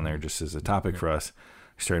threw this on there just as a topic for us,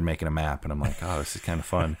 I started making a map and I'm like, oh, this is kind of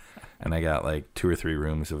fun. And I got like 2 or 3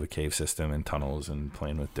 rooms of a cave system and tunnels and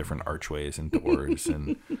playing with different archways and doors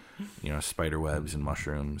and, spider webs and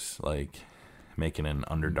mushrooms, like making an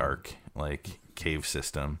Underdark like cave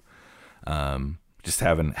system. Just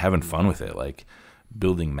having fun with it. Like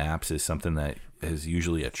building maps is something that is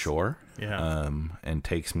usually a chore, and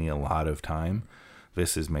takes me a lot of time.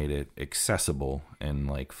 This has made it accessible and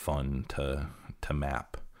like fun to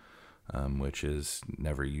map, which is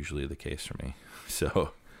never usually the case for me.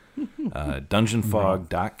 So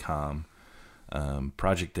DungeonFog.com.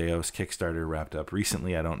 Project Deos Kickstarter wrapped up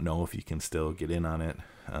recently. I don't know if you can still get in on it,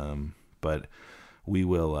 but we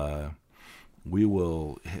will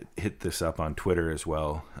hit this up on Twitter as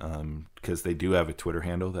well, because they do have a Twitter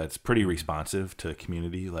handle that's pretty responsive to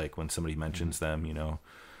community. Like when somebody mentions them,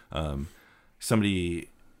 somebody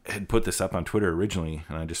had put this up on Twitter originally,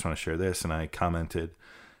 and I just want to share this. And I commented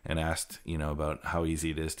and asked, about how easy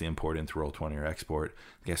it is to import into Roll20 or export.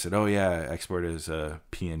 The guy said, "Oh yeah, export as a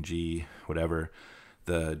PNG, whatever."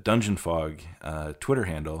 The DungeonFog Twitter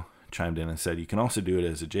handle chimed in and said, "You can also do it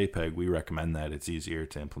as a JPEG. We recommend that. It's easier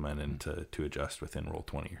to implement and to adjust within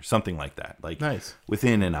Roll20 or something like that." Like nice.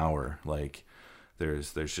 Within an hour, like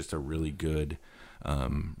there's just a really good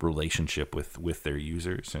relationship with their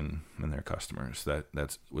users and their customers.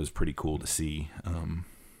 That was pretty cool to see,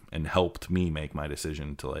 and helped me make my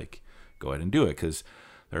decision to like go ahead and do it, because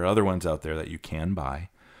there are other ones out there that you can buy,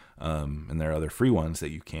 and there are other free ones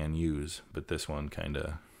that you can use, but this one kind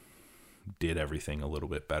of did everything a little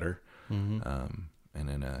bit better, and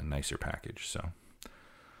in a nicer package. So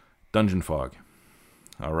DungeonFog.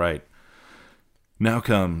 All right, now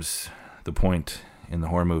comes the point in the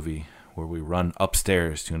horror movie where we run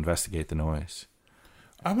upstairs to investigate the noise,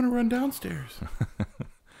 I'm gonna run downstairs.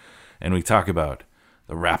 and we talk about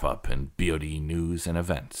the wrap up and BOD news and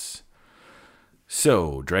events.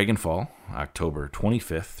 So, Dragonfall, October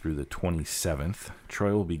 25th through the 27th.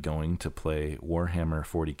 Troy will be going to play Warhammer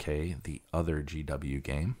 40K, the other GW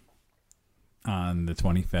game, on the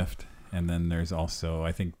 25th. And then there's also,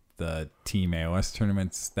 I think, the Team AOS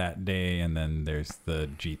tournaments that day. And then there's the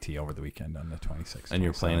GT over the weekend on the 26th. And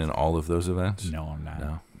you're playing in all of those events? No, I'm not.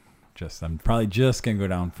 No. I'm probably just going to go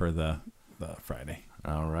down for the Friday.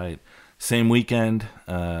 All right. Same weekend,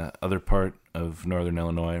 other part of Northern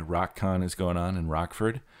Illinois, RockCon is going on in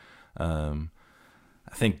Rockford. I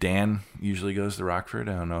think Dan usually goes to Rockford.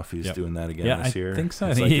 I don't know if he's doing that again this year. I think so.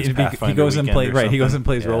 It's He like goes and plays He goes and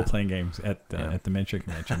plays role playing games at the miniature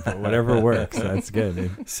convention. But whatever works, that's good.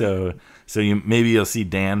 Dude. So you'll see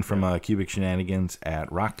Dan from Cubic Shenanigans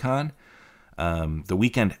at RockCon. The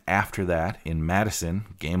weekend after that in Madison,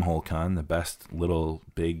 GameholeCon, the best little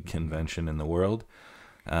big convention in the world.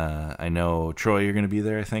 I know, Troy, you're going to be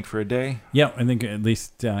there, I think, for a day. Yeah, I think at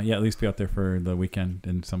least be out there for the weekend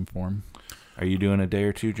in some form. Are you doing a day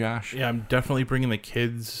or two, Josh? Yeah, I'm definitely bringing the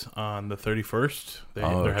kids on the 31st.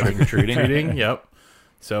 They're having trick-or-treating? Yep.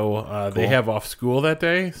 So Cool. They have off school that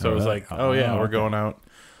day. So I was like, we're okay. going out.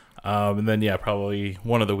 And then, probably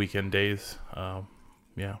one of the weekend days. So,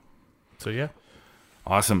 yeah.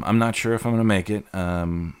 Awesome. I'm not sure if I'm going to make it.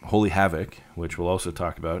 Holy Havoc, which we'll also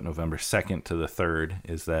talk about, November 2nd to the 3rd,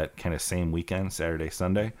 is that kind of same weekend, Saturday,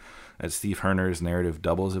 Sunday, at Steve Herner's Narrative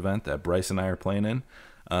Doubles event that Bryce and I are playing in.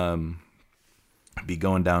 Be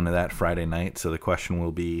going down to that Friday night. So the question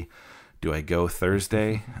will be, do I go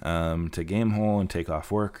Thursday to Gamehole and take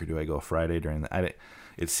off work, or do I go Friday during the...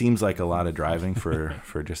 it seems like a lot of driving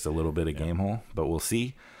for just a little bit of game hole, but we'll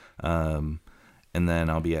see. And then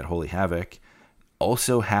I'll be at Holy Havoc.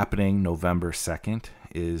 Also happening November 2nd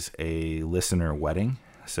is a listener wedding.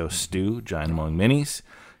 So Stu, Giant Among Minis,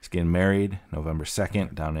 is getting married November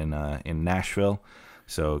 2nd down in Nashville.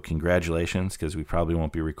 So congratulations, because we probably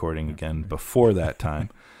won't be recording again before that time.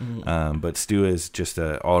 But Stu is just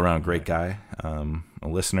an all-around great guy, a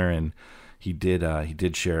listener, and he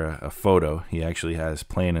did share a photo. He actually has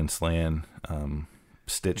Playin and Slayin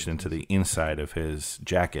stitched into the inside of his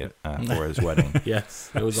jacket for his wedding.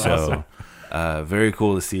 Yes, it was awesome. Very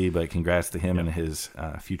cool to see, but congrats to him and his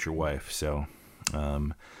future wife. So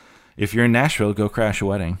if you're in Nashville, go crash a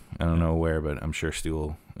wedding. I don't know where, but I'm sure Stu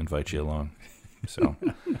will invite you along. So,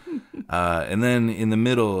 and then in the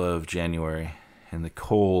middle of January, in the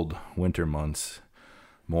cold winter months,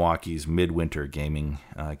 Milwaukee's Midwinter Gaming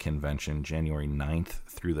Convention, January 9th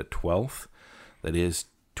through the 12th. That is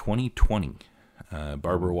 2020.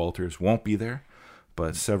 Barbara Walters won't be there,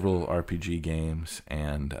 but several RPG games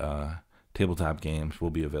and tabletop games will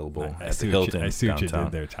be available at the Hilton. I see what downtown. you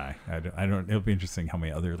did there, Ty. I don't. It'll be interesting how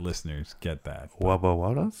many other listeners get that. Wubba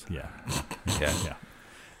Wadas? Yeah. Yeah.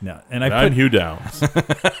 No, and I Nine put Hugh Downs.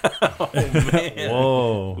 Oh, man.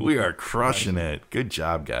 Whoa. We are crushing it. Good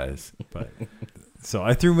job, guys. But so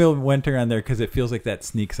I threw Midwinter on there because it feels like that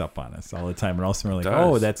sneaks up on us all the time. And also we're like,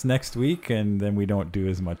 oh, that's next week, and then we don't do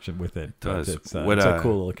as much with it. Does. It's a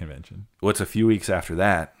cool little convention. What's a few weeks after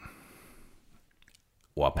that?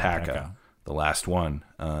 Wapaka, the last one.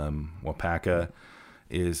 Wapaka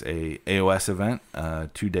is a AOS event,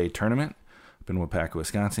 2-day tournament. Up in Wapaka,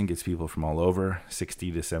 Wisconsin, gets people from all over,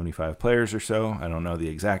 60 to 75 players or so. I don't know the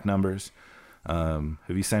exact numbers. Have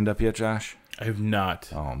you signed up yet, Josh? I have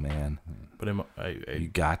not. Oh, man. But You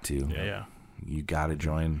got to. Yeah. You got to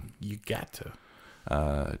join. You got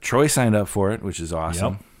to. Troy signed up for it, which is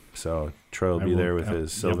awesome. Yep. So Troy will be there with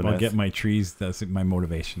his Sylvaneth. I'll get my trees. That's my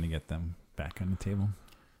motivation to get them back on the table.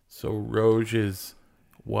 So Roge is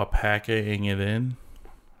Wapaka-ing it in?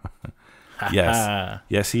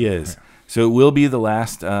 Yes, he is. So it will be the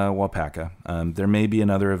last Wapaka. There may be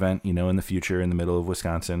another event, in the future in the middle of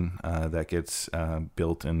Wisconsin that gets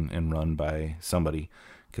built and run by somebody,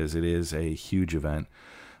 because it is a huge event.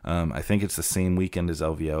 I think it's the same weekend as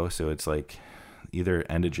LVO, so it's like either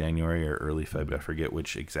end of January or early February. I forget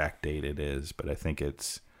which exact date it is, but I think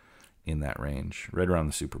it's in that range, right around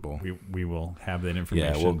the Super Bowl. We will have that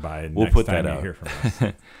information by we'll next put time that you out. hear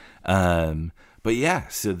from us. But yeah,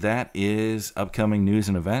 so that is upcoming news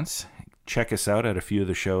and events. Check us out at a few of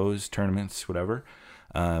the shows, tournaments, whatever,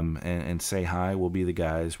 and say hi. We'll be the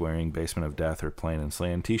guys wearing Basement of Death or Playin and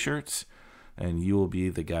Slayin t-shirts, and you will be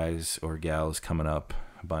the guys or gals coming up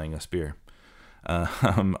buying us beer.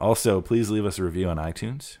 Also, please leave us a review on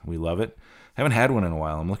iTunes. We love it. Haven't had one in a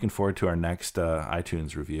while. I'm looking forward to our next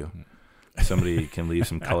iTunes review. Somebody can leave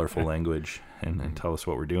some colorful language and tell us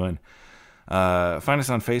what we're doing. Find us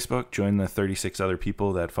on Facebook. Join the 36 other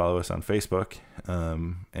people that follow us on Facebook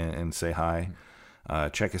and say hi.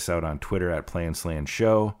 Check us out on Twitter at Playin Slayin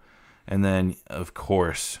Show. And then, of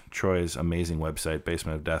course, Troy's amazing website,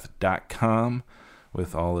 basementofdeath.com,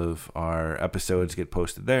 with all of our episodes get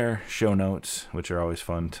posted there. Show notes, which are always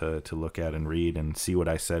fun to look at and read and see what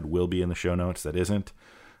I said will be in the show notes that isn't,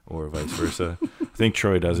 or vice versa. I think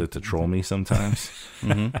Troy does it to troll me sometimes.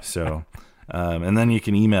 So... and then you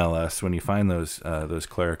can email us when you find those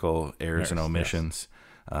clerical errors and omissions.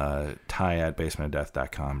 Yes. Ty at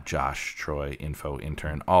basementofdeath.com, Josh, Troy, info,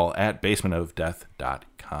 intern, all at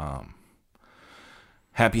basementofdeath.com.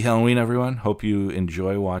 Happy Halloween, everyone. Hope you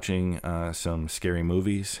enjoy watching some scary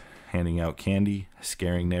movies, handing out candy,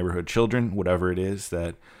 scaring neighborhood children, whatever it is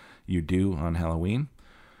that you do on Halloween.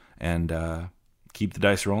 And keep the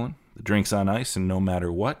dice rolling, the drinks on ice, and no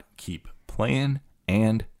matter what, keep playing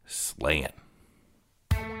and slaying.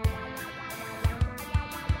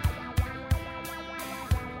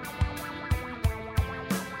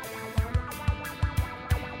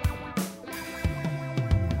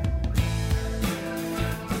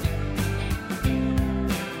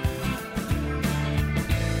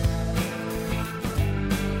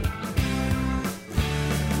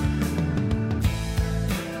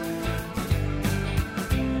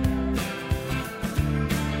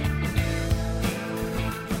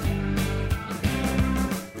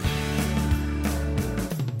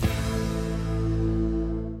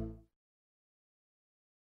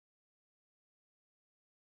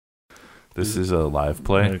 This is a live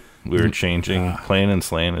play. We were changing. Playin and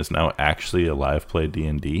Slayin is now actually a live play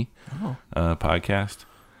D&D podcast.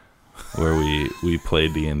 where we play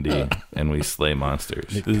D&D and we slay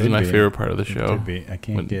monsters. This is my favorite part of the show. Could be. I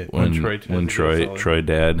can't get when Troy Troy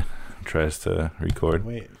Dad tries to record.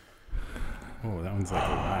 Wait. Oh, that one's like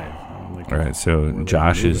live. All right, so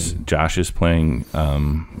Josh is playing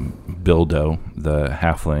Bildo, the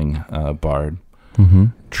halfling bard. Mm-hmm.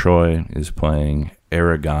 Troy is playing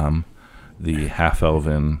Aragam, the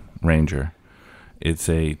half-elven ranger. It's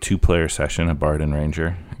a 2-player session, a bard and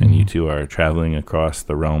ranger, and you two are traveling across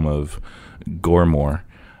the realm of Gormore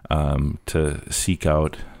to seek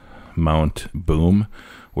out Mount Boom,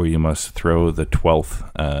 where you must throw the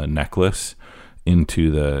 12th necklace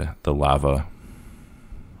into the lava.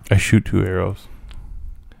 I shoot 2 arrows.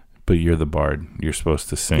 But you're the bard. You're supposed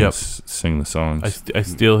to sing the songs. I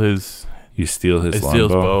steal his... You steal his I steal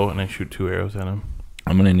his longbow. bow, and I shoot 2 arrows at him.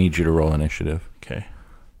 I'm going to need you to roll initiative. Okay.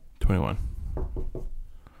 21.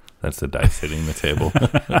 That's the dice hitting the table.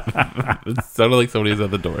 It sounded like somebody's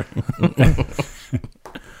at the door.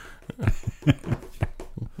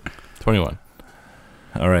 21.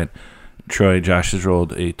 All right. Troy, Josh has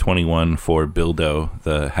rolled a 21 for Bildo,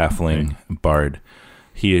 the halfling bard.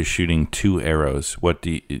 He is shooting 2 arrows. What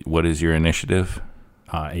is your initiative?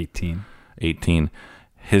 18. 18.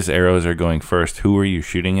 His arrows are going first. Who are you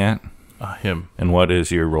shooting at? Him. And what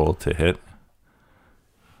is your roll to hit?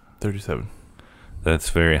 37.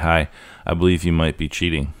 That's very high. I believe you might be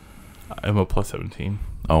cheating. I'm a plus 17.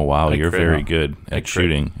 Oh, wow. I You're crit. very good I at crit.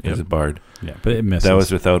 shooting as a Yep. bard. Yeah, but it misses. That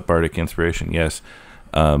was without bardic inspiration, yes.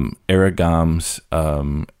 Aragam's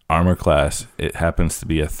armor class, it happens to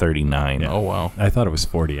be a 39. Oh, wow. I thought it was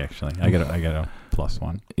 40, actually. I got a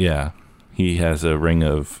 +1. Yeah. He has a ring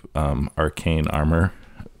of arcane armor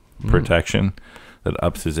protection that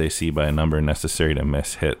ups his AC by a number necessary to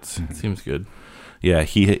miss hits. Seems good. Yeah,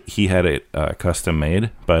 he had it custom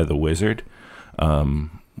made by the wizard,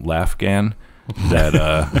 Lafgan,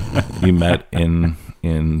 that you met in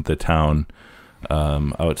the town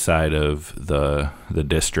outside of the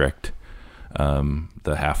district,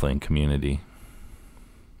 the halfling community.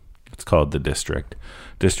 It's called the district.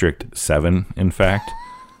 District 7, in fact.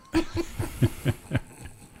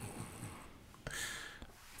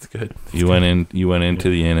 It's good. You went into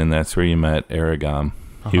the inn, and that's where you met Aragam.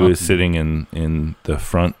 He was sitting in the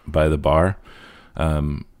front by the bar,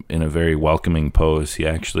 in a very welcoming pose. He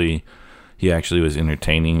actually was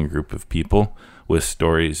entertaining a group of people with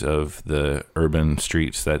stories of the urban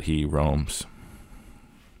streets that he roams.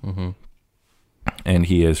 Mm-hmm. And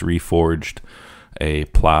he has reforged a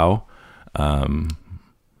plow,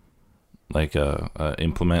 like a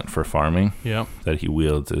implement for farming. Yeah. That he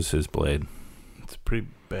wields as his blade. It's pretty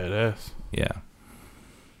badass. Yeah.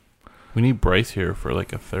 We need Bryce here for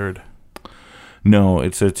like a third. No,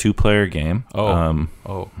 it's a 2-player game.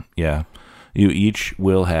 Oh. Yeah. You each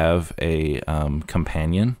will have a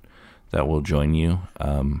companion that will join you,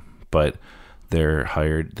 but they're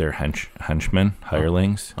henchmen,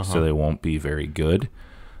 hirelings, so they won't be very good,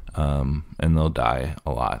 and they'll die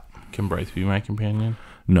a lot. Can Bryce be my companion?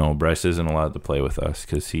 No, Bryce isn't allowed to play with us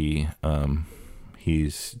because he's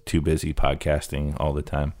too busy podcasting all the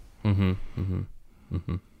time. Mm-hmm. Mm-hmm.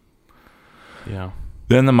 Mm-hmm. Yeah.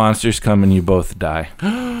 Then the monsters come and you both die.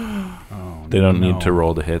 They don't no. need to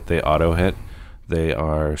roll to hit. They auto hit. They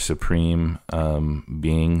are supreme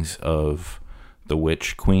beings of the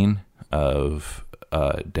Witch Queen of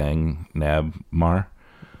Dang Nabmar.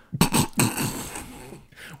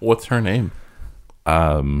 What's her name?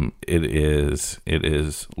 It is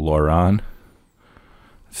Loran.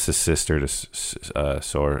 It's the sister to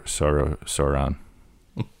Sauron.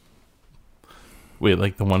 Wait,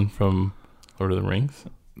 like the one from Lord of the Rings?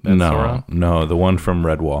 No, the one from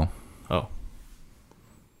Redwall. Oh.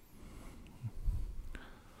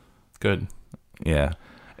 Good. Yeah.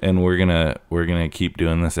 And we're gonna keep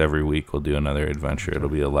doing this every week. We'll do another adventure. It'll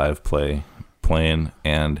be a live playing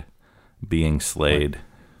and being slayed.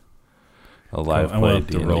 A live I play.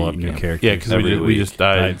 want to roll up new characters. Yeah, because we just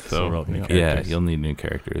died. So roll up new Yeah, characters. you'll need new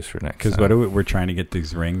characters for next. Because time. we're trying to get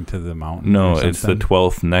these ring to the mountain. No, or it's the something?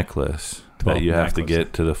 12th necklace that 12th you have to necklace.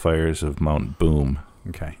 get to the fires of Mount Boom.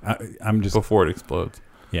 Okay, I'm just before it explodes.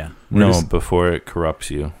 yeah. No, before it corrupts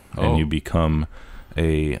you and Oh. you become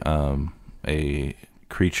a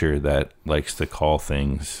creature that likes to call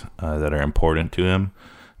things that are important to him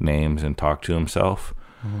names and talk to himself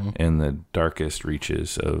in the darkest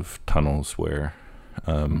reaches of tunnels where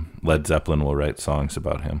Led Zeppelin will write songs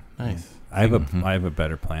about him. Nice. I have a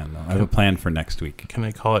better plan though. I have a plan for next week. Can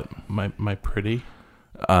I call it my pretty?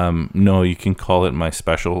 No, you can call it my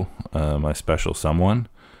special someone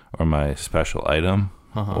or my special item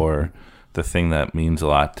or the thing that means a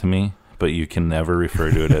lot to me, but you can never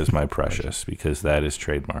refer to it as my precious because that is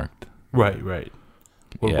trademarked. Right.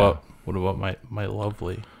 What Yeah. about my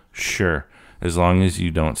lovely? Sure, as long as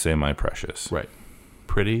you don't say my precious. Right.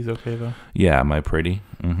 Pretty's okay though. Yeah, my pretty.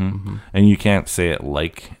 And you can't say it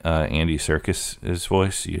like Andy Serkis's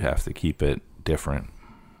voice. You have to keep it different,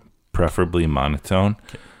 preferably monotone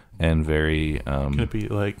and very. Can it be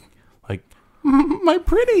like my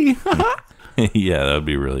pretty? Yeah, that would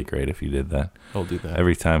be really great if you did that. I'll do that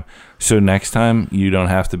every time. So next time you don't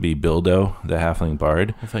have to be Bildo, the halfling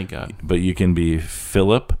bard. Well, thank God. But you can be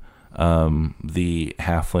Philip, the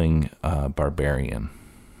halfling barbarian.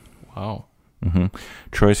 Wow.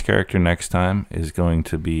 Troy's character next time is going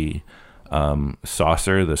to be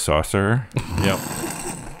Saucer, the sorcerer. Yep.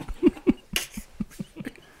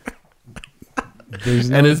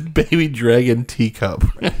 And his baby dragon teacup.